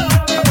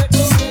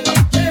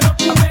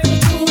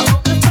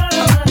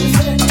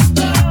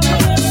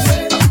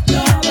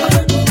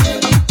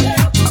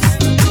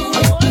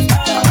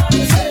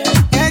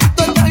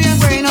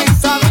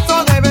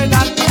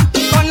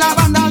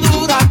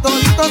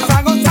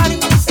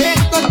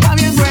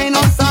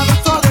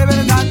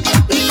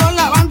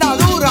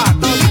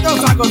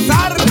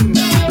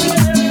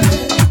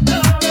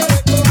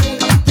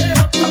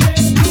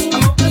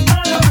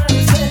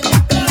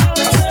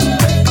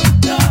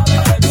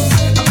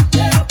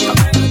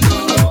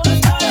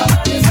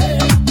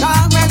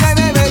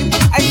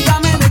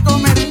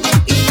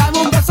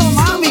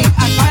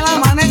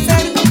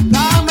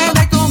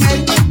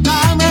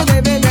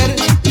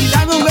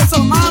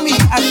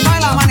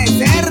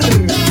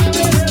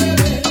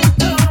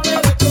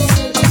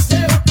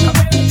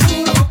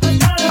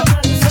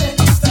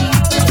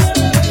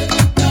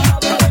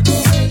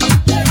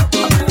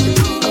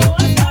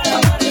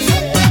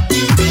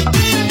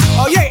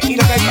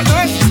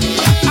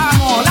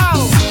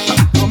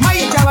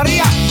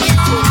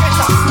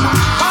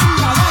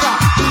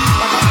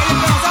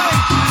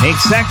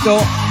 Exacto,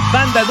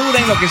 banda dura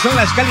en lo que son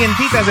las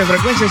calientitas de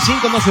Frecuencia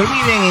 5. No se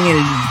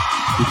olviden,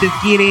 usted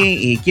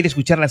quiere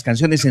escuchar las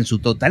canciones en su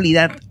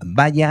totalidad,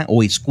 vaya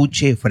o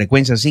escuche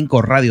Frecuencia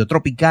 5 Radio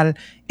Tropical,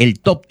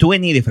 el Top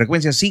 20 de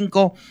Frecuencia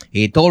 5,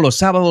 todos los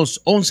sábados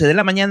 11 de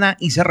la mañana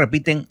y se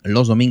repiten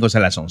los domingos a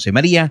las 11.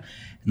 María,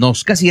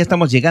 casi ya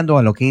estamos llegando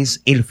a lo que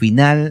es el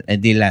final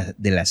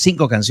de las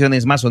 5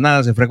 canciones más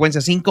sonadas de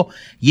Frecuencia 5.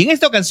 Y en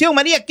esta ocasión,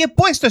 María, ¿qué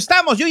puesto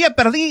estamos? Yo ya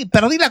perdí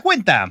la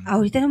cuenta.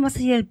 Ahorita vamos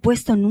a ir al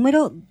puesto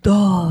número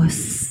 2.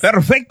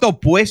 Perfecto,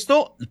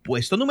 puesto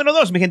número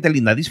 2, mi gente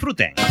linda,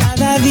 disfruten.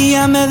 Cada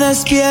día me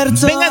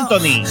despierto. Ven,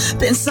 Anthony,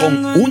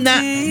 con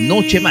Una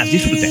Noche Más,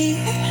 disfruten.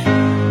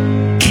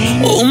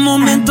 Un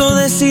momento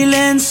de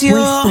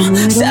silencio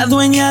se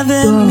adueña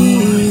de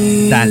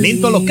mí.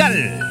 Talento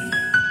local.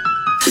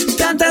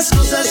 Tantas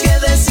cosas que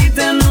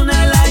decirte en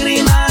una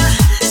lágrima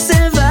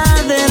se va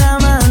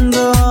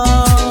derramando.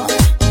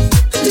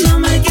 No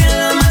me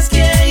queda más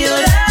que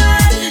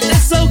llorar.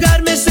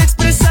 Desahogarme es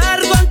expresar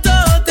cuánto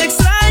te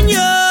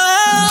extraño.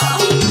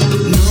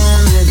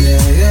 No me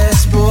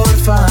dejes, por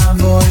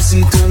favor.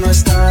 Si tú no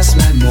estás,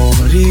 me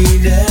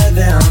moriré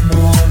de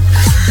amor.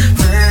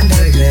 Ven,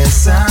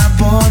 regresa,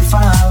 por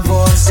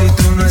favor. Si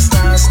tú no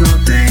estás, no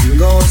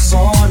tengo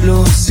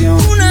solución.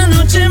 Una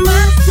noche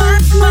más,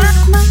 más,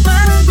 más, más, más,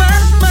 más.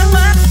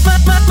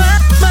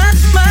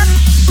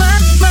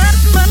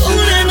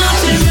 Una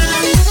noche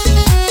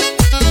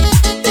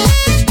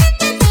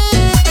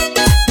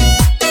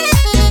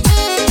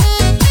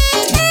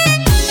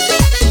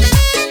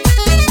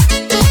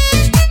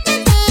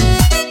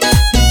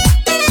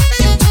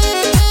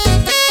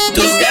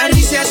tus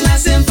caricias me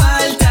hacen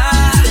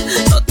falta,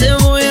 no te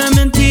voy a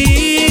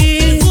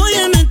mentir, no.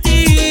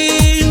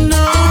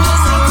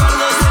 Los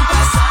recuerdos del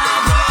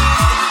pasado.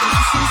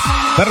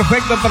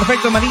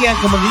 Perfecto, María.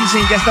 Como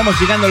dicen, ya estamos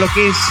llegando a lo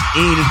que es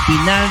el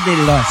final de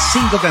las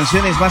 5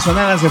 canciones más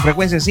sonadas de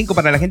Frecuencia 5.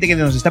 Para la gente que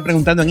nos está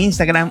preguntando en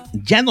Instagram,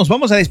 ya nos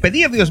vamos a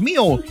despedir, Dios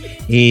mío.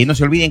 No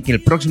se olviden que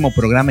el próximo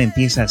programa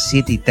empieza a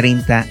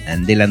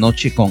 7:30 de la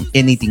noche con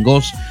Anything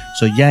Goes.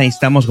 Ya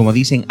estamos, como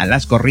dicen, a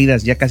las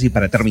corridas, ya casi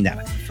para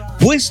terminar.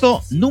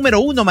 Puesto número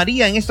 1,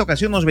 María. En esta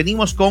ocasión nos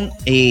venimos con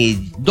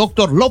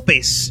Dr.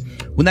 López.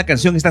 Una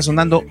canción que está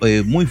sonando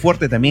muy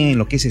fuerte también en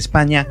lo que es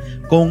España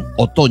con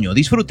Otoño.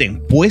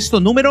 Disfruten. Puesto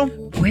número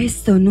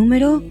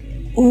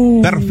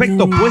 1.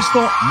 Perfecto,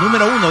 puesto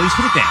número 1.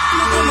 Disfruten.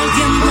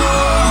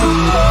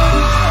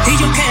 Y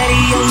yo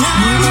quería un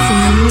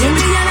amor que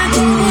brillara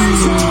como el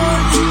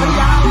sol.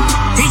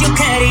 Y yo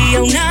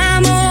quería un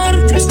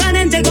amor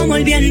transparente como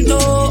el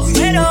viento.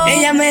 Pero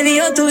ella me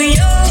dio tú y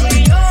yo.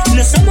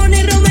 No somos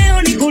ni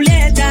Romeo ni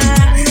Julieta.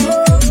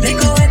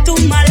 Recoge tu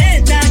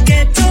maleta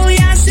que estoy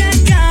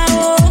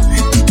acercado.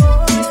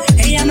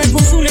 Ella me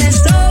puso un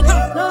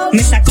stop.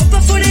 Me sacó para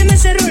afuera y me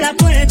cerró la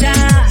puerta.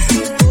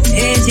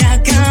 Ella ha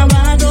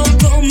acabado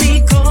con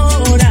mi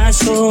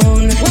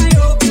corazón.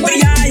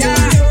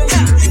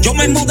 Yo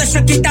me mudé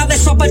cerquita de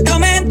su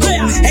apartamento.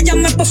 Ella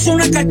me puso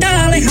una carta de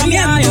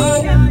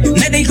alejamiento.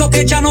 Me dijo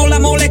que ya no la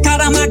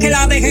molestara más, que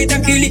la dejé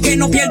tranquila y que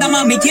no pierda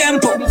más mi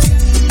tiempo.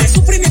 De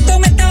sufrimiento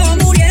me estaba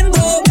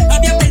muriendo.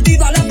 Había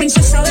perdido a la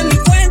princesa de mi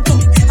cuento.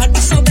 Al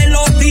paso de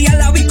los días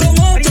la vi con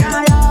otro y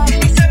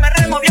se me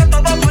removió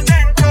todo por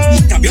dentro.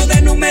 Cambió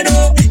de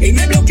número y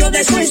me bloqueó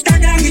de su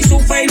Instagram y su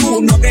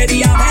Facebook. No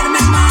quería verme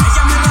más.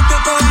 Ella me rompió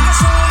el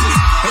corazón.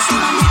 Esa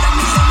mamita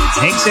me hizo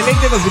mucho.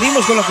 Excelente, nos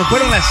vinimos con lo que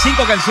fueron las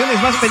 5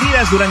 canciones más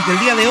pedidas durante el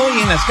día de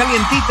hoy en las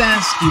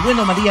calientitas. Y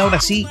bueno, María,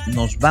 ahora sí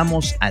nos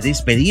vamos a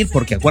despedir,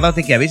 porque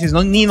acuérdate que a veces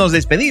ni nos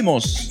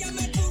despedimos.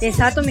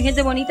 Exacto, mi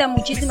gente bonita,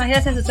 muchísimas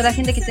gracias a toda la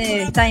gente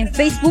que está en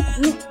Facebook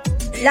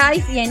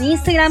Live y en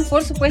Instagram,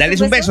 por supuesto.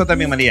 Dales un beso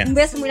también, María. Un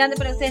beso muy grande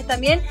para ustedes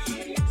también.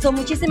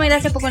 Muchísimas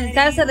gracias por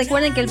conectarse.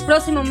 Recuerden que el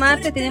próximo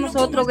martes tenemos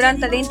otro gran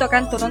talento acá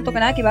en Toronto,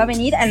 Canadá, que va a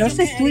venir a los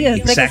estudios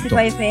de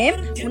Frequency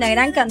FM, una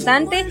gran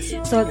cantante.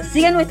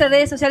 Sigan nuestras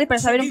redes sociales para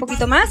saber un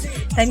poquito más.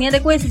 También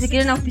recuerden, si se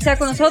quieren auspiciar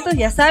con nosotros,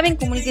 ya saben,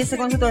 comuníquense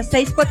con nosotros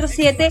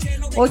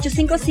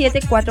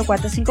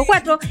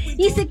 647-857-4454.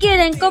 Y si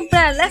quieren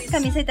comprar las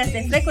camisetas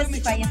de Frequency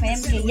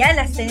FM, que ya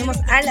las tenemos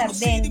a la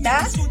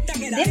venta,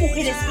 de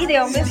mujeres y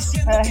de hombres,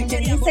 para la gente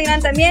de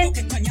Instagram también,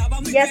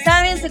 ya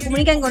saben, se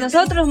comunican con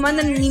nosotros,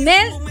 mandan un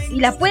email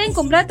y la pueden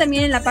comprar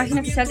también en la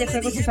página oficial de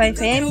Frequency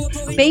FM,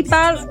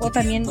 PayPal o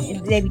también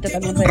el débito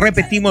también.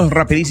 Repetimos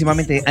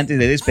rapidísimamente antes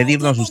de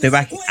despedirnos. Usted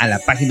va a la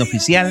página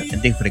oficial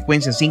de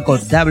Frecuencia 5,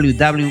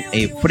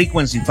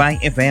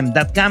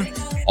 www.frequencyfm.com,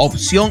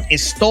 opción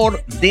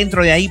Store.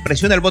 Dentro de ahí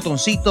presiona el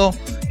botoncito,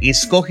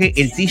 escoge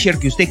el t-shirt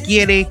que usted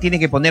quiere. Tiene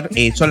que poner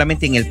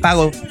solamente en el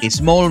pago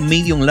small,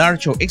 medium,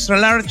 large o extra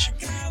large.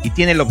 y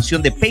tiene la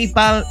opción de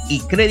PayPal y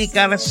Credit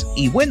Cards.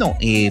 Y bueno,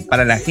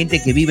 para la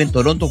gente que vive en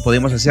Toronto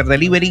podemos hacer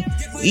delivery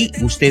y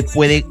usted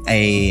puede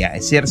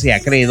hacerse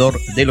acreedor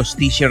de los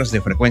t-shirts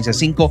de Frecuencia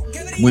 5.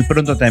 Muy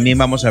pronto también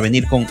vamos a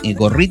venir con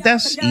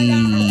gorritas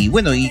y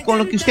bueno, y con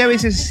lo que usted a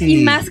veces... y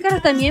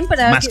máscaras también.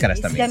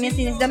 Máscaras también. También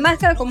si necesita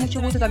máscara, con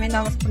mucho gusto también la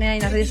vamos a poner ahí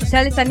en las redes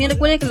sociales. También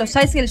recuerden que el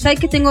size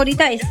que tengo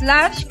ahorita es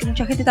large, que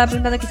mucha gente estaba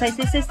preguntando qué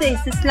size es este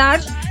es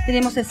large.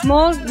 Tenemos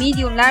small,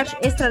 medium, large,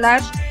 extra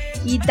large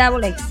y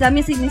double X.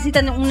 También si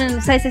necesitan un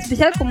size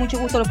especial, con mucho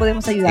gusto lo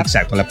podemos ayudar.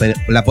 Exacto,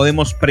 la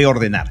podemos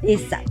preordenar.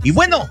 Exacto. Y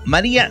bueno,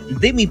 María,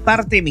 de mi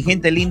parte, mi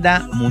gente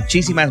linda,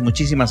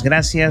 muchísimas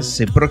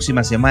gracias.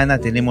 Próxima semana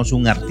tenemos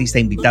un artista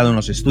invitado en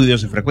los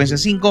estudios de Frecuencia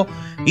 5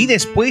 y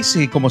después,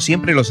 como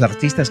siempre, los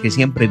artistas que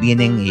siempre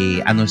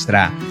vienen a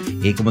nuestra,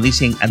 como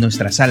dicen, a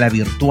nuestra sala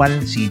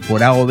virtual. Si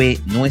por A o B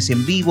no es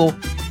en vivo,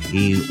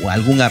 o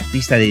algún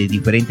artista de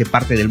diferente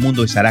parte del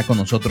mundo estará con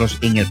nosotros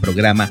en el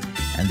programa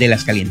de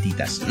Las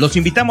Calientitas. Los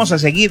invitamos a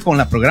seguir con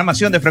la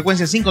programación de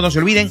Frecuencia 5. No se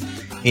olviden,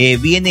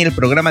 viene el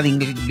programa de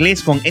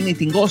inglés con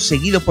Anything Goes,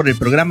 seguido por el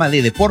programa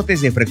de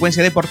deportes de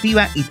Frecuencia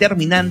Deportiva y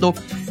terminando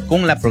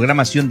con la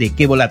programación de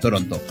Que Bola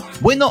Toronto.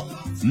 Bueno,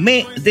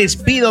 me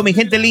despido, mi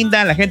gente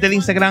linda, la gente de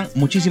Instagram,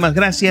 muchísimas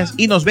gracias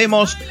y nos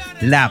vemos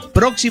la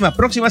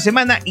próxima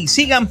semana y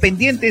sigan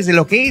pendientes de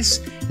lo que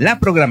es la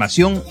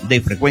programación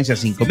de Frecuencia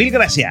 5. Mil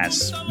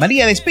gracias.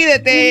 María,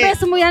 despídete. Un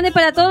beso muy grande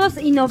para todos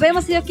y nos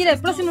vemos, si Dios quiere, el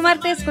próximo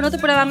martes con otro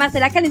programa más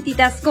de Las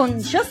Calentitas con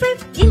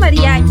Joseph y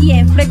María aquí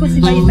en Frequency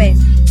 5.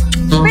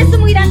 Un beso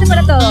muy grande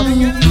para todos. Si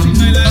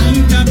no hay la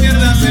lucha,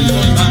 pierdas el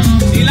bomba.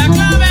 Y la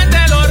clave te